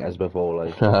some stinkers before,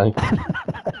 like. Aye.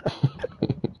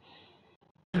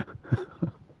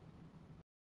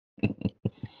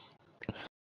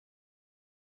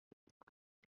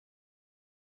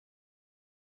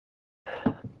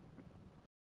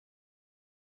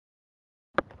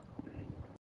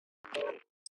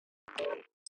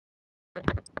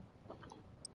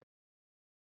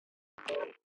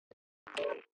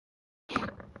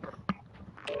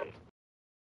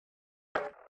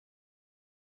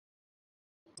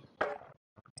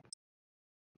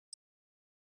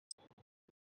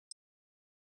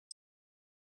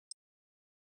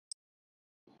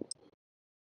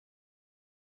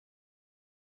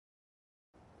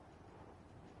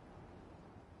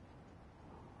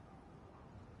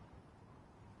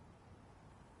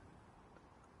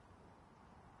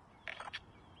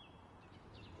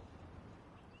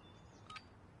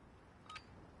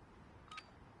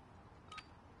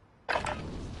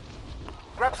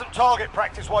 Grab some target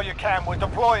practice while you can. We're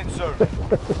deploying soon.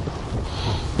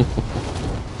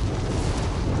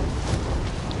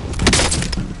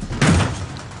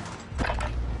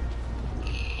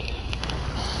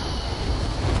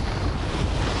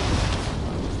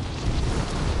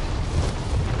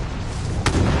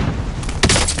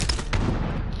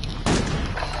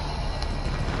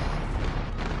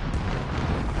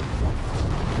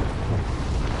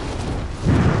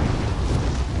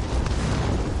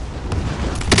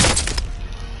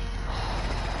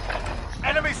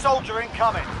 Enemy soldier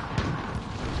incoming.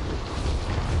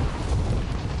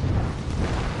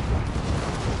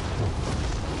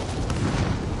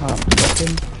 Oh,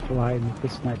 fucking flying with the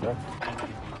sniper.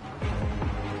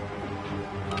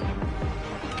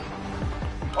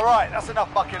 Alright, that's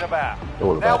enough mucking about.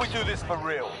 All the Now we best. do this for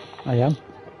real. I am.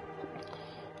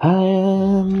 I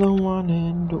am the one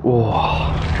and oh.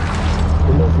 I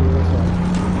love you as well.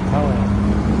 How are you?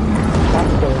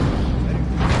 That's going.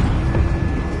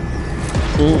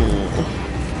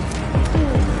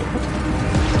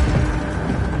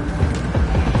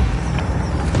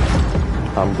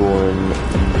 I'm going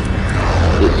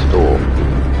this door.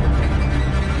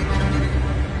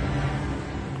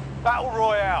 Battle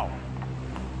Royale.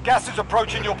 Gas is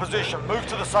approaching your position. Move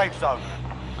to the safe zone.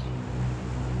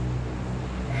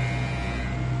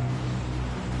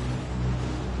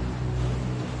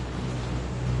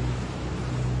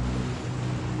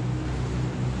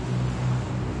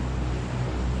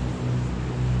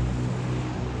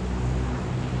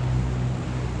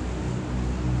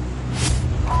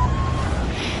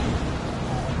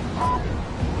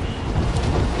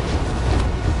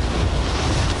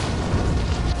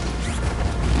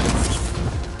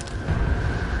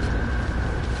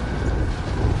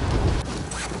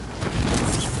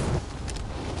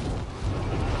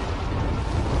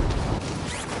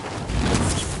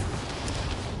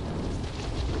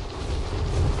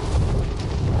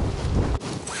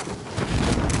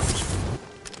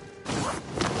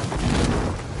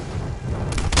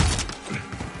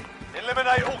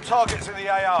 targets in the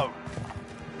AO.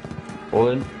 All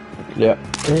in. Yeah.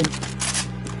 In.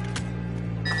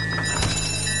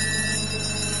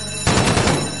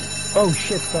 Oh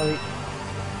shit, sorry.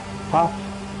 Path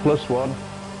 +1.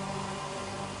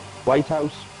 White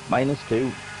House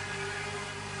 -2.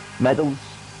 Medals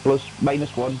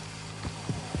 +1.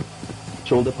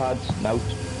 Shoulder pads out.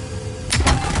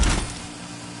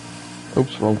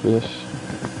 Oops, wrong place.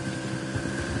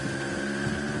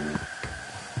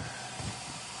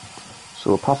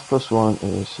 So path +1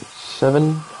 is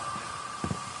 7.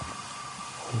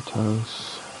 White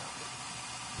House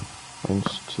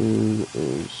 -2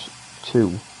 is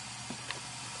 2.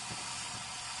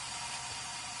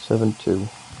 7, 2.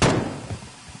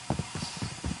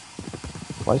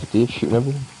 Why is Dave shooting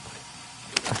everything?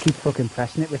 I keep fucking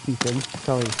pressing it with me thing.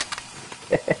 Sorry.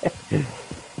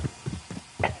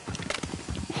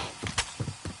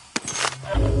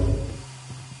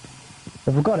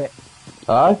 Have we got it?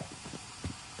 Aye?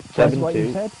 That's what you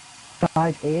 7-2. said?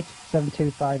 58,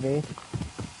 7258.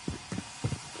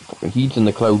 Fucking he's in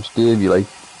the clouds, Dave, you like.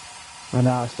 Oh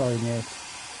no, sorry mate.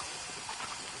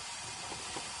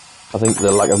 I think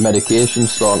the lack of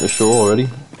medication's starting to show already.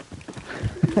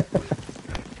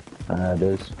 It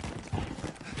is.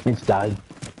 It's dying.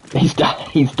 He's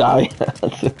dying.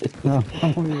 No,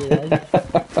 I'm only right.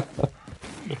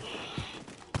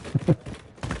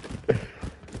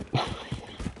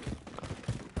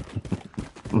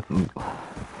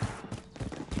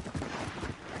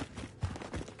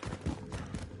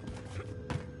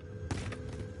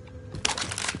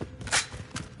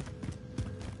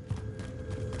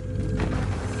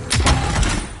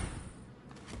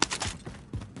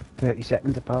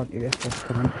 $30 apparently this stuff's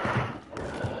coming.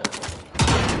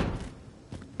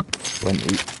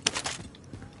 20.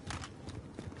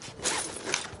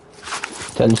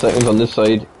 10 seconds on this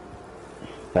side.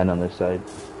 10 on this side.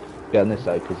 Get on this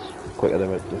side because quicker than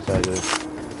this side is.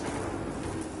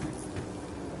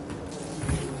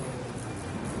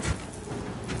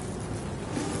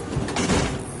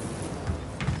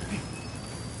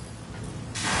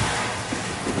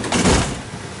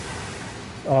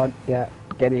 Oh yeah,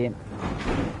 get in.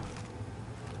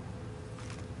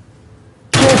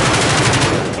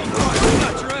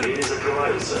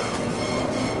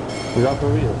 Is that for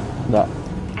real? Nah.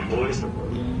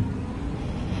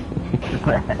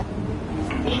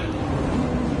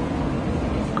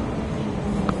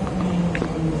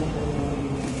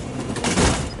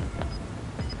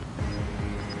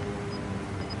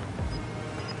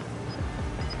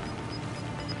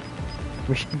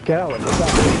 We should get out of the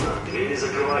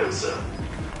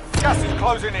Gas is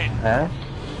closing in. Eh?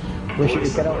 We should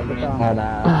get out of the Oh, car.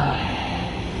 nah.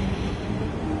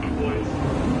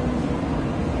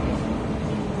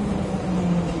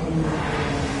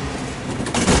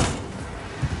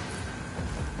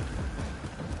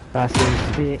 That seems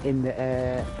to be in the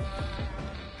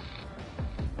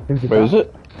Where is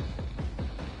it?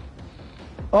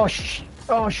 Oh shit,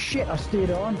 I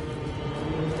stayed on.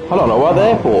 Hold on, we're at the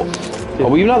airport. Are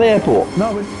we even at the airport?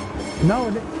 No, we're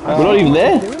We're not even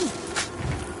there.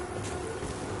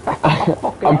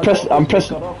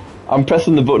 I'm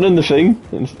pressing the button in the thing.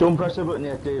 Don't press the button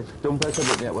yet, Dave. Don't press the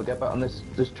button yet. We'll get back on this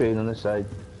train on this side.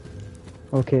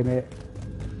 Okay, mate.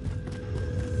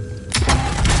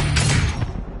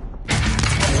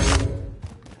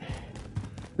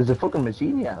 There's a fucking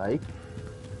machine here, like.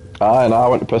 Aye, and I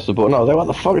went to press the button. I was like, what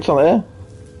the fuck? It's not there.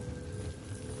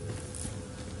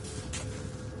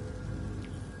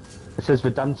 It says the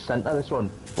dance centre, this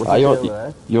one. What's Aye, it say over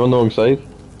there? you're on the wrong side.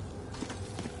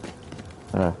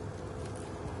 Ah.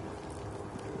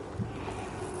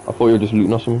 I thought you were just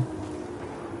looting or something.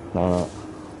 No.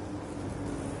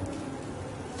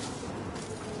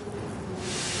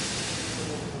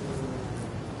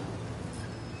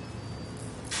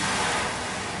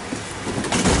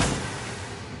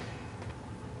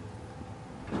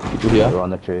 Good, yeah. We're on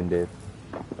the train, Dave.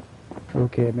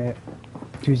 Okay, mate.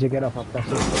 As soon as you get off, I'll press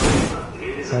it.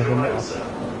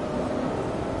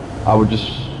 I would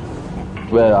just...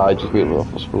 Well, I just wait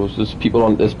off, I suppose. There's people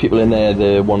in there,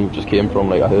 the one we just came from,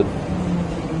 like I heard.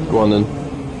 Go on then.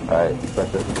 Alright,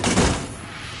 press it.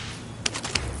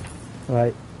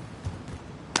 Right.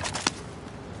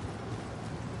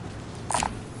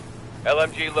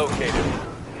 LMG located.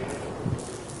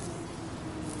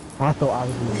 I thought I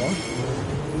was in the one.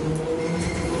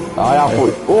 Aye, I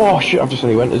thought... Oh shit, I've just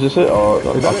only went. Is this it? Or... I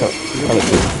can't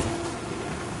see.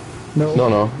 No.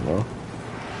 No.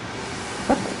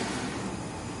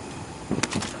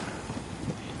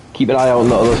 Keep an eye out on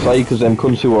the other side, because them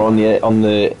cunts who are on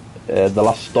the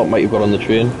last stop might have got on the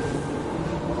train.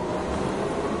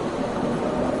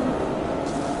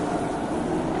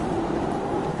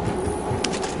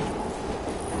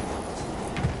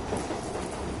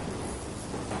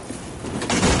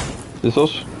 This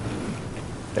us?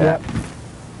 Yeah.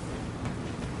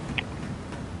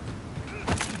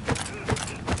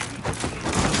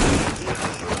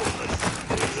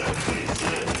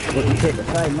 We can take the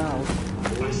time now.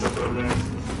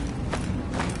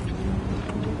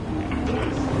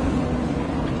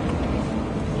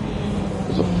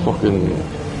 There's a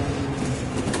fucking...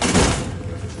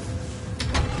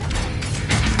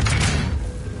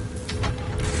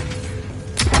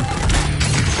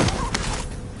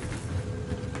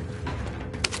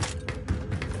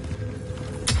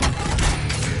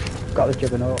 Got the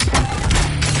juggernaut.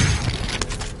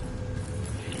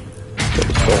 Get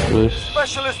the specialist.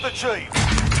 Specialist achieved.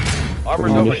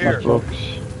 Armor's over here. Box.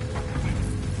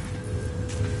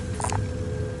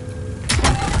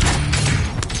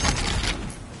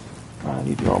 I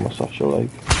need an armor satchel, like.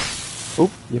 Oh,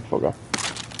 you fucker.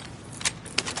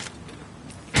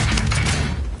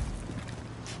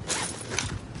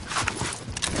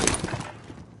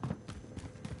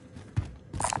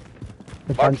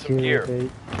 Mark some gear.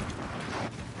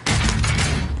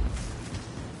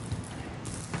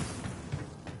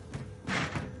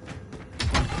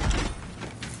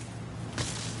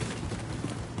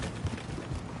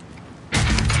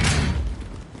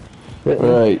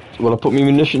 Right, will I put my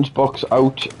munitions box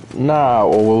out now,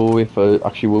 or will we wait for,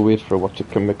 actually we'll wait for what to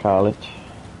come to call it?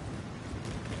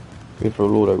 Wait for a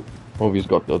loadout. Oh, he's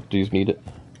got that, do you need it?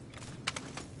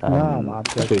 No, man.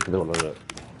 Just wait for the loadout.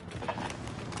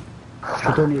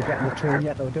 We don't need to get in the train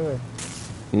yet though, do we?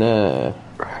 Nah.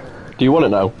 Do you want it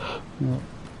now? No.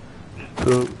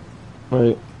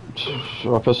 Right,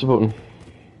 shall I press the button?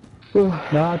 No,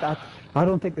 I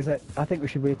don't think there's a... I think we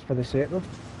should wait for the circle.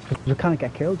 We can't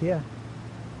get killed here.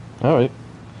 Alright.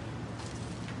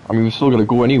 I mean, we're still gonna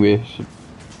go anyway. So...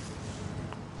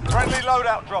 Friendly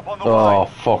loadout drop on the Oh, way.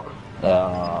 fuck.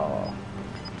 Oh.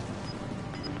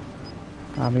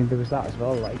 I mean, there was that as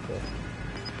well, like...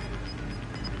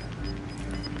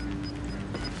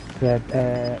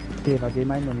 Yeah, Dave, I do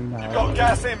my money now. Got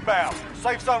gas inbound.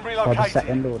 Safe zone For the relocated.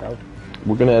 second loadout.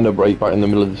 We're gonna end up right back in the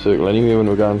middle of the circle anyway when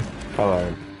we're gone.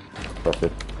 Alright.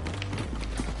 Perfect.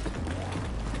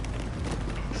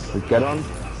 Get on.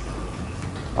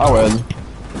 I win.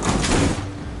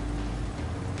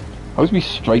 How's me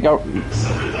strikeout?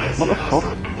 What the fuck?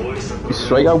 My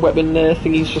strikeout weapon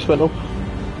thingies just went up.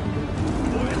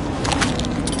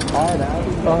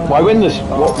 Why win this?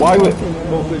 Why win?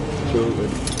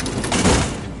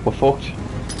 We're fucked.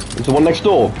 Is the one next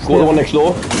door? Go to the one next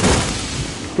door.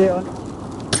 Stay on.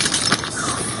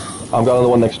 I'm going to the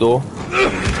one next door.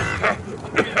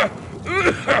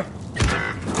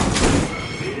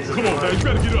 Come on, man, you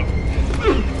better get up.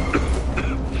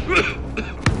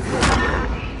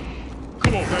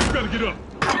 Come on, man, you better get up.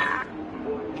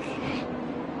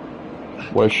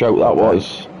 What a shout that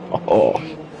was. Oh.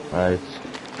 Right.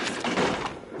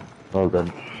 Well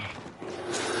done.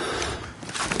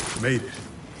 Made it.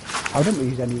 I didn't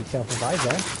use any self-revive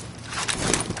there.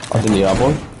 I didn't have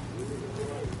one.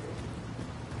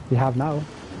 You have now.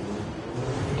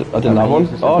 I didn't have one.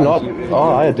 Oh, not.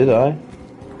 Oh, I did, I.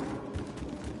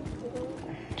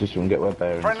 Just don't get web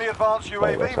bearings. Friendly advanced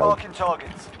UAV marking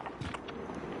targets.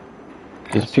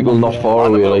 There's people not far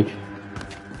away, like.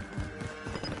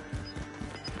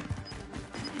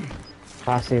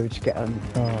 I say we just get on.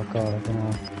 Oh god, I don't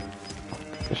know.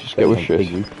 Let's just get with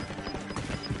shit.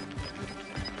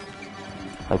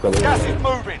 I've got Gas is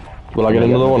moving. Will I get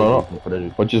another one or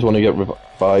not? I just want to get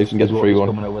revives and get the free one.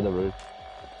 Coming over the roof.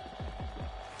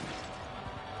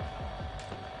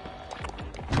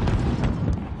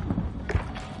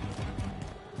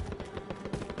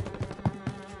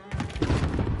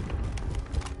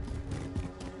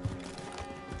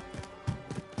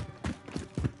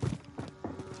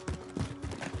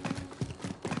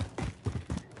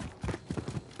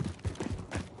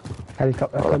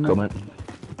 Helicopter Alright, coming. coming.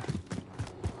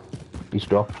 He's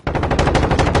dropped.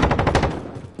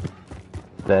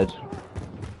 Dead.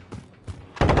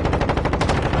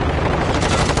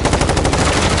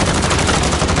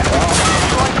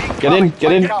 Get in,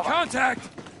 get in.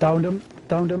 Contact! Downed him,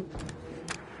 downed him.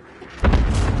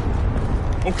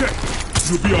 Okay,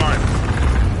 you'll be alright.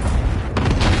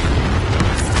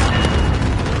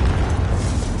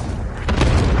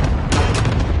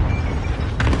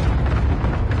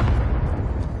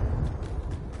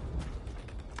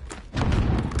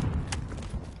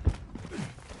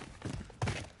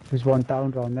 There's one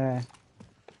downed on there.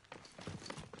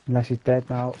 Unless he's dead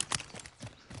now.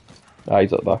 Ah,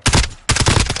 he's at the back.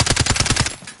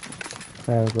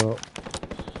 There we go.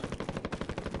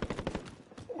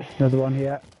 Another one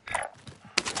here.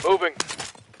 Moving.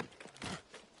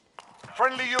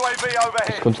 Friendly UAV This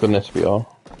overhead. gun's got an SBR.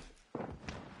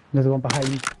 Another one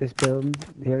behind this building.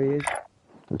 Here he is.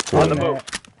 On the move.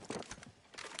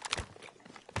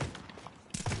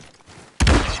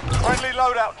 Friendly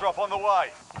loadout drop on the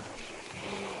way.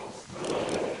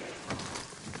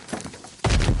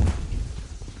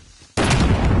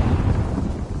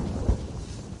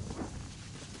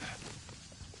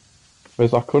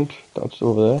 Where's that cunt? That's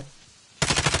over there.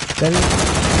 There he is.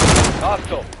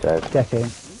 Hostile. Dead. Get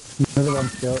in. Another one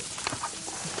still.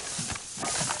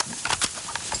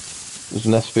 There's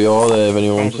an SPR there if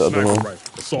anyone Found wants a it, I don't sniper know.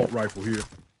 rifle. Assault rifle here.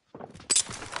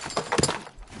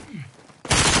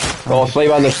 Oh,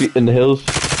 slave in the hills.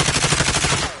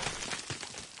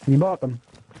 Can you mark them?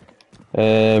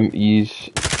 He's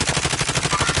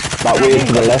that way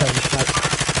to the left.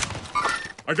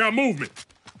 I got movement.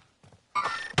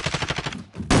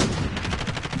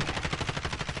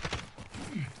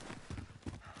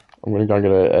 I'm gonna go and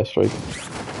get an airstrike.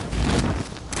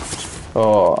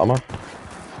 Oh, am I?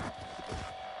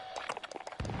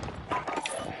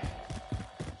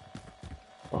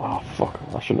 Oh, fuck.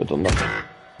 I shouldn't have done that.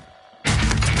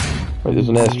 Right, there's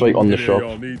an airstrike on the Any of shop.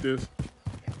 y'all need this?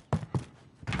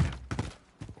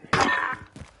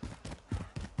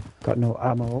 Got no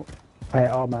ammo.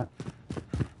 Armor.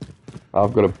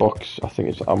 I've got a box. I think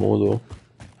it's ammo though.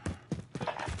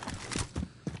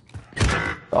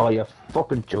 Oh, you're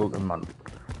fucking joking, man.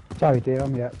 Sorry, dear,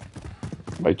 I'm yet.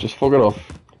 Right, just fuck it off.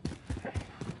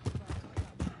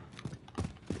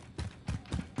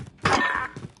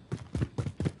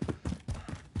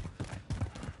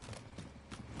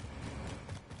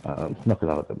 I'm not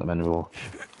gonna look at them anymore.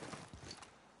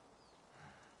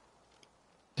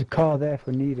 There's a car there if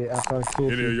we need it after I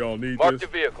told Any of you. y'all need Mark this? the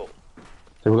vehicle.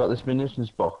 So we got this munitions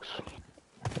box.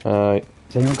 Alright.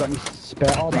 Has anyone got any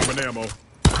spare armor? Common ammo.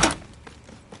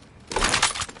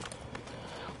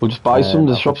 We'll just buy some.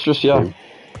 The I've shop's got just yeah.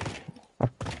 2.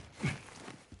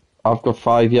 I've got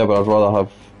 5, yeah, but I'd rather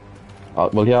have.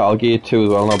 Well, yeah, I'll get you 2 as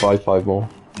well, and I'll buy 5 more.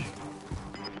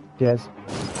 Yes.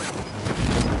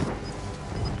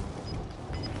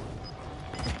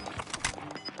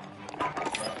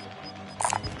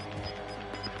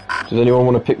 Does anyone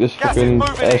want to pick this Gas is fucking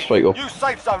moving airstrike in. up? New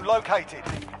safe zone located.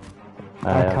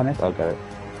 Can it? I'll get it.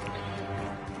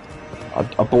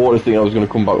 I bought it thinking I was going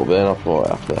to come back up there, and I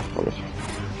thought after, fuck it.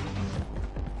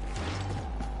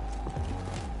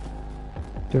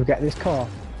 Do we get this car?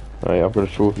 Right, I've got a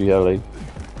trophy, yeah, like.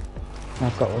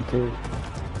 I've got one too.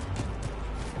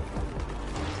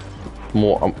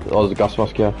 More. Oh, there's a gas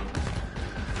mask here.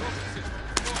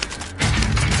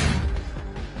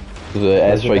 There's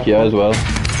an airstrike here as well.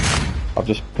 I've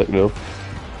just picked it up.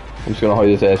 I'm just gonna hide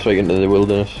this airstrike into the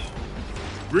wilderness.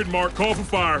 Grid mark, call for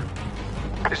fire.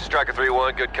 This is Striker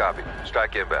 3-1, good copy.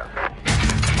 Strike inbound.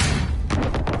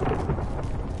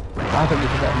 I think we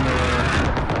should get in the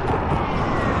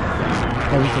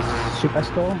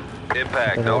superstore.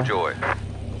 Impact, no joy.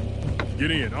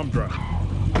 Get in, I'm driving.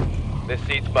 This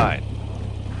seat's mine.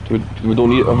 We don't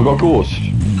need. Have we got ghost?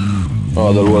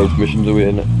 Oh, the world missions away,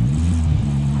 innit?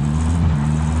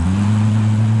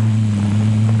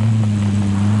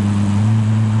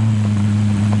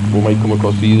 We might come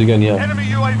across these again, yeah. Enemy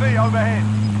UAV overhead.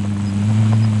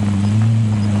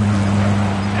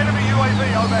 Enemy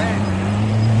UAV overhead.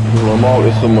 We'll mark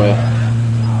this somewhere.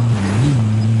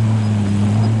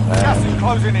 Gas is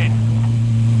closing in.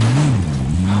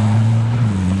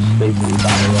 It's basically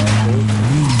battle rifle.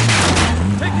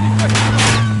 Taking effective.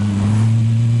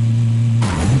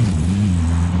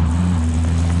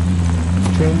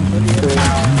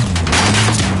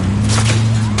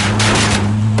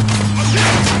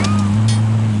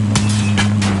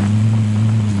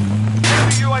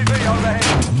 Enemy UAV overhead.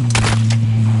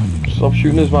 Stop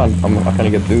shooting us, man. I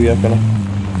can't get through yet, can I?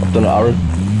 I've done it, Aaron.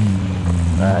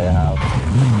 I have.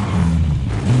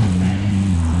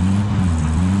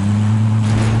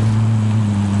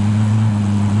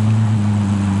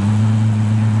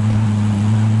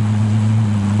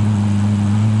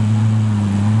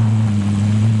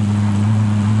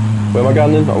 Where am I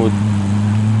going then? I would.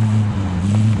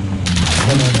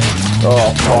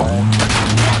 Oh, fuck.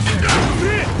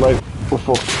 Right, oh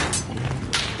fuck.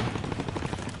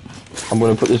 I'm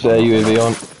gonna put this UAV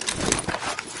on.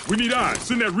 We need eyes.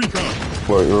 Send that recon.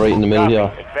 We're right in the middle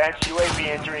here. Advanced UAV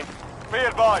entering. Be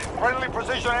advised, friendly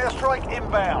precision airstrike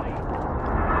inbound.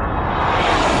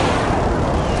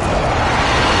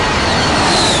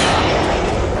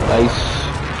 Nice.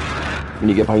 When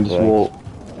you get behind this wall.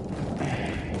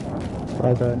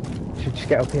 Well done. Should just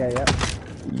get up here, yeah?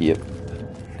 Yep.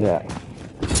 Yeah.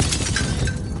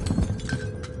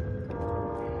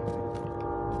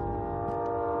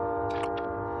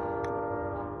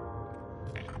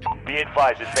 Be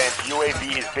advised, advanced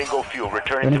UAV is bingo fuel.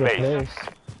 Returning Only to got base. place.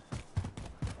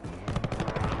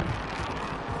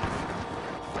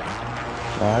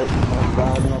 Alright, not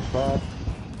bad, not bad.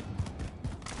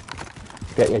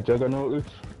 Get your juggernaut loot.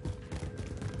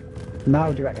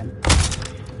 Now, do you reckon?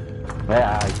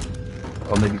 Yeah, aye.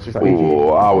 Or maybe it's just Oh,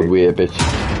 I would wait a bit.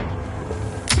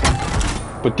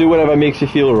 But do whatever makes you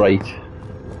feel right.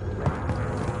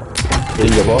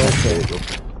 In your boss.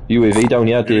 UAV down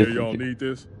here, Any of Dave. y'all need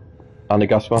this? And a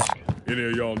gas mask. Any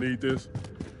of y'all need this?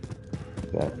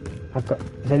 Yeah. Has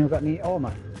anyone got any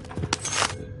armor?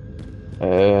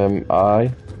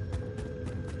 Aye.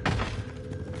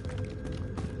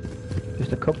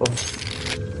 Just a couple.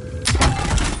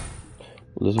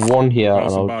 There's one here, Got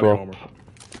and some I'll body drop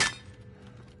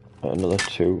armor. another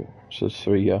 2. So there's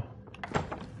 3 here.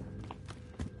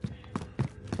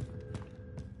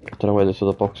 Don't know where this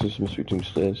other box is. Must be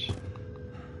downstairs.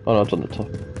 Oh no, it's on the top.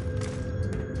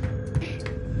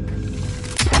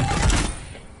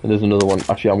 And there's another one.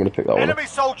 Actually, I'm gonna pick that one up. Enemy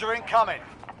soldier incoming.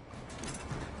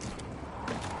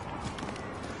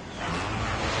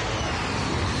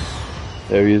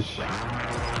 There he is.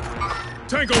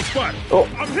 Tango spot! Oh.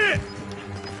 I'm hit!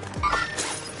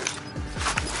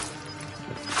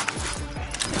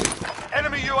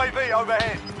 Enemy UAV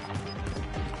overhead.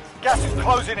 Gas is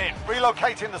closing in.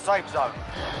 Relocating the safe zone.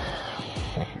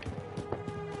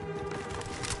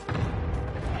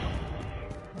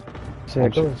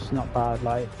 Circle's not bad,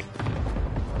 like.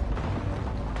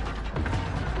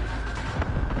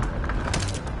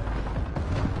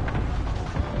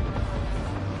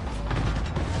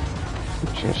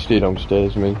 Just gonna stay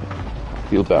downstairs, me.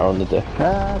 Feel better on the deck.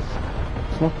 Yes.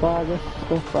 It's not bad, it's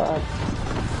not bad.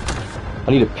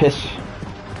 I need a piss.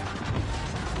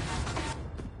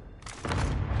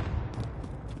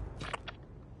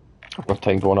 I've got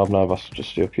time going up now, that's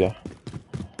just stay up here.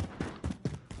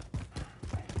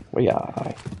 Where are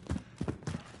I?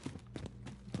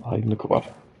 Hide in the cupboard.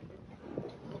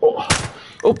 Oh!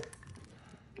 Oh!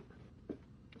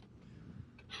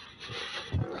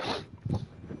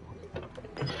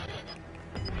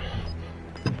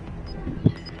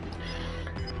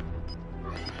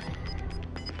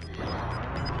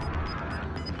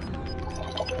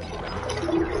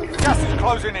 Gas is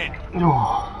closing in.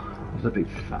 Oh, it's a big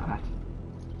fat.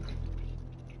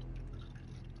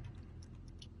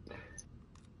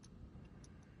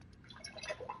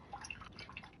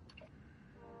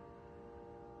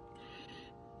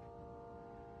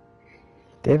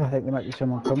 Dave, I think there might be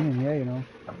someone coming in here, you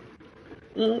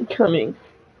know. Coming.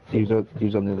 He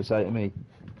was on the other side of me.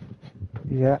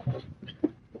 Yeah.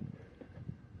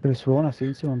 Could have sworn I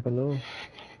seen someone below.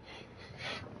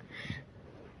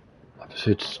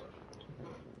 It's...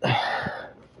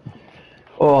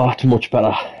 Oh, it's much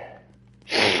better.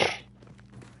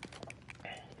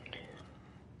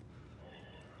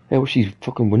 I wish these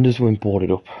fucking windows weren't boarded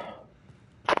up.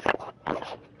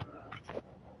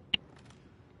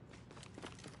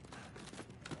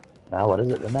 Now what is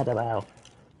it, the Meadowbow?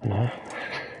 No.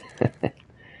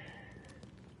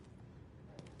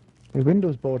 The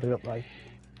window's boarded up, like.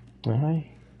 Aye.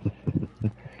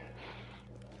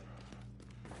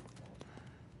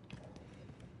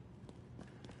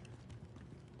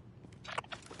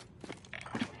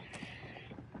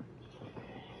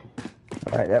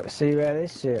 Right, let's see where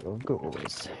this circle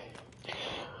goes.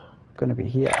 Gonna be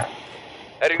here.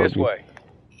 Heading this way.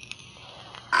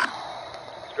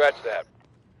 Scratch that.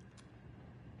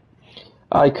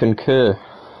 I concur.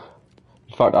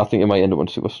 In fact, I think it might end up on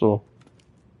Superstore.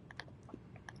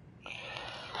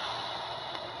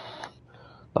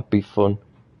 That'd be fun.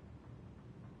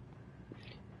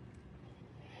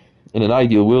 In an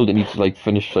ideal world, it needs to like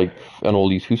finish like on all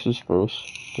these houses for us,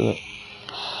 doesn't it?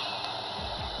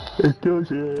 It does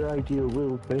in an ideal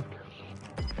world, Vic.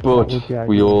 But That would be we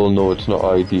ideal. all know it's not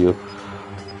ideal.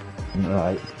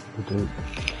 Right, we do.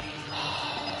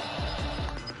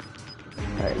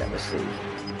 Right, let me see.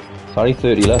 It's only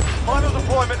 30 left. Final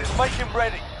deployment is making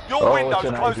ready. Your Oh, window's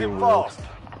it's an closing ideal world. fast.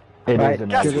 It Right, is an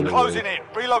Gas is ideal closing world.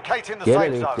 in. Relocating the Get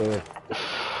safe it, zone. Dave.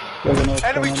 Juggernaut's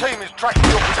Enemy coming. team is tracking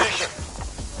your position.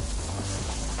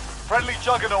 Friendly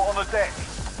juggernaut on the deck.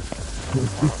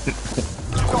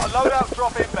 You've got a loadout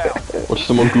drop inbound. Watch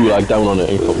someone gulag down on it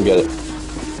and fucking get it.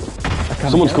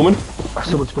 Someone's coming.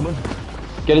 Someone's coming.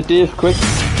 Get it, Dave, quick.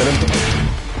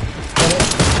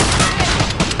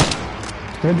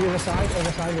 They're on the other side of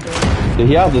the door. They're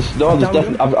here. There's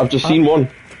definitely. I've just seen one.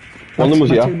 One of them was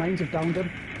My here. 2 mines have downed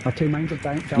him. My 2 mines have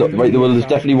downed No, him. right, well, there's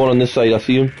definitely one on this side. I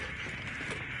see him.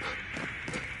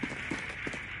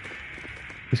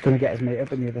 He's gonna get his mate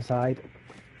up on the other side.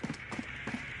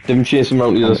 Didn't chase him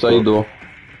around the other side though.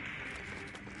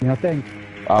 You think?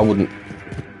 I wouldn't.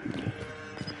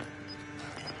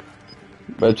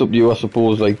 But it's up to you, I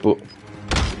suppose, like, but...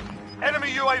 Enemy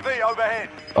UAV overhead.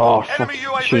 Oh, fuck. Enemy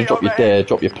UAV Should have overhead.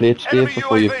 dropped your plates, Dave, Enemy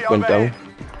before you UAV went overhead.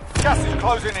 down. Gas is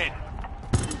closing in.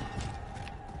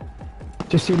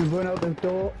 Just see me run out the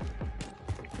door.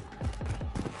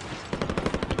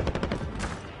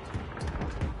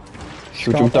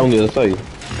 Should we jump down the other side?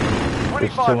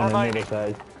 25 Someone on the remaining. other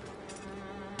side.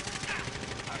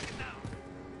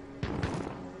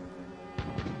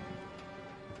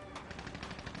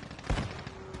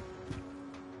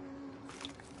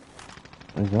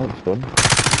 Is that done?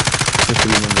 Just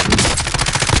remember.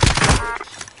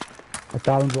 I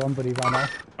downed one, but he ran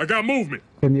off. I got movement.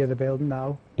 In the other building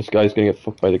now. This guy's gonna get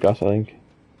fucked by the gas, I think.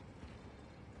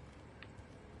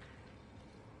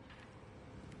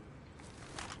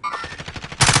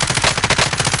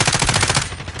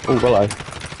 Oh, well, I.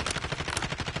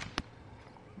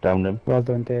 Down him. Well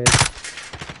done, Dave.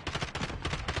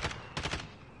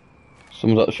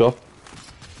 Someone's at the shop.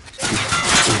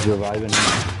 He's reviving.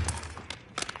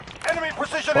 Enemy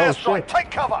precision Oh, airstrike. shit.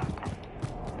 Take cover.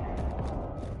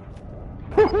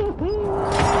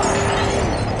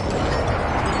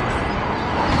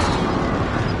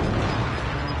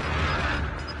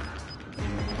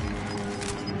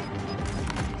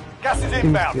 Gas is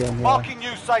inbound. Yeah, yeah. Marking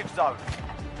new safe zone.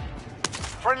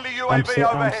 Friendly I'm UAV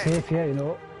overhead. safe here, you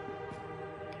know.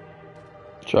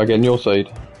 Should I get on your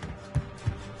side?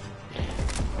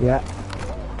 Yeah.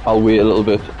 I'll wait a little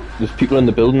bit. There's people in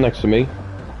the building next to me.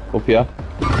 Up here.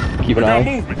 Keep an I got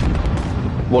eye. movement.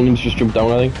 One of them's just jumped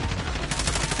down, I think.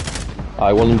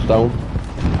 Aye, one of them's down.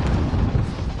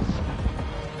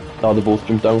 Oh, they both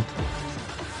jumped down.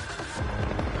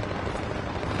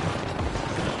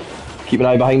 Keep an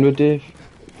eye behind her, Dave.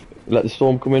 Let the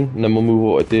storm come in, and then we'll move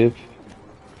over to Dave.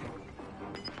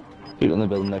 People in the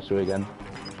building next to her again.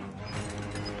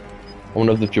 I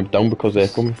wonder if they've jumped down because they're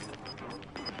coming.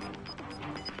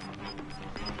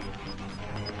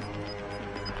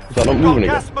 Is that not moving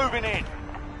again? Gas moving in.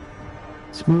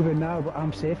 It's moving now, but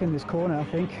I'm safe in this corner, I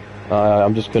think.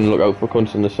 I'm just going to look out for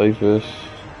cunts on the side first.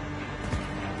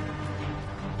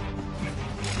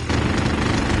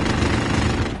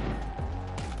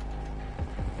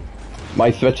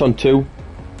 My threat's on 2. You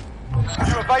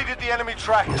evaded the enemy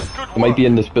trackers. Good work. They might be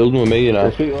in this building with me, you know.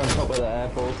 There's people on top of the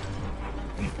airport.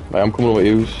 Right, I'm coming over to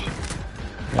yous.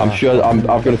 I'm sure, I've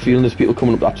got a feeling there's people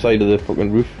coming up that side of the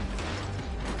fucking roof.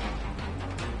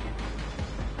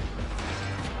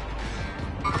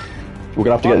 We're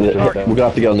gonna have to get we're gonna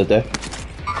have to get on the deck.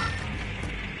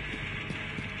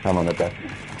 I'm on the deck.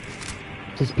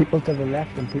 There's people to the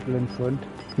left and people in front,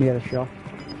 near the shop.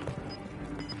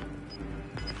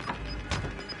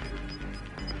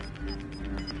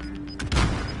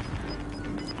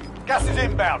 Gas is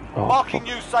inbound. Oh, Marking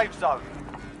new safe zone.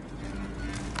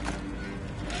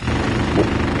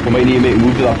 We might need to make a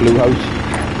move to that blue house.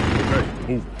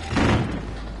 Okay,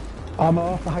 move.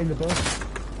 Armour behind the bus.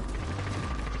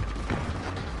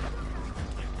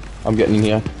 I'm getting in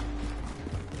here.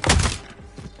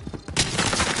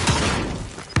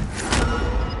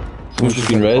 Someone's just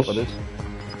been raised.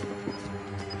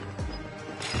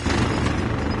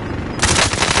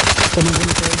 Someone's in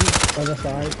the building, other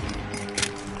side.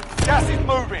 Gas is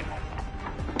moving.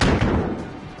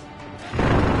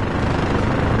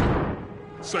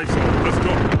 Safe zone. Let's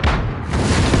go.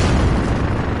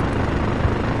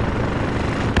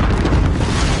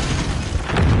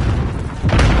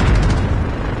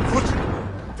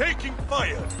 Taking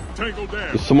fire. Tango down.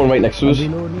 There's someone right next to us.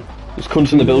 Reloading. There's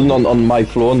cunts in the building on my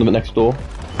floor and the next door.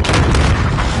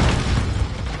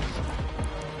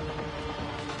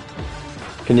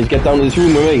 Can you get down to this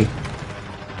room with me?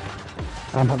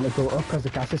 I'm having to go up because the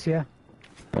gas is here.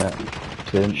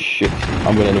 Yeah. Shit,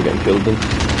 I'm gonna end up getting killed then.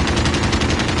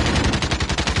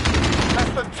 Less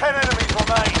than 10 enemies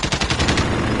remain.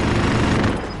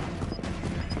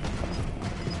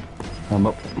 I'm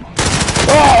up.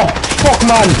 Oh, fuck,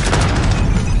 man!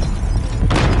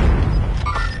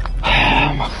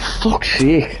 For fuck's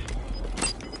sake.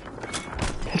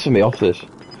 Pissing me off this.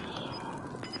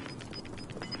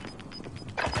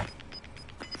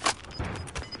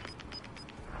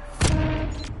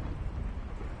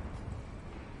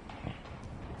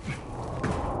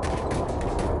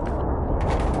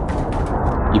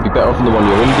 You'd be better off in the one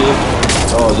you're in, Dave.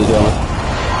 Oh, there's the other.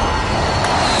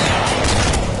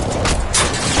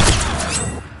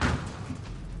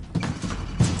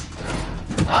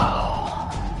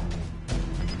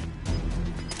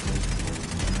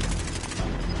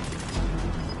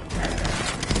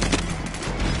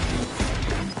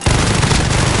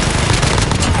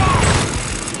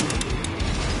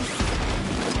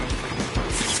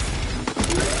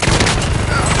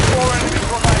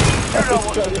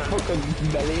 Trying to fucking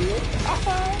melee it.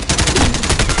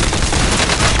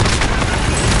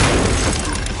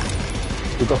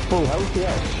 We've got full health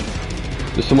here.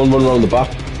 There's someone running around the back.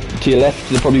 To your left,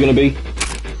 they're probably going to be.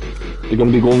 They're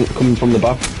going to be coming from the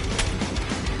back.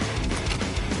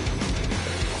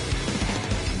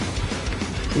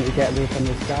 Need to get away from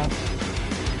this guy.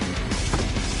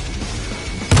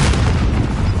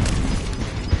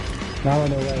 Now I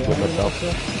know where you From the are. top.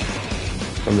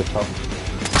 From the top.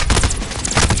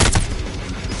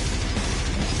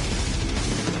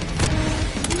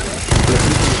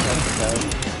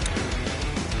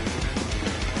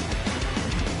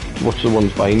 Watch the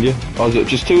ones behind you. Oh, is it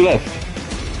just two left?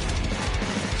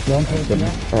 One person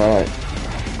left. Alright.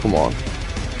 Come on.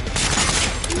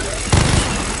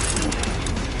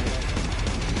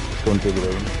 Going through the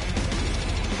room.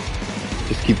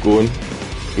 Just keep going.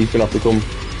 He's going to have to come.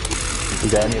 Is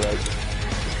there any right?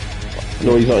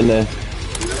 No, he's not in there.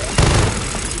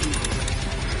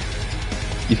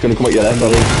 He's going to come at your left, I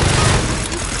think.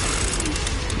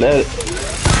 There.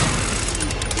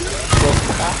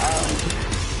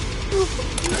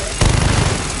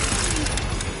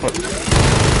 What?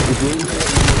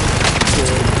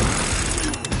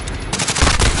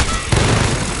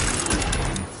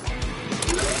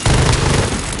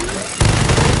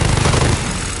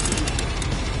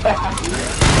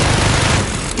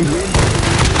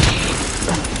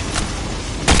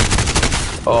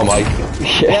 Oh my god.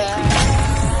 Yeah.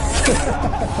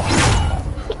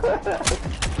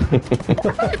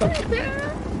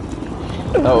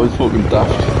 That was fucking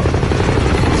daft.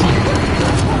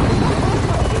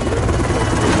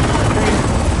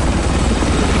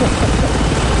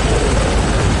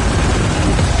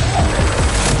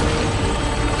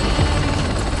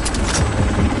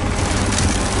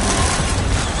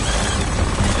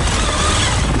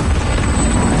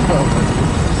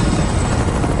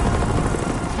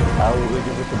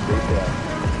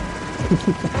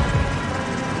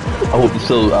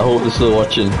 I hope they're still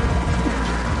watching.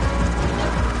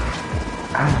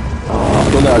 I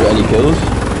don't think I got any kills.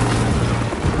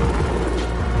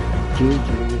 GG.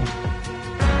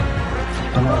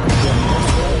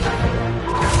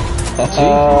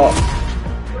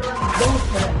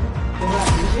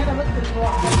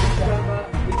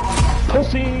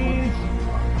 Pussies!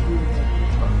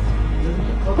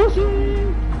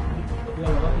 Pussies!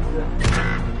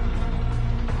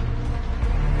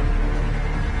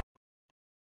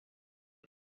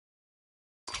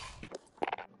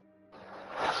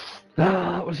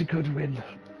 That was a good win.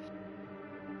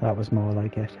 That was more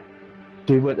like it.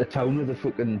 We went to town with a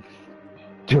fucking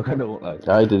juggernaut, like.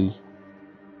 I did.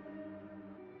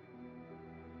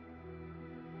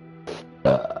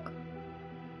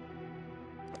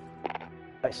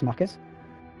 Like smackers.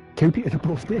 Two people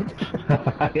both did.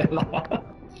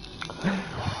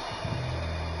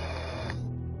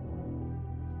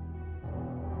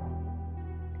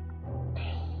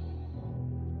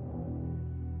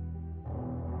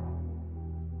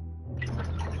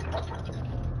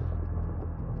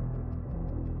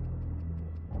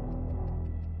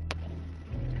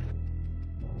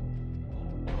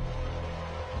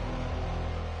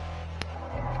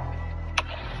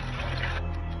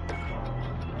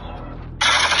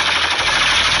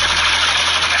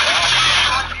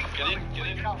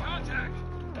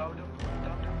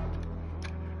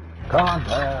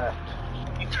 Contact!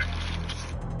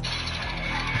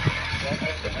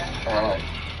 Alright.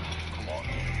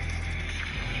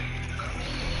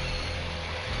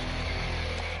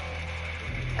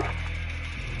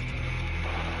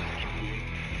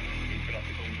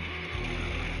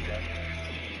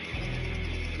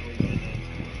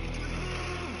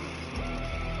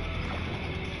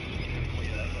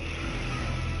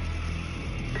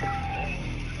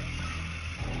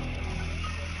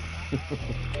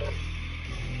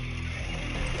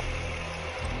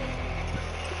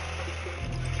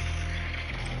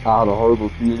 I had a horrible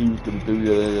feeling he was going to do you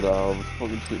there, you know. I was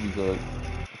fucking shitting his head.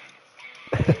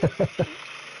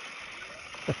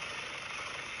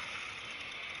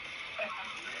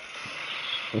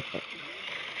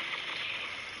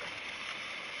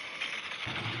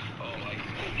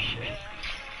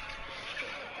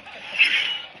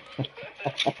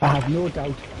 I have no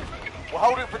doubt. We're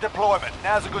holding for deployment.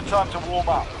 Now's a good time to warm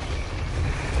up.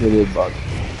 Brilliant, bud.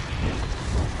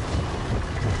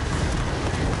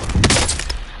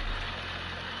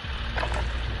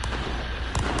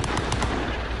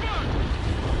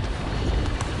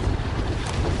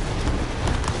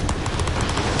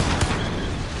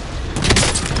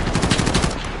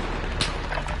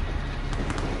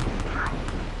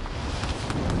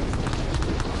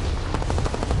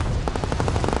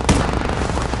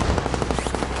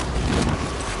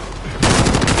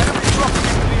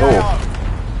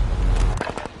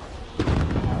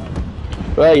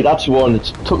 Hey, that's one. It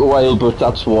took a while, but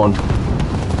that's one.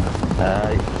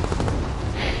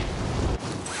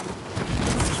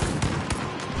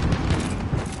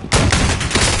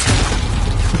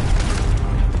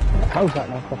 How's that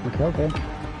not fucking killed him?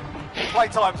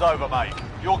 Playtime's over, mate.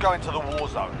 You're going to the war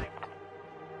zone.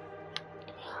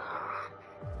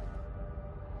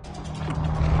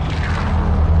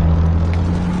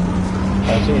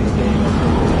 I see the game.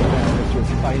 This was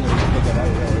finally figured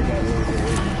out there again.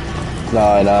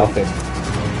 Nah. Okay.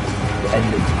 The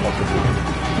ending possibly.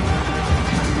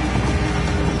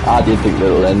 I did think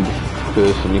it'll end,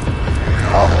 personally.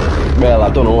 Oh, well, I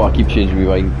don't know, I keep changing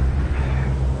my mind.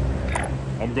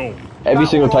 I'm going. Every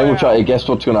single time we try to guess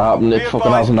what's going to happen, it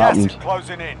fucking hasn't happened.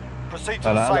 Closing in. Proceed to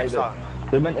And the I safe like zone.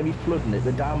 that. They're meant to be flooding it,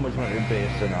 the dam was meant to be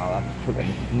based and all that.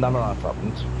 Fucking none of that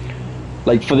happened.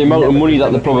 Like, for the amount of money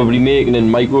that they're probably making in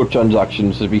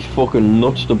microtransactions, it'd be fucking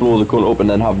nuts to blow the cunt up and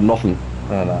then have nothing.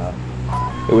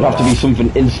 It would have to be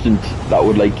something instant that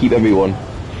would, like, keep everyone.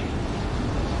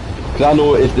 Because I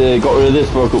know if they got rid of this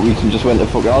for a couple of weeks and just went to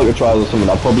fucking Alcatraz or something,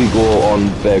 I'd probably go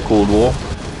on their Cold War.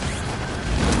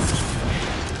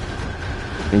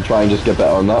 And try and just get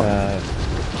better on that.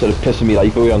 Instead of pissing me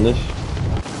life away on this.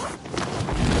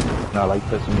 No, I like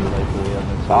pissing me life away on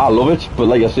this. I love it, but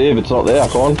like I say, if it's not there, I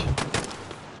can't.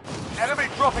 Enemy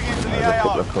dropping into the There's a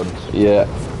couple AO. of cunts. Yeah.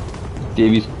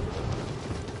 Davies.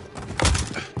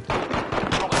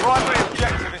 Your primary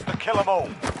objective is to kill them all.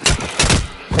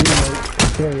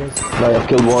 There he is. Right, I've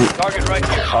killed one. Target right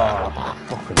here.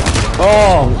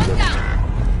 Oh!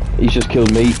 He's just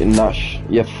killed me and Nash.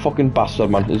 You fucking bastard,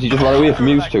 man. Has he just run away from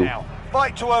you two?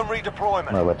 Fight to earn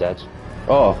redeployment. No, we're dead.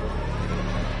 Oh.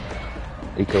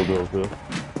 He killed those two.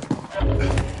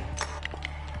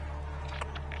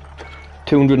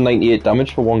 298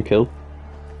 damage for one kill.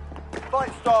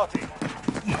 Fight starting.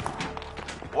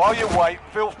 While you wait,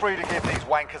 feel free to give these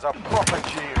wankers a proper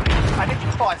cheering. And if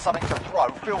you find something to throw,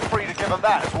 feel free to give them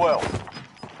that as well.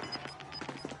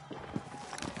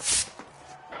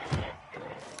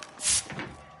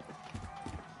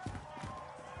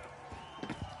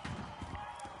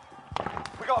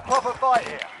 We got a proper fight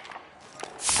here.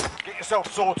 Get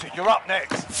yourself sorted, you're up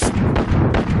next.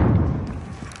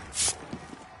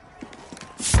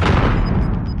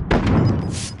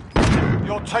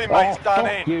 Your teammate's done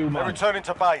in. They're returning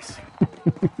to base.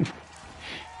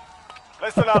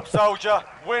 Listen up, soldier.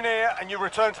 Win here and you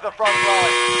return to the front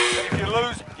line. But if you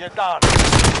lose, you're done.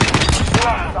 You're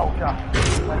up, soldier.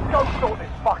 Let's go sort this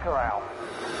fucker out.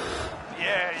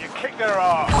 Yeah, you kicked their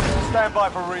ass. Stand by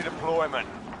for redeployment.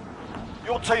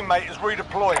 Your teammate is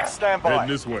redeploying. Stand by. Heading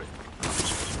this way.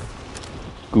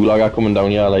 Gulag are coming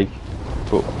down here, like.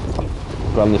 But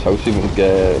around this house, see if we can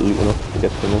get loot enough to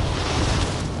get to them.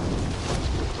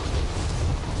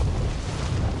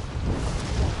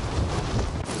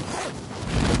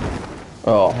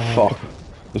 Oh, fuck.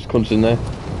 There's cunts in there.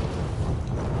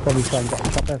 Probably try and get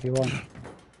a chopper if you want.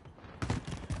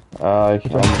 I'm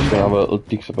just gonna have a little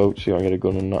dicks about, see if I can get a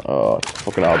gun and that. Oh, it's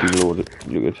fucking I'll be loaded.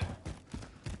 Looted.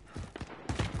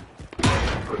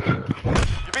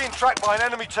 You're being tracked by an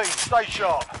enemy team. Stay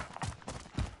sharp.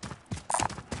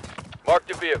 Mark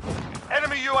the vehicle.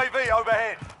 Enemy UAV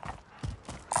overhead.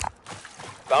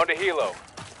 Found a helo.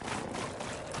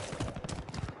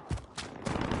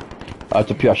 I had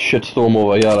to pure shitstorm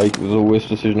over here, like, it was the worst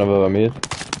decision I've ever made.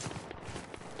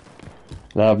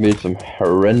 Now I've made some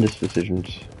horrendous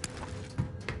decisions.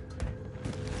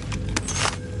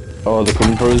 Oh, they're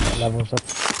coming for us. Levels up.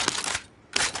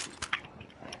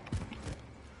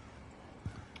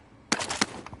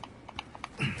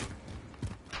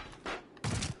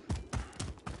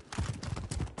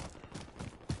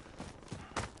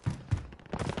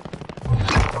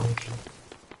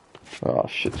 Oh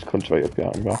shit, this cunt's right up here,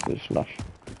 I'm gonna have to just smash.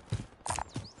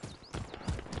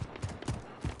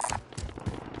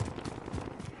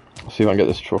 I'll see if I can get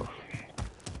this truck.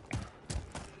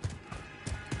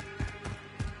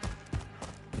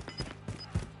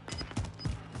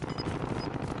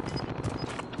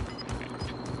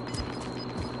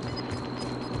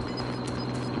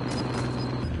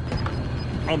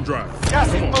 I'm driving. Gas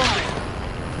is moving.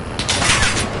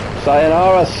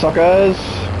 Sayonara, suckers!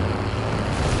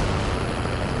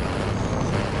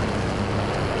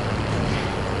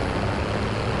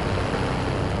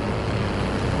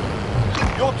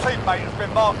 Your teammate has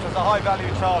been marked as a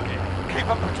high-value target. Keep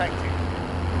them protected.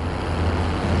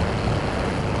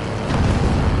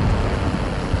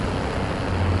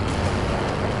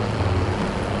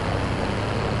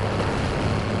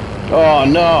 Oh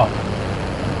no!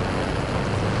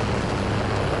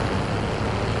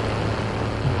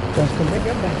 Just come back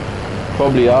up there.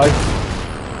 Probably I.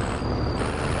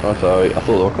 That's alright. I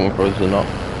thought they were coming for us, they're not.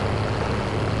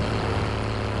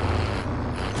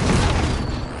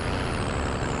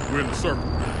 We're in the circle.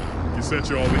 You sent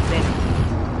you all in cover.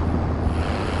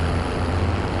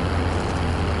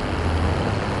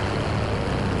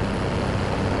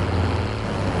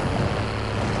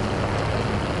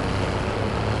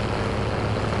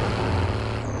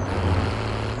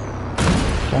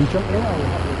 Can you jump in or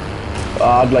what?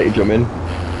 I'd like to jump in.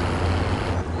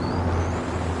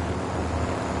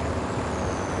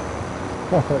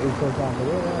 I thought he was going down the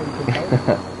way there. You can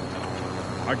tell.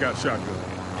 I got shotgun.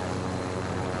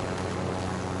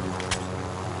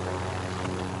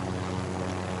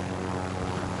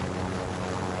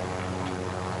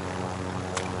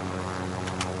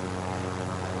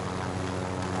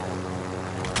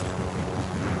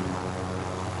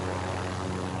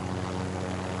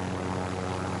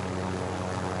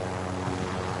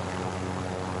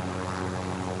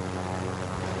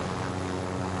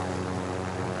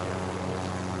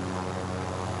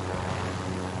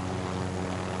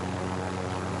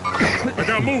 I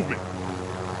got movement.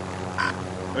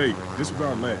 Hey,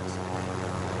 disregard last.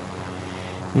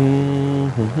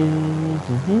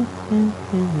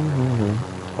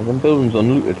 Are them buildings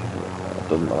unlooted? It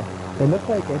doesn't matter. They look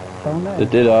like it down there. They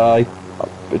did, aye.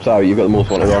 It's alright, you got the most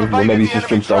wanted on. Well, maybe just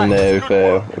jump down there if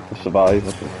they survive.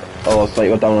 Or something. Oh, it's like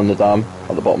we're down on the dam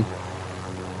at the bottom.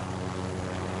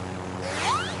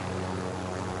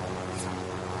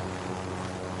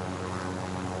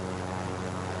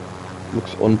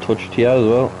 Looks untouched here as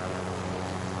well.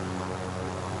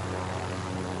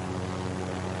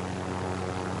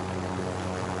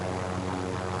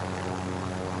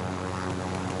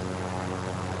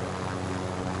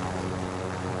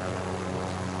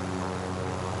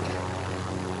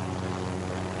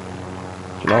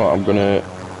 Do you know what? I'm gonna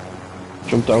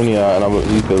jump down here and have a look at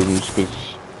these buildings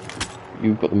because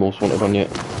you've got the most wanted on you.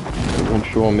 It won't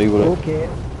show on me, will it? Okay.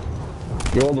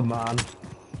 You're the man.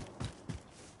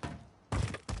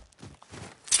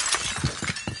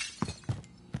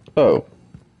 Oh.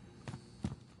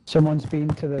 Someone's been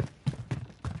to the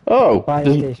Oh! fire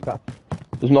There's, station, but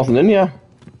there's nothing in here.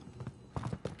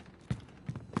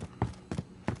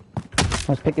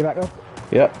 let's pick you back up.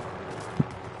 Yeah.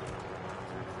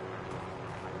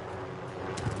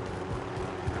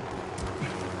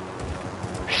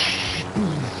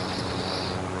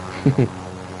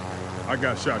 I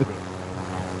got shotgun.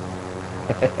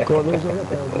 Go those other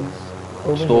buildings.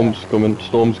 Over Storm's coming,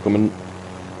 storm's coming.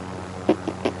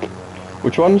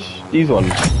 Which ones? These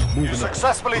ones? You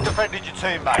successfully defended your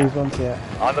there. teammate. These ones here.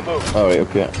 On the move. Alright,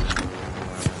 okay.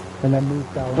 And then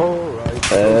move down.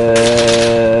 Alright.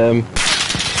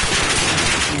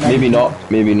 Maybe not,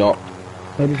 maybe not.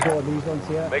 Maybe go to these ones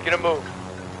here. Making a move.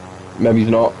 Maybe he's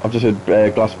not. I've just heard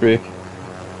glass break.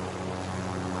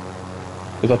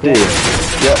 Is that Dave?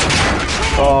 Yep.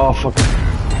 Oh, fuck.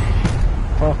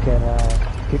 Fucking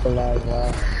people alive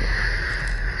there.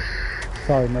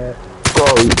 Sorry, mate.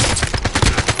 Sorry.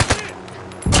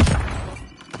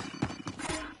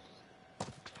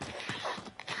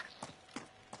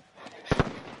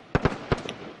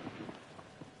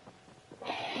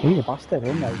 He's a bastard,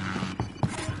 isn't he?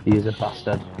 He is a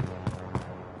bastard.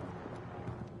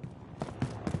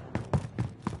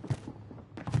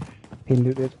 He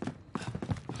looted.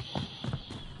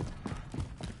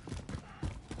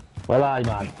 Well, aye,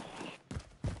 man.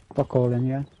 Fuck all in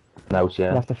here. Now, We'll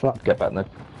yeah. have to flap. Get back and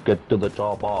get to the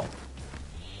job off.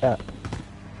 Yeah.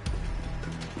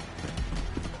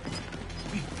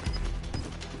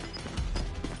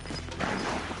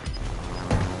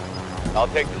 I'll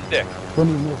take the stick. Don't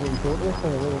even know if we can go to this or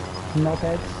little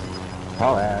knobheads.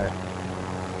 Oh,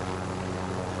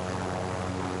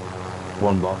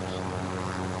 one box.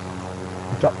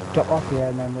 Drop off here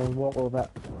and then we'll walk over.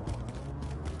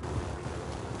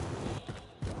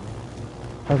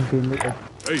 Hasn't been looted.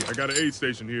 Hey, I got an aid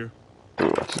station here. Oh,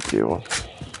 that's a cute one.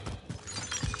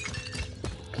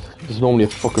 There's normally a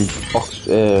fucking box,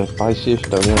 buy safe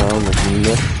down here now, nothing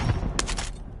there.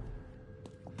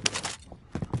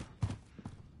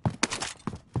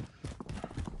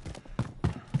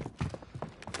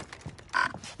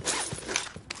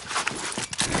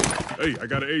 Hey, I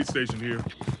got an aid station here.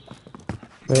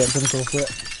 Wait, I'm gonna go for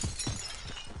it.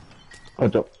 I'll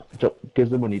drop, give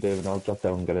the money, Dave, and I'll drop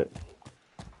down and get it.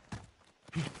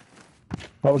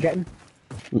 What we're getting?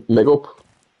 Make up.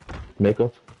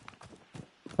 Makeup.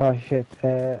 Oh shit,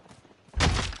 I'll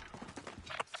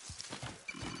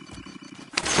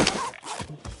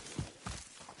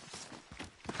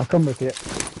come with you.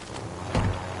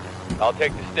 I'll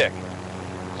take the stick.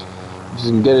 If you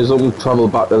can get his own travel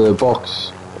back to the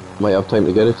box, might have time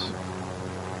to get it.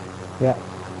 Yeah.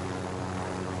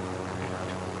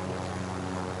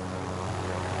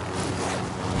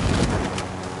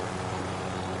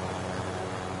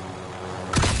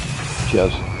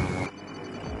 Cheers.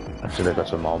 Actually, I got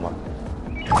some more, man.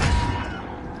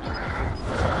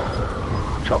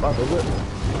 Chop that, is it?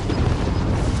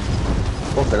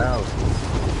 Fucking hell.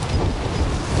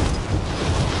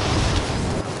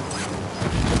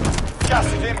 Gas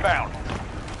is inbound.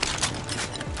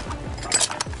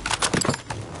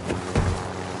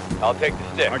 I'll take the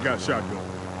stick. I got shotgun.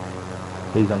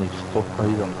 He's on his foot,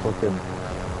 he's on fucking...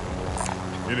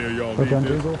 Any of y'all What need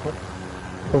do you this?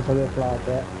 go for the flag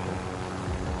there.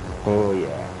 Oh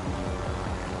yeah.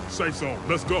 Safe zone.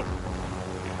 Let's go.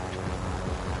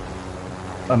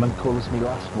 And then calls me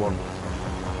last one.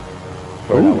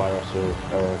 For an Ooh. hour or so,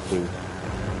 or two.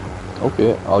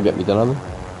 Okay, I'll get me dinner then.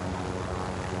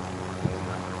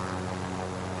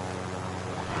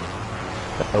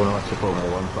 I want to watch the Formula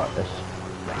 1 practice.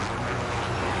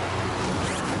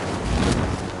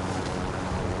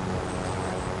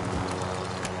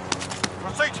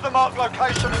 Proceed to the marked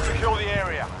location and secure the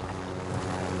area.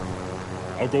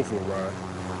 I'll go for a ride.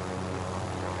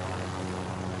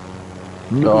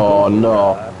 Oh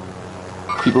no.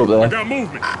 People up I there. got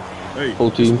movement. Hey,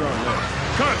 Full team.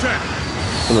 Contact.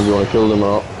 I don't know if you want to kill them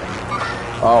or not.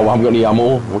 Oh, I haven't got any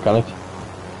ammo. What can it?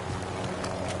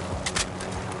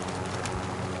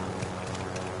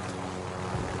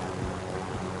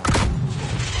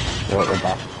 They're at the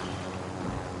back.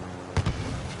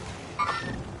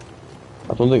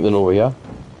 I don't think they know where you are.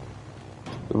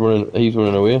 They're running, he's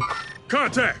running away.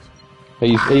 Contact.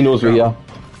 He knows where you are.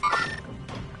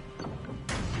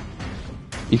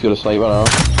 He's got a sniper now.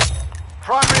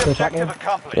 Primary objective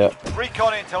accomplished. Yeah.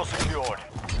 Recon intel secured.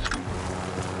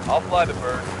 I'll fly the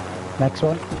bird. Next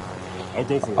one. I'll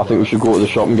go for a I think we should go to the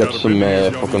shop and get some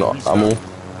fucking ammo.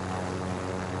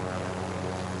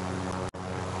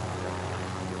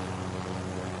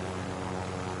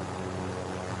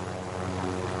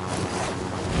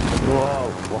 Whoa,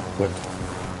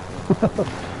 what?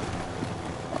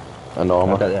 And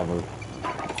armor. Okay, yeah, move.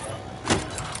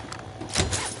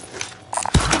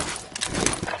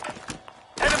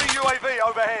 Enemy UAV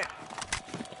overhead.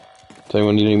 Does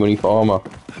anyone need any money for armor?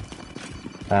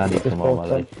 I need some more, my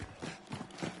leg.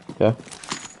 Yeah.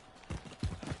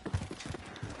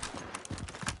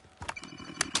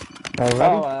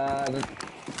 Alright.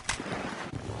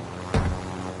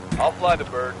 I'll fly the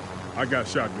bird. I got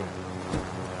shotgun.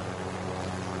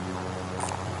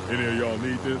 Any of y'all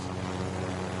need this?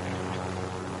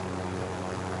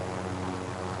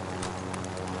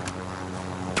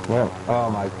 Well, oh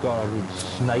my god, I've been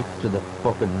sniped to the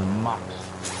fucking max.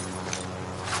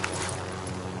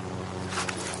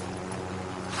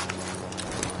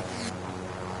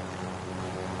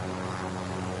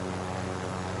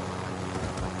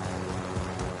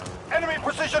 Enemy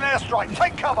precision airstrike.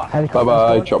 Take cover. Bye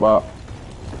bye, chop out.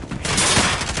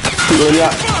 People in ya.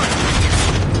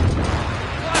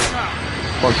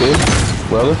 One team.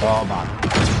 Where are they? Oh man.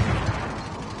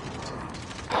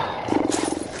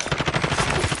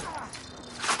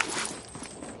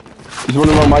 He's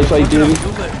running on my side, Davey.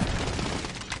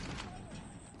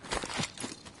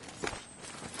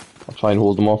 I'll try and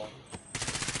hold them off.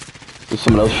 There's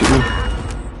someone else shooting.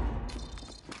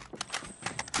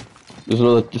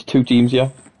 There's two teams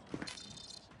here.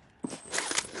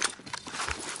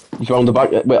 He's round the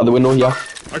back, wait, at the window here.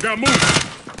 I got movement.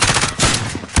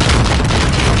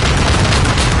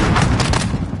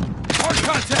 Hard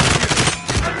contact here.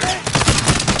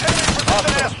 Enemy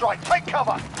precision airstrike. Take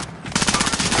cover.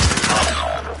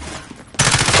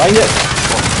 Find it!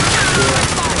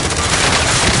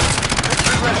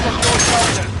 Rest on your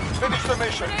shoulders. Finish the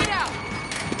mission.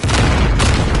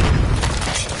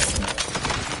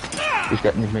 He's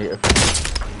getting his meter.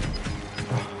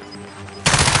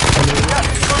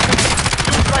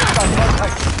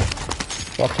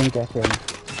 Watch him get in.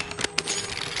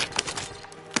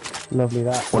 Lovely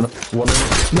that. One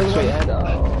straight ahead. Oh.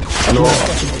 I know.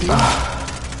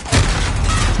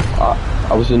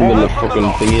 I was in the middle of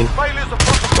fucking thinking. Failures of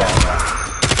protocol.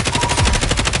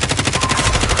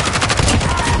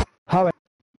 How?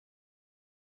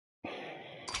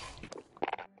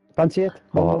 Fancy it?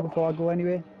 One Oh. more before I go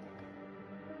anyway.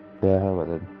 Yeah, how about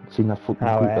then? Seen that fucking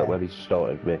Oh, creep yeah. up where he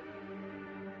started with?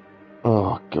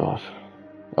 Oh god.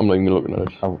 I'm not even looking at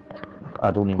it.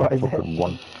 I don't even What is fucking it?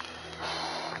 want.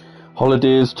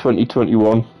 Holidays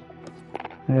 2021.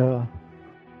 Yeah.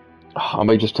 I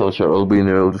might just tell Cheryl I'll be in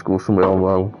there, I'll just go somewhere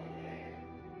online.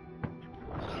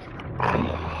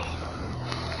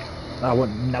 I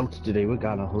want notes to do. We're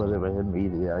going on holiday with him,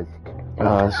 really.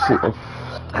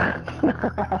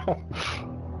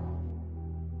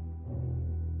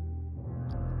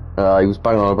 He was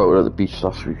banging on about her at the beach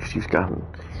last week. She's getting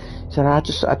So I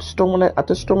just don't want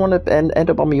to end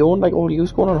up on my own, like all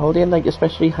yous going on holiday, and like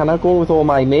especially Hannah going with all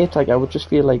my mates. Like I would just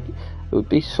feel like it would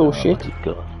be so shit. My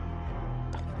God.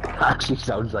 Actually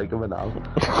sounds like him now.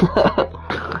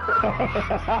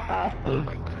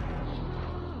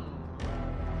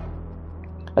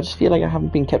 I just feel like I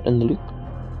haven't been kept in the loop.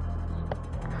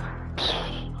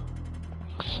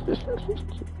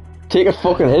 Take a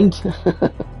fucking hint. His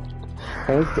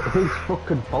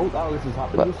fucking fault how this is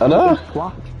happening. I know.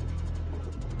 Twat.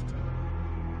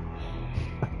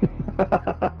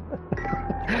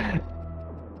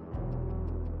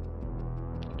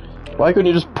 Why couldn't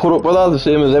you just put up with that the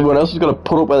same as everyone else is going to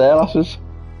put up with their asses?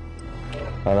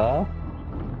 Hello?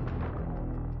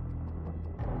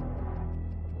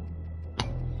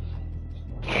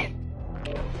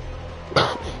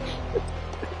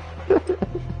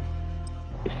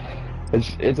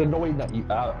 It's annoying that you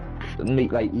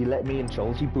like you let me and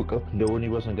Chelsea book up knowing he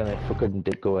wasn't gonna fucking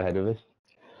go ahead of it.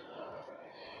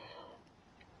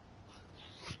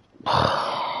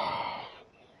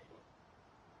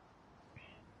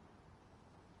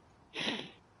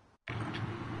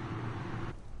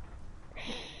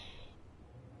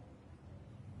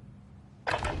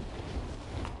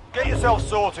 Get yourself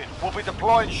sorted. We'll be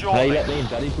deploying Hey, shortly. let me and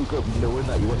Daddy book up knowing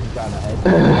that you wasn't going ahead.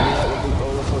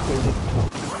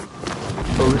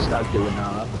 What was Dad doing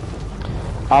now?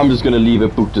 I'm just going to leave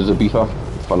it booked as a beefer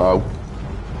for now.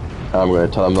 I'm going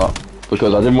to tell him that.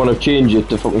 Because I didn't want to change it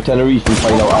to fucking Tenerife and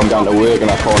find out I'm going to work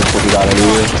and I can't fucking go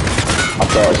anyway.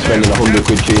 After spending 100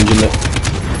 quid changing it.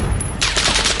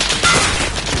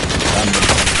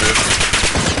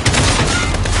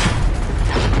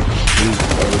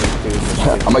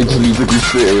 I might just leave the group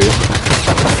straight away.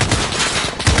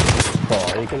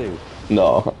 Oh, you can do.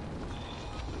 No.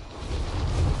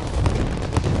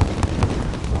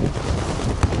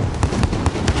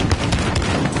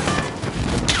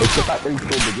 It's the fact that he's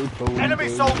told the group phone. Enemy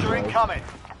soldier incoming.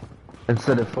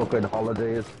 Instead of fucking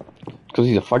holidays. Because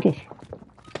he's a faggot.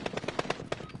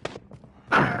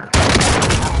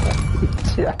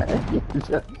 Yeah, he's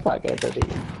a faggot, isn't he?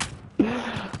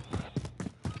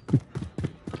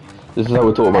 This is how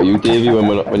we talk about you, Davey,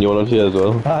 when you're not here as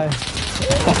well. Hi.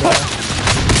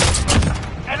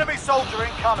 Enemy soldier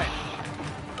incoming.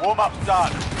 Warm-up's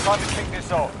done. Time to kick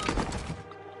this off.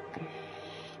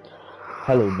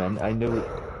 Hello, man. I know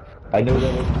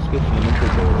there was discussion in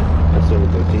the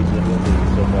Silver team that will be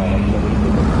somewhere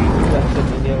like that's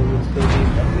something you will still be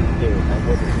interested in doing, and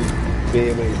what is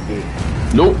the way to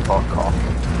Nope. fuck off.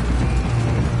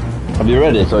 Have you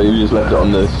read it, or you just left it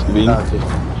on the screen? I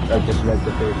just read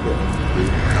the first bit on the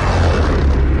screen.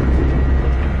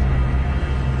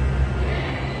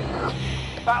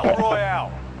 Battle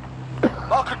Royale.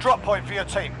 Mark a drop point for your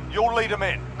team. You'll lead them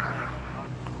in.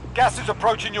 Gas is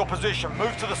approaching your position.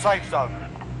 Move to the safe zone.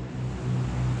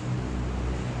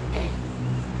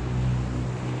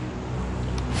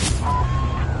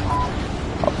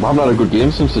 I haven't had a good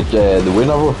game since the win,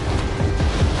 have we?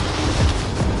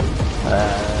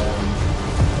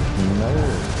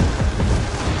 No.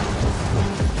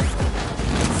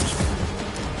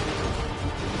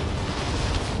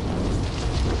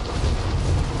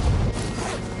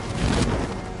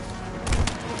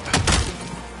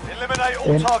 Eliminate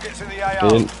all targets in the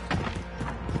AR. In.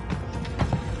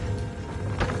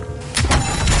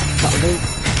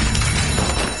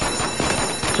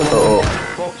 Oh,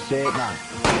 fuck's sake, man.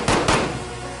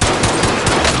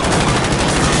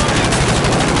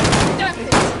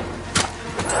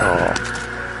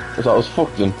 Was that was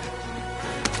fucked then?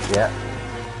 Yeah.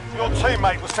 Your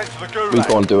teammate was sent to the gulag. We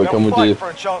can't do it, can we, They'll fight Dave? for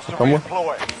a chance to Can we?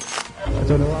 redeploy. I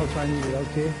don't know, I'll try and leave it out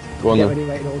here. Go on Get then. ready,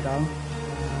 write it all down.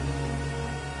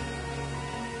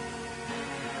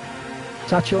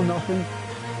 Satchel, nothing.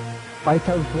 White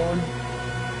House 1.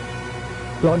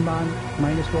 Blonde man,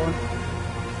 -1.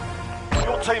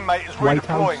 Your teammate is White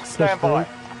redeploying. House, Stand by.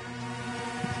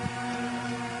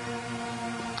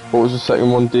 What was the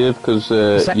second one, Dave? Because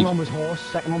The second one was horse.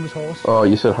 Oh,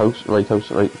 you said house, right? House,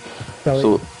 right? Sorry.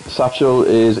 So Satchel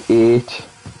is 8.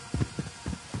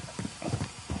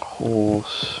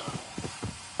 Horse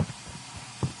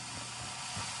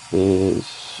is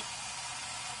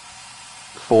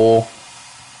 4.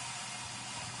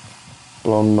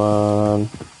 Blonde man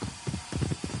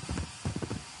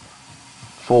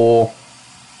 4.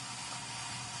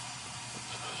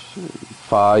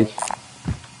 5.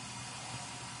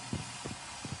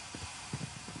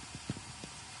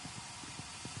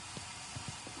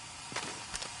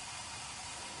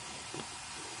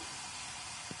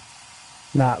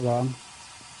 Not wrong.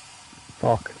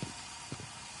 Fuck.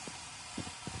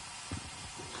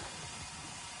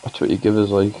 That's what you give us,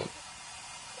 like.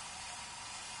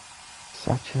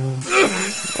 Satchel.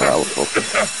 Well, fuck.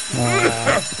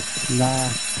 Nah.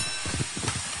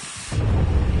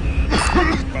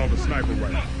 Found a sniper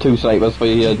rifle. 2 snipers for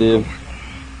you here, Dave.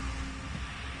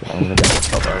 I'm gonna get the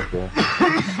top out here.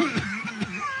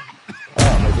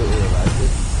 Oh, my door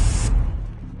realized.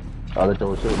 Oh, the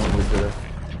door's shooting at me today.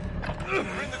 You're in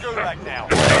the gulag now.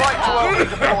 Right to early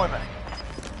deployment.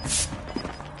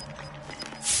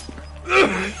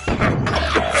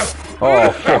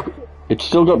 Oh, fuck. It's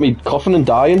still got me coughing and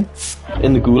dying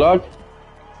in the gulag.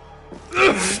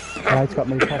 Yeah, it's got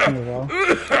me coughing as well.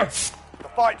 The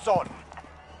fight's on.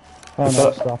 Oh no,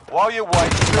 it stopped. While you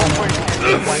wait, feel free to give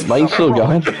your wings Mine's still proper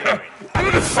going. cheering. And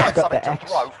if you find got something the to X.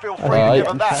 throw, feel free to Alright. give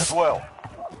them that as well.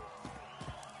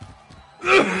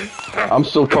 I'm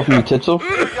still coughing my tits off.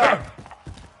 Here we go.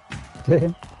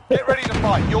 Damn. Get ready to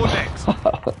fight. You're next.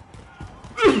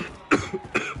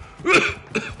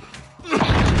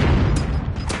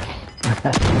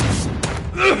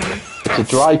 It's a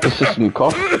dry, persistent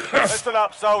cough. Listen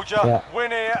up, soldier. Yeah.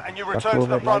 Win here and you return to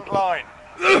the over front like it. line.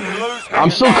 If you lose, I'm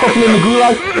still coughing in the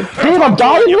gulag. Dave, I'm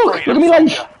dying, look at me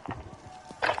lunch.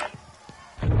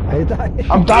 Are you dying?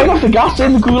 I'm dying off the gas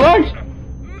in the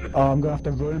gulag. Oh, I'm gonna have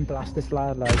to run and blast this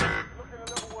lad, like.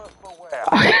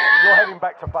 you're heading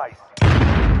back to base.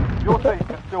 Your team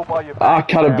can still buy you back. I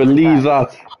can't believe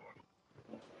that.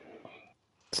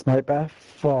 Sniper?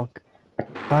 Fuck.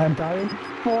 I am dying.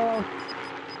 Fuck.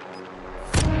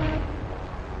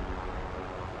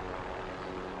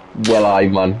 Well,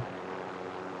 man.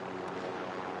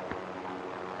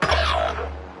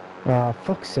 Oh,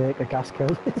 fuck's sake, a gas kill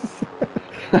this.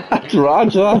 That's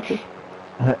right, that.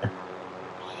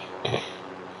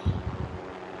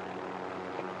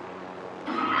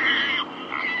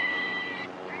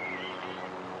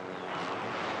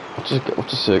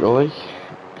 What's a circle like?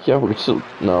 Yeah, we could still.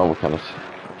 No, we cannot.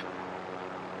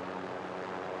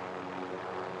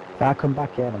 If I come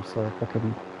back here and I'm still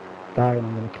fucking dying,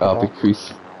 I'm gonna kill Oh, big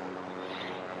crease.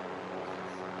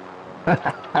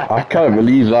 I can't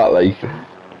believe that, like.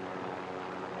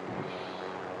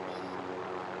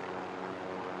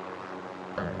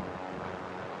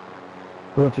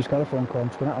 Well, I've just got a phone call, I'm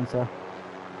just gonna answer.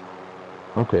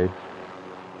 Okay.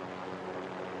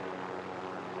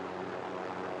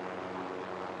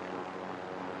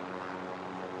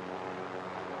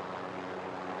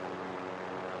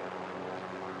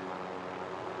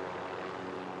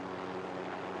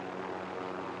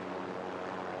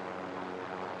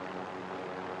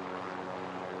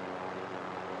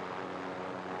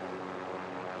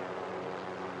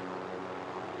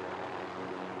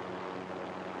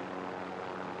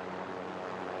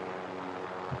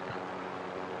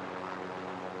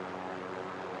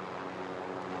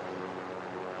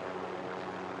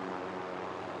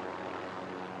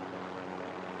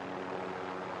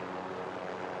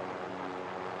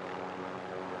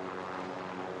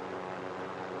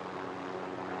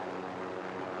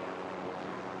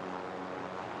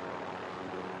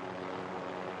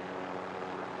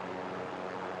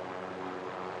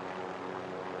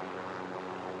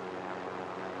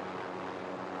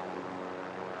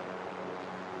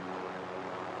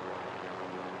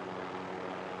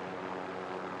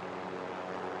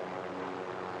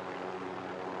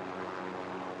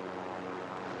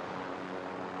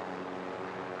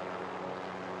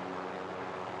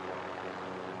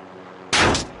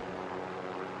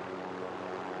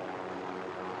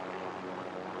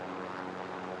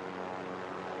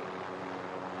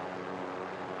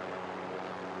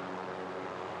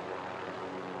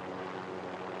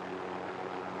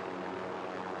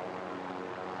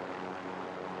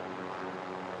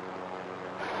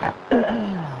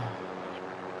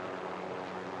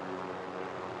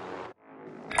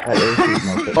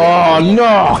 Oh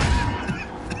no!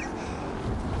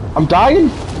 I'm dying.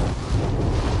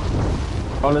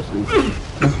 Honestly.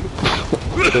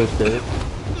 First day.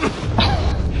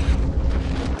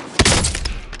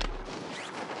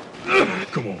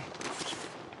 Come on.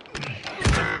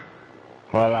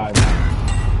 Alright.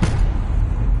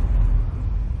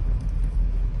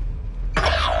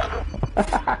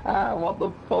 What the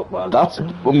fuck, man? That's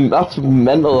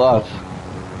mental, that.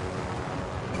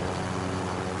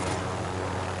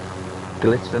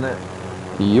 Glitched in it.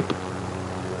 Yep.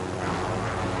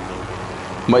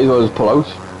 Might as well just pull out.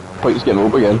 Fight is getting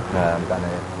up again. Nah, I'm gonna.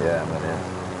 Yeah, I'm gonna.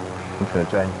 I'm just gonna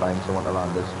try and find someone to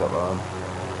land this stuff on.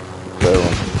 Fair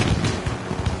one.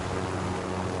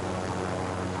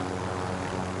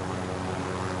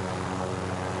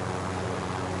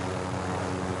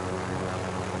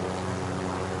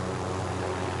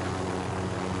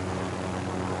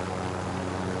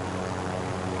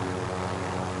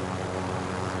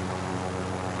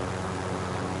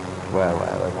 Well.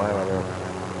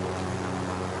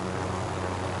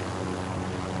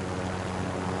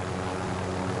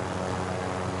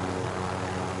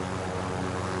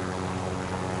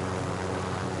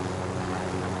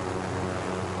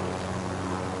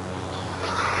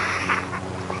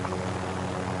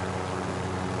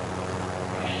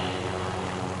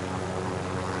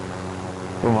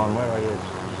 Come on, where are you?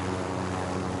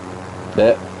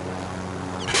 There.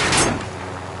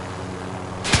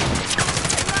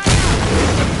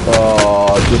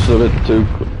 Oh, just a bit too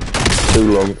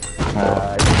long.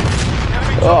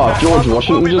 Oh, George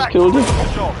Washington just killed him.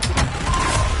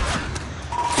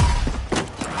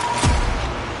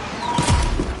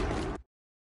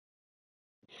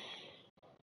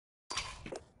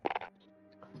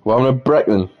 Well, I'm gonna break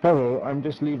then. Hello, I'm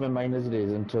just leaving mine as it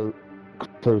is until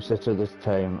closer to this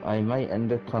time. I might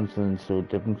end up cancelling, so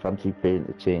didn't fancy paying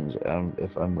to change.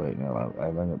 If I'm working out, I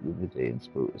rang up the other day and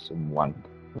spoke to some wank.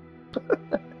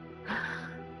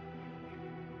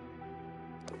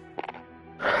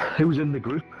 Who's in the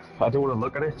group? I don't want to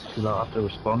look at it because I'll have to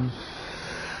respond.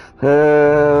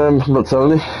 I'm not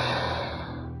telling you.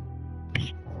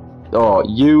 Oh,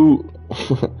 you,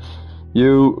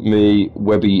 you, me,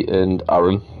 Webby, and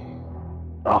Aaron.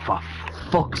 Oh, for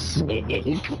fuck's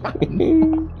sake!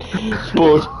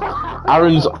 But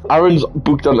Aaron's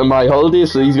booked onto my holiday,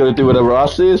 so he's gonna do whatever I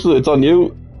say. So it's on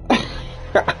you.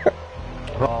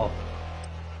 Oh.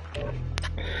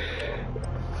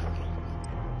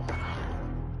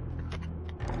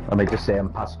 I might just say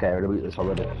I'm past scared about this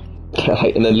holiday.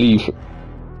 And then leave.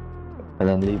 And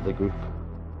then leave the group.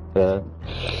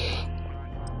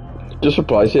 Just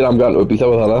reply saying I'm going to Ibiza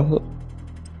with Hannah.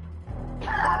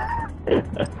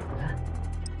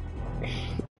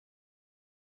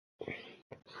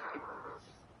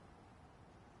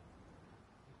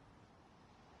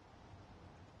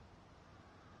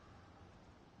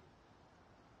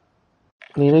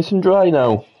 You're nice and dry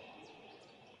now.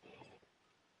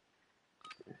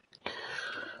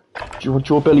 Do you want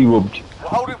your belly rubbed? We're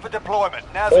holding for deployment.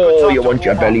 Now's a good time You to want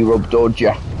your warm up. belly rubbed, don't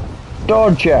you?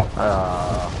 Don't you?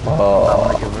 I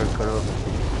want to give her a cuddle.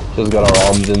 She's got her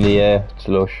arms in the air. It's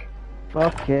lush.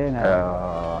 Fucking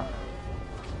hell.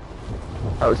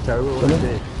 That was terrible, wasn't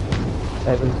it?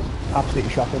 It was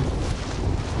absolutely shocking.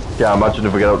 Yeah, imagine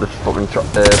if we get out this fucking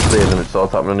plane and it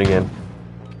starts happening again.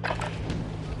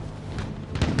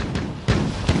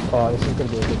 Oh, this is going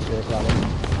to be a good straight rally.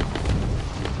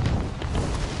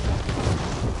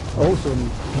 Also,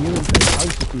 viewing for the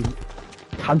house has been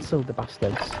cancelled, the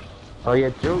bastards. Oh, you're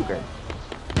joking?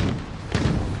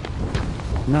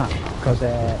 Nah, because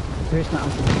the person that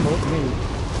answered the phone to me,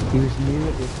 he was new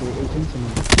at the estate agent and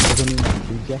was only not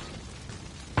reject.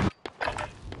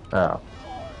 Oh.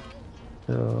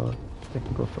 So, they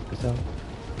can go fuck themselves.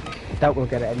 Doubt we'll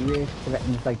get it anyway. I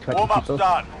reckon there's like 20 Warm-up's people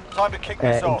done. Time to kick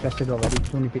this off. interested already.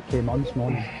 Only if it came on this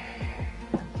morning.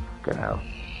 Good hell.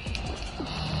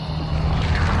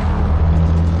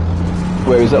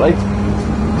 Where is it like?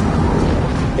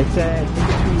 It's in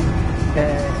between,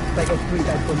 like a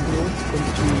 3-bed bungalow in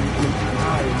between Lincoln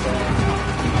High and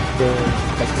the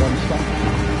like one stop.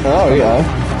 Oh yeah.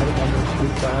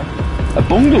 A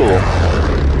bungalow?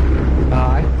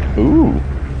 Aye. Ooh.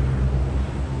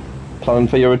 Planning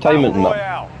for your retirement and that?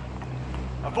 Royale.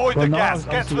 Avoid Well, the no, gas.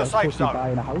 Get to obviously I the was safe supposed to be zone.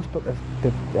 buying a house, but they've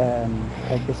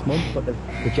like this month, but they've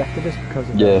rejected us because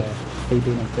of Yeah. he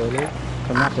being on furlough. So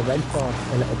I'm gonna have to rent for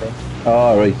a little bit.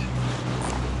 Oh, right.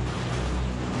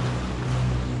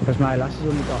 Because my lass has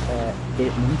only got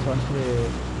 8 months on her...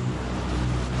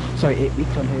 Sorry, 8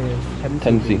 weeks on her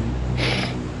tenancy.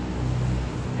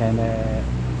 And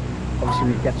obviously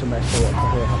we get somewhere sorted for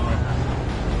her having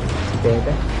a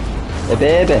baby. A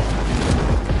baby?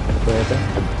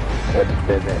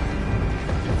 Baby.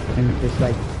 And it's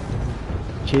like,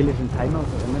 she lives in timeout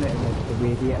at the minute, and like the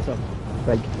radiators are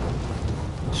like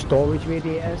storage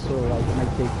radiators, so like it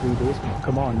might take 3 days to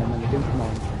come on, and when they do come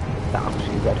on, they're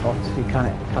absolutely red hot, so you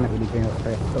can't really bring up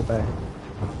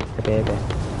a baby.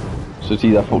 So it's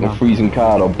either fucking freezing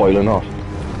cold or boiling hot.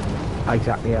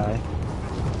 Exactly, aye.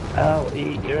 I'll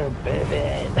eat your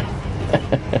baby.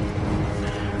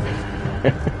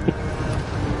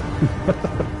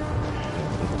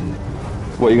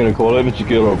 What are you going to call it if it's a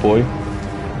girl or a boy? I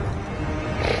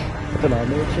don't know,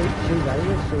 mate, she's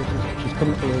Irish, so she's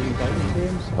coming to learn Irish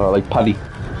names. Oh, like Paddy.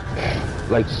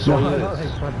 Like No, solid. not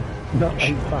like Paddy. Not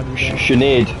like Paddy, no.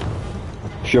 Sinead.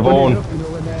 Siobhan. You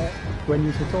know, when you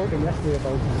were talking yesterday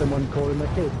about someone calling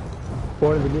their kid,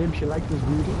 one of the names she liked was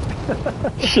Rudy.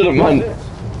 Shut up, man.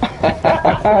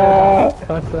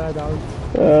 That's that out.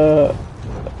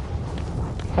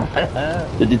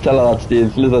 Did you tell her that's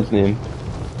Dave Lizard's name?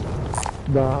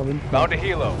 No, I haven't. Found a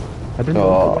helo. I didn't know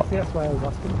it was there, that's why I was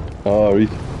asking. Oh, right.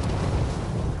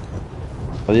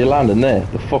 Are you landing there?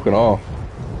 The fucking off.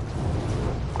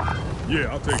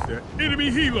 Yeah, I'll take that. Enemy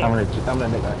I'm helo. gonna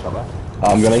nick that chopper.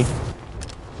 I'm gonna.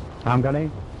 I'm gonna.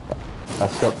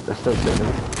 That's still sitting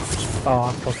there. Oh,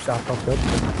 I fucked up.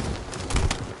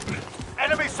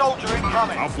 Enemy soldier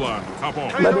incoming. I'll fly. Hop on.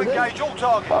 Clear to engage all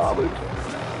targets.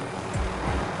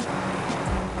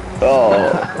 Oh.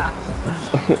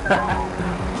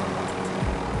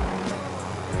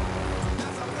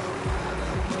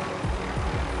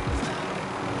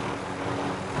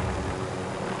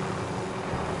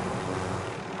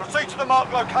 Proceed to the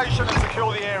marked location and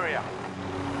secure the area.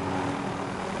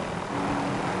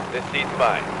 This seat's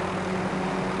mine.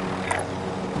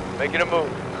 Making a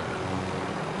move.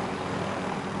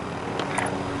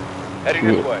 Heading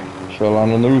this way. Shall I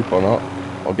land on the roof or not?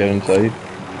 Or get inside?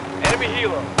 Enemy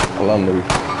helo. I'll land on the roof.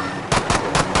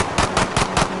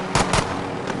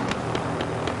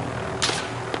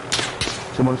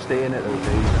 Someone stay in it though,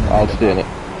 please. I'll stay in it.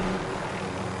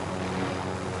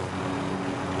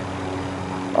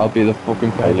 I'll be the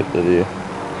fucking pilot today.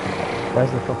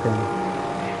 Where's the fucking...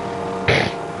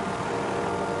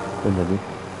 Been ready.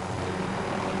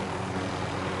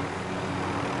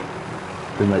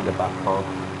 Been like the back hall.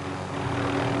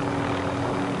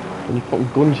 Any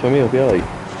fucking guns for me, I'll be alright.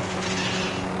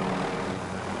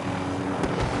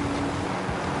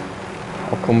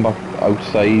 I'll come back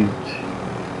outside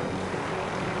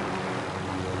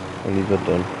when these are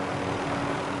done.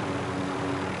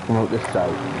 Come out this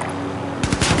side.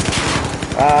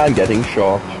 I'm getting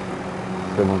shot.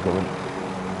 Someone coming.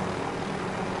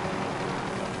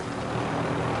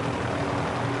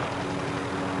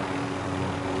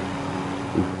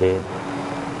 He's dead.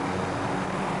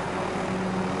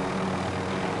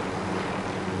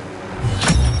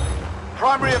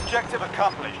 Primary objective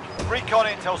accomplished. Recon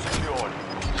intel secured.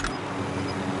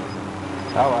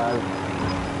 Hello.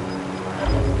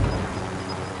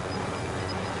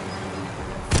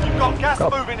 You've got gas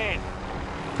moving in.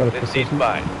 Got a This seat's position.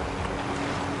 mine.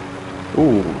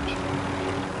 Ooh.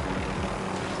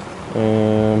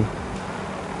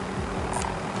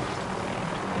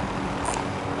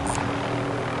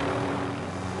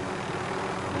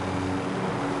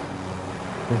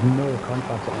 There's no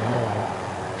contracts at the end of that.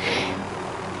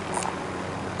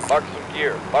 Mark some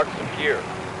gear. Mark some gear.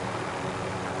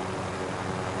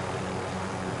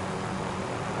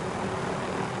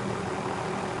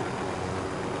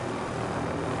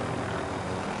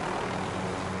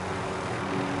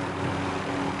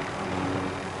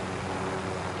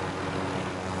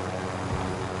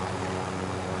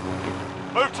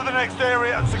 Move to the next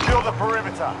area and secure the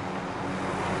perimeter.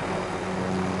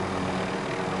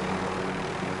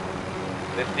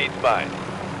 This seat's mine.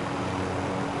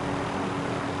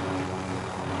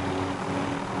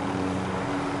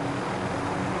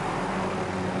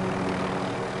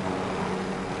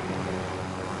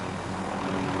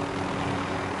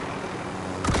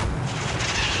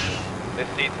 This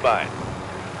seat's mine.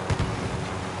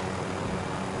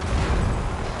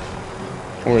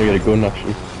 I'm gonna get a gun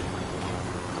actually.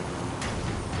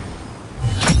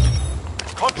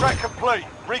 Contract complete.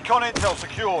 Recon intel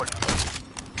secured.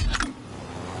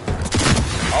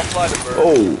 I'll fly the bird.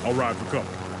 Oh! I'll ride for cover.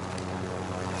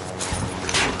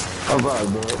 I'll go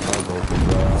for that.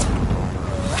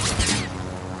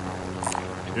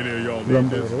 Any of y'all need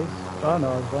Lumber it this? is. Oh no,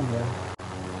 there's one here.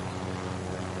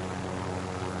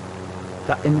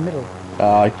 That in the middle.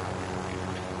 Aye.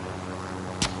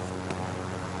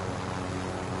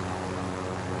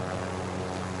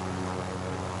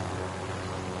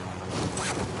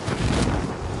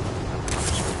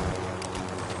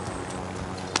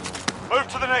 Move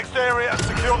to the next area and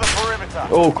secure the perimeter.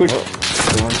 Oh, quick!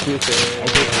 Someone shoot it.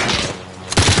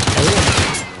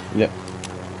 Yep.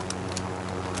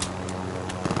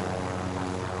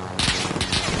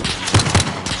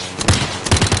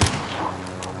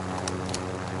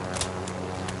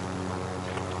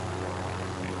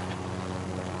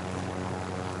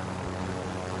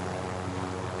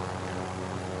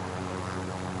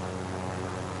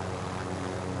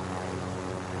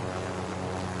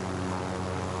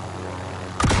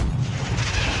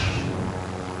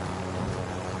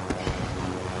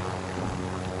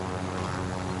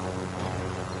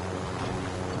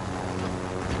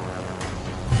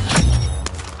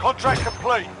 Contract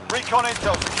complete. Recon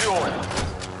intel secured.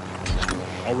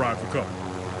 I'll ride for cover.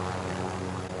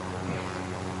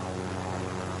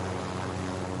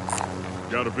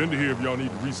 Got a vendor here if y'all need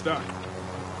to restock.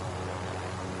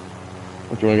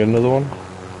 Do you wanna get another one?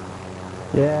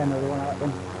 Yeah, another one out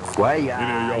them. Where Any of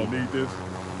ya? y'all need this?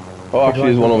 Oh, actually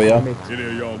there's one over here. Any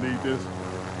of y'all need this?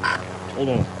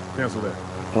 Hold on. Cancel that.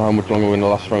 I don't know how much longer we're in the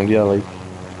last round, yeah, like.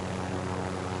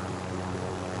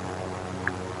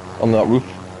 On that roof.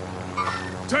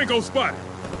 Tango spotted.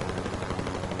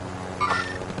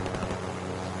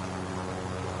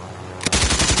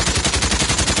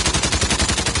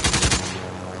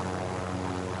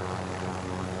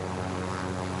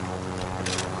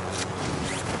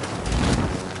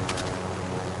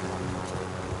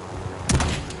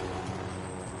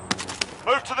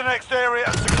 Move to the next area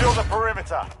and secure the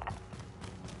perimeter.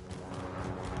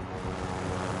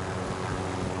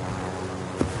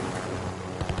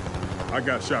 I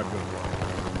got shotgun.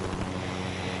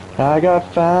 I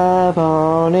got 5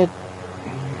 on it.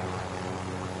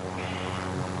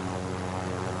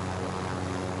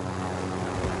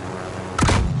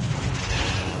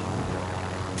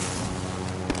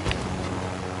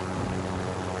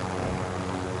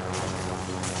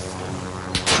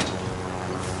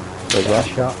 There's that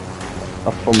shot.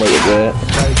 That's from right up there.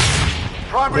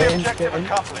 Primary objective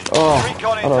accomplished. Oh,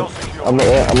 Recon hold on. intel secure. I'm not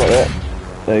there, I'm not there.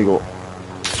 There you go.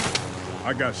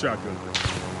 I got shotgun.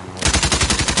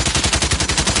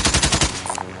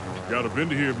 Got a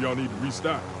vendor here if y'all need to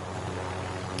restock.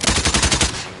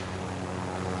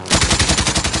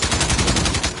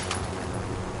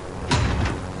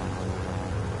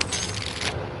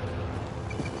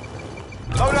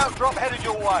 Loadout drop headed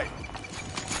your way.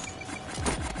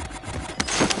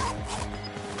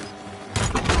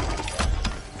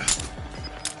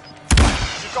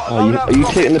 You've got a loadout Are you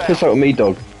drop taking the inbound. piss out of me,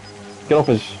 dog? Get off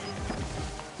us.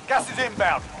 Gas is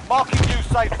inbound. Marking new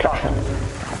safe zone.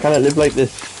 I cannot live like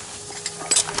this.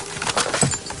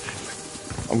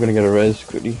 I'm gonna get a res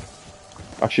quickly.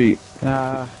 Actually,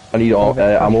 Nah. I need ammo.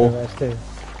 I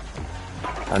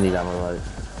need ammo, right?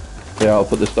 Yeah, I'll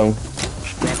put this down.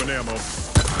 Dropping ammo.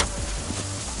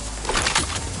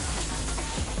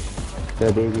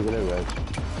 Yeah, baby, gonna res.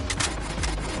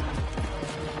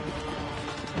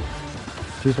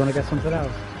 Do you just want to get something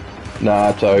else? Nah,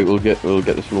 it's alright. We'll get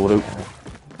this load out.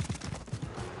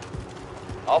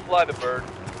 I'll fly the bird.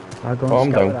 I'll go Oh, and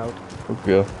I'm scout it down. out.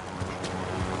 Okay.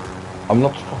 I'm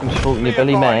not fucking stroking your Be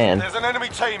belly, advised, man. There's an enemy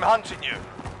team hunting you.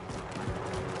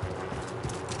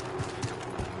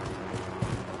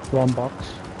 One box.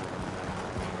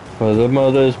 For the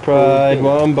mother's pride,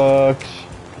 1 box.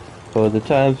 For the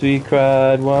times we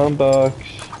cried, 1 box.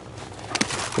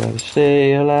 Gotta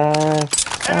stay alive.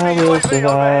 I Enemy will UAV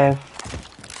survive.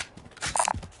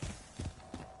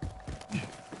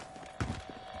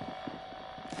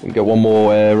 We can get one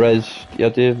more res. Yeah,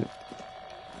 Dave.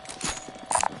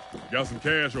 Got some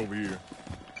cash over here.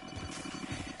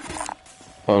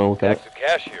 Oh no, okay. Got some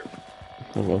cash here.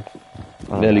 Oh, well.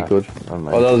 Nearly good. Oh,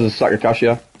 Oh, that was a sack of cash,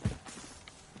 yeah.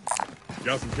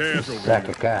 Got some cash over Sack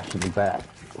here. of cash in the back.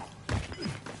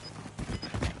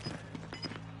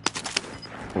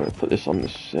 I'm gonna put this on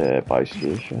this buy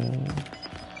station.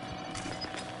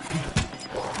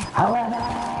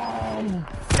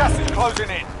 Gas is closing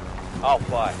in. I'll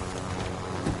fly.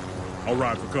 I'll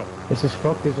ride for cover. This is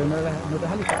fucked. There's another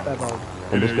helicopter about.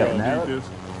 I'm just Any of getting y'all there. need this?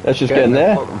 Let's just get in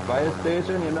there. Fucking fire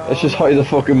station, you know. Let's just hide the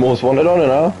fucking most wanted on it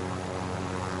now.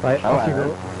 Right, off you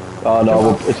Alright. go. Oh no,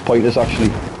 well, it's pointless actually.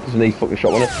 There's no fucking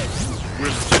shot on it.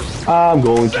 I'm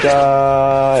going to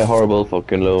die a horrible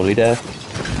fucking lonely death.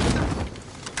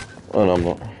 Oh no, I'm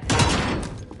not.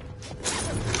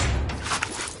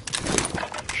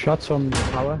 Shots on the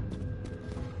tower.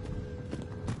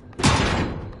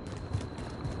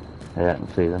 Yeah, I can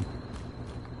see them.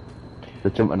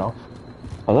 They're jumping off.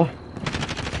 Are there?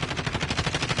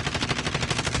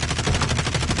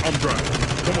 I'm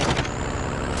driving. Come on.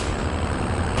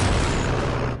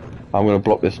 I'm gonna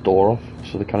block this door off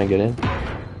so they can't get in.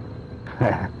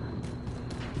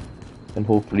 And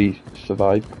hopefully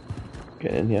survive.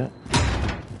 Get in, yeah.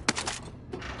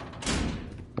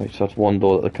 Right, so that's one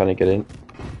door that they can't get in.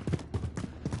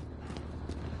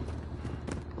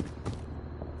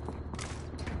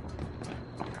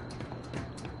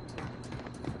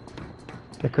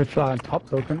 They could fly on top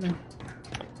though, couldn't they?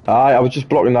 I was just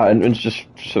blocking that entrance just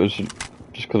because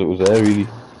it was there really.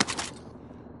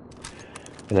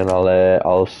 And then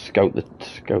I'll scout the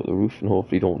roof and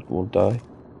hopefully won't die.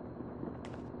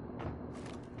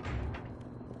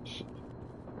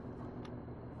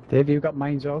 Dave, you got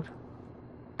mines out?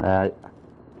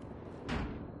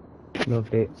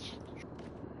 Lovely.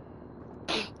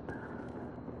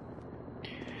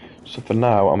 So for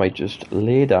now, I might just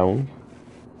lay down,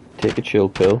 take a chill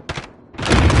pill.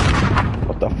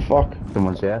 What the fuck?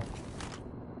 Someone's here.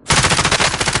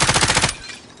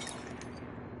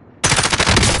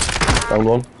 Down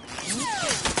one.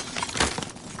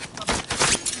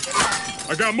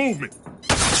 I got movement.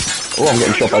 Oh, I'm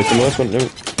getting shot by someone else.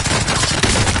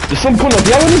 There's some cunt up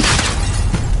behind us!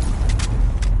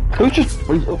 Who's just...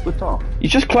 Who's up the top?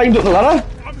 He's just climbed up the ladder!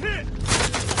 I'm hit.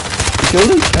 He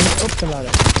killed us? I'm up the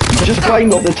ladder. He just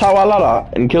climbed up the tower ladder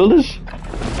and killed us?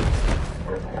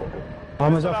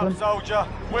 Armor's Listen off up, them. soldier.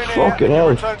 Win here Fucking and you hell.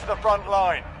 return to the front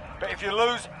line. But if you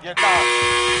lose, you're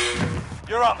done.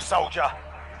 You're up, soldier.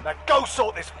 Now go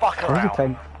sort this fucker Every out.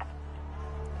 time.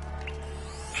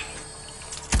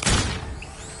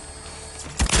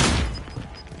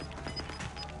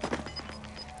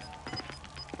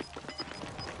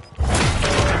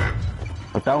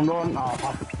 I found one. Oh,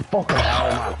 fucking hell,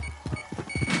 man.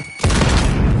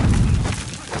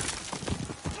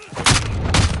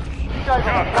 Gave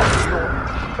him a fucking door.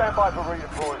 Stand by for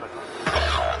redeployment.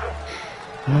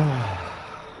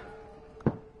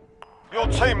 Your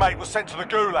teammate was sent to the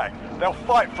gulag. They'll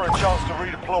fight for a chance to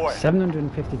redeploy.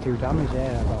 752 damage,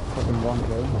 yeah, about fucking 1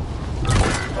 kill.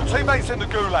 Your teammate's in the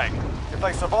gulag. If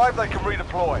they survive, they can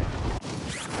redeploy.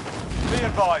 Be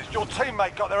advised, your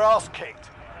teammate got their ass kicked.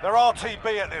 They're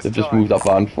RTB at this They've time. just moved that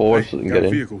van forward so they can Got get a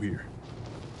in. vehicle here.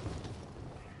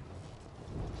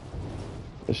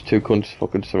 There's 2 cunts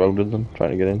fucking surrounding them,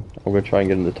 trying to get in. I'm gonna try and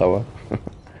get in the tower.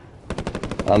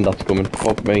 And that's coming.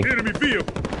 Fuck me. Enemy vehicle.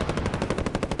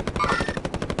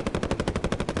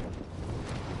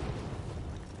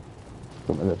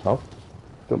 Something at the top.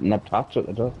 Something up top at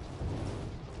the top.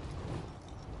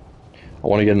 I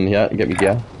wanna get in here and get me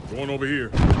gear. Going over here.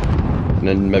 And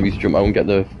then maybe jump out and get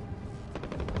the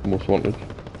most wanted.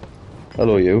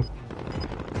 Hello, you.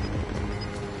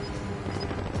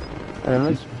 And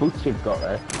nice boots you've got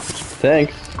there.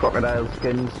 Thanks. Crocodile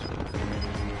skins.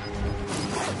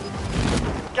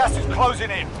 Gas is closing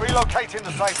in. Relocating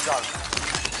the safe zone.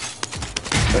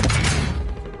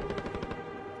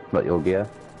 Like your gear.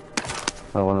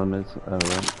 Oh, one of them is.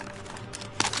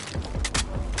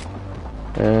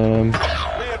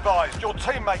 Be advised, your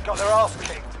teammate got their ass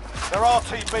kicked. They're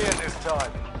RTB at this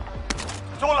time.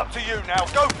 It's all up to you now.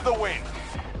 Go for the win.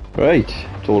 Right,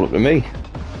 it's all up to me.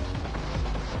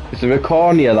 Is there a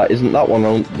car near that? Isn't that one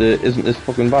on the? Isn't this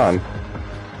fucking van?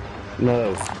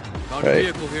 No. Found Right.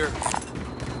 a vehicle here.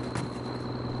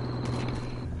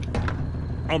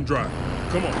 I'm driving.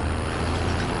 Come on.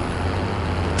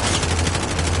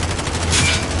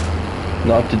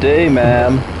 Not today,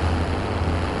 ma'am.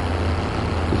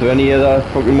 Is there any other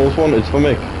fucking most wanted for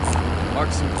me?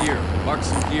 Mark some gear. Mark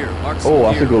some gear. Mark some Oh, gear.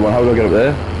 that's a good one. How do I get up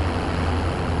there?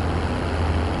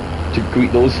 To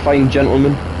greet those fine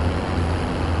gentlemen.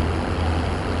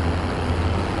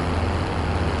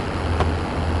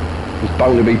 There's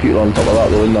bound to be people on top of that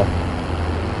though, isn't there?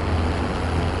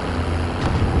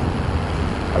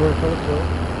 I would have thought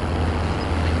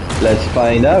so. Let's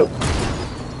find out.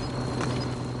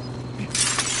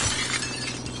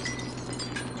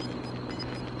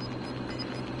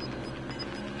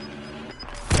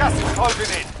 Gas is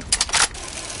closing in.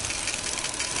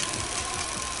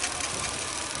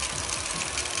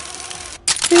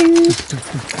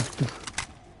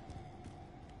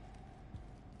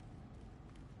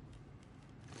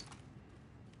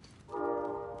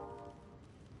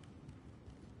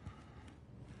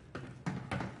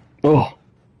 Oh.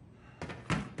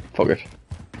 Fuck it.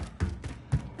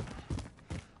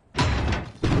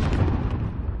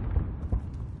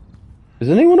 Is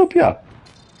anyone up here?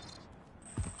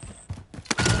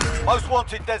 Most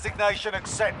wanted designation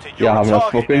accepted. You're You're having a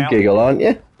target fucking now. giggle, aren't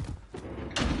you?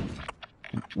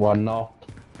 One knock.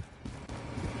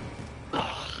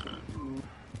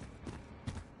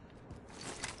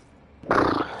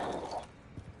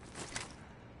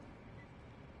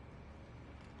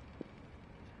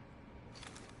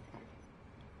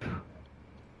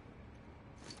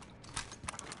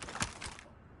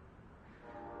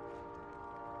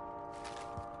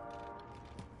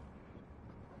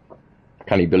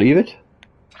 Can you believe it?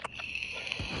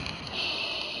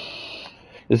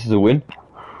 This is a win.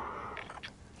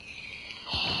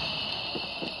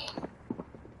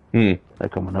 They're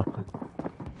coming up.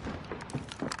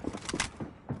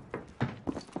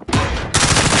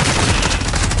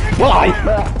 Why?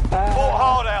 Fought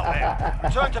hard out there.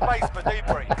 Return to base for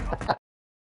debrief.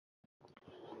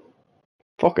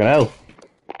 Fucking hell.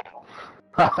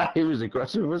 He was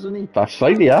aggressive, wasn't he? That's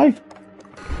slightly high.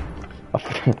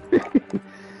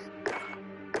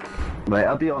 Right,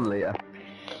 I'll be on later.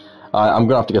 I'm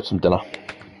gonna have to get some dinner.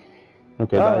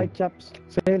 Okay, bye. Alright, chaps.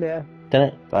 See you later.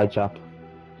 Dinner. Bye, chap.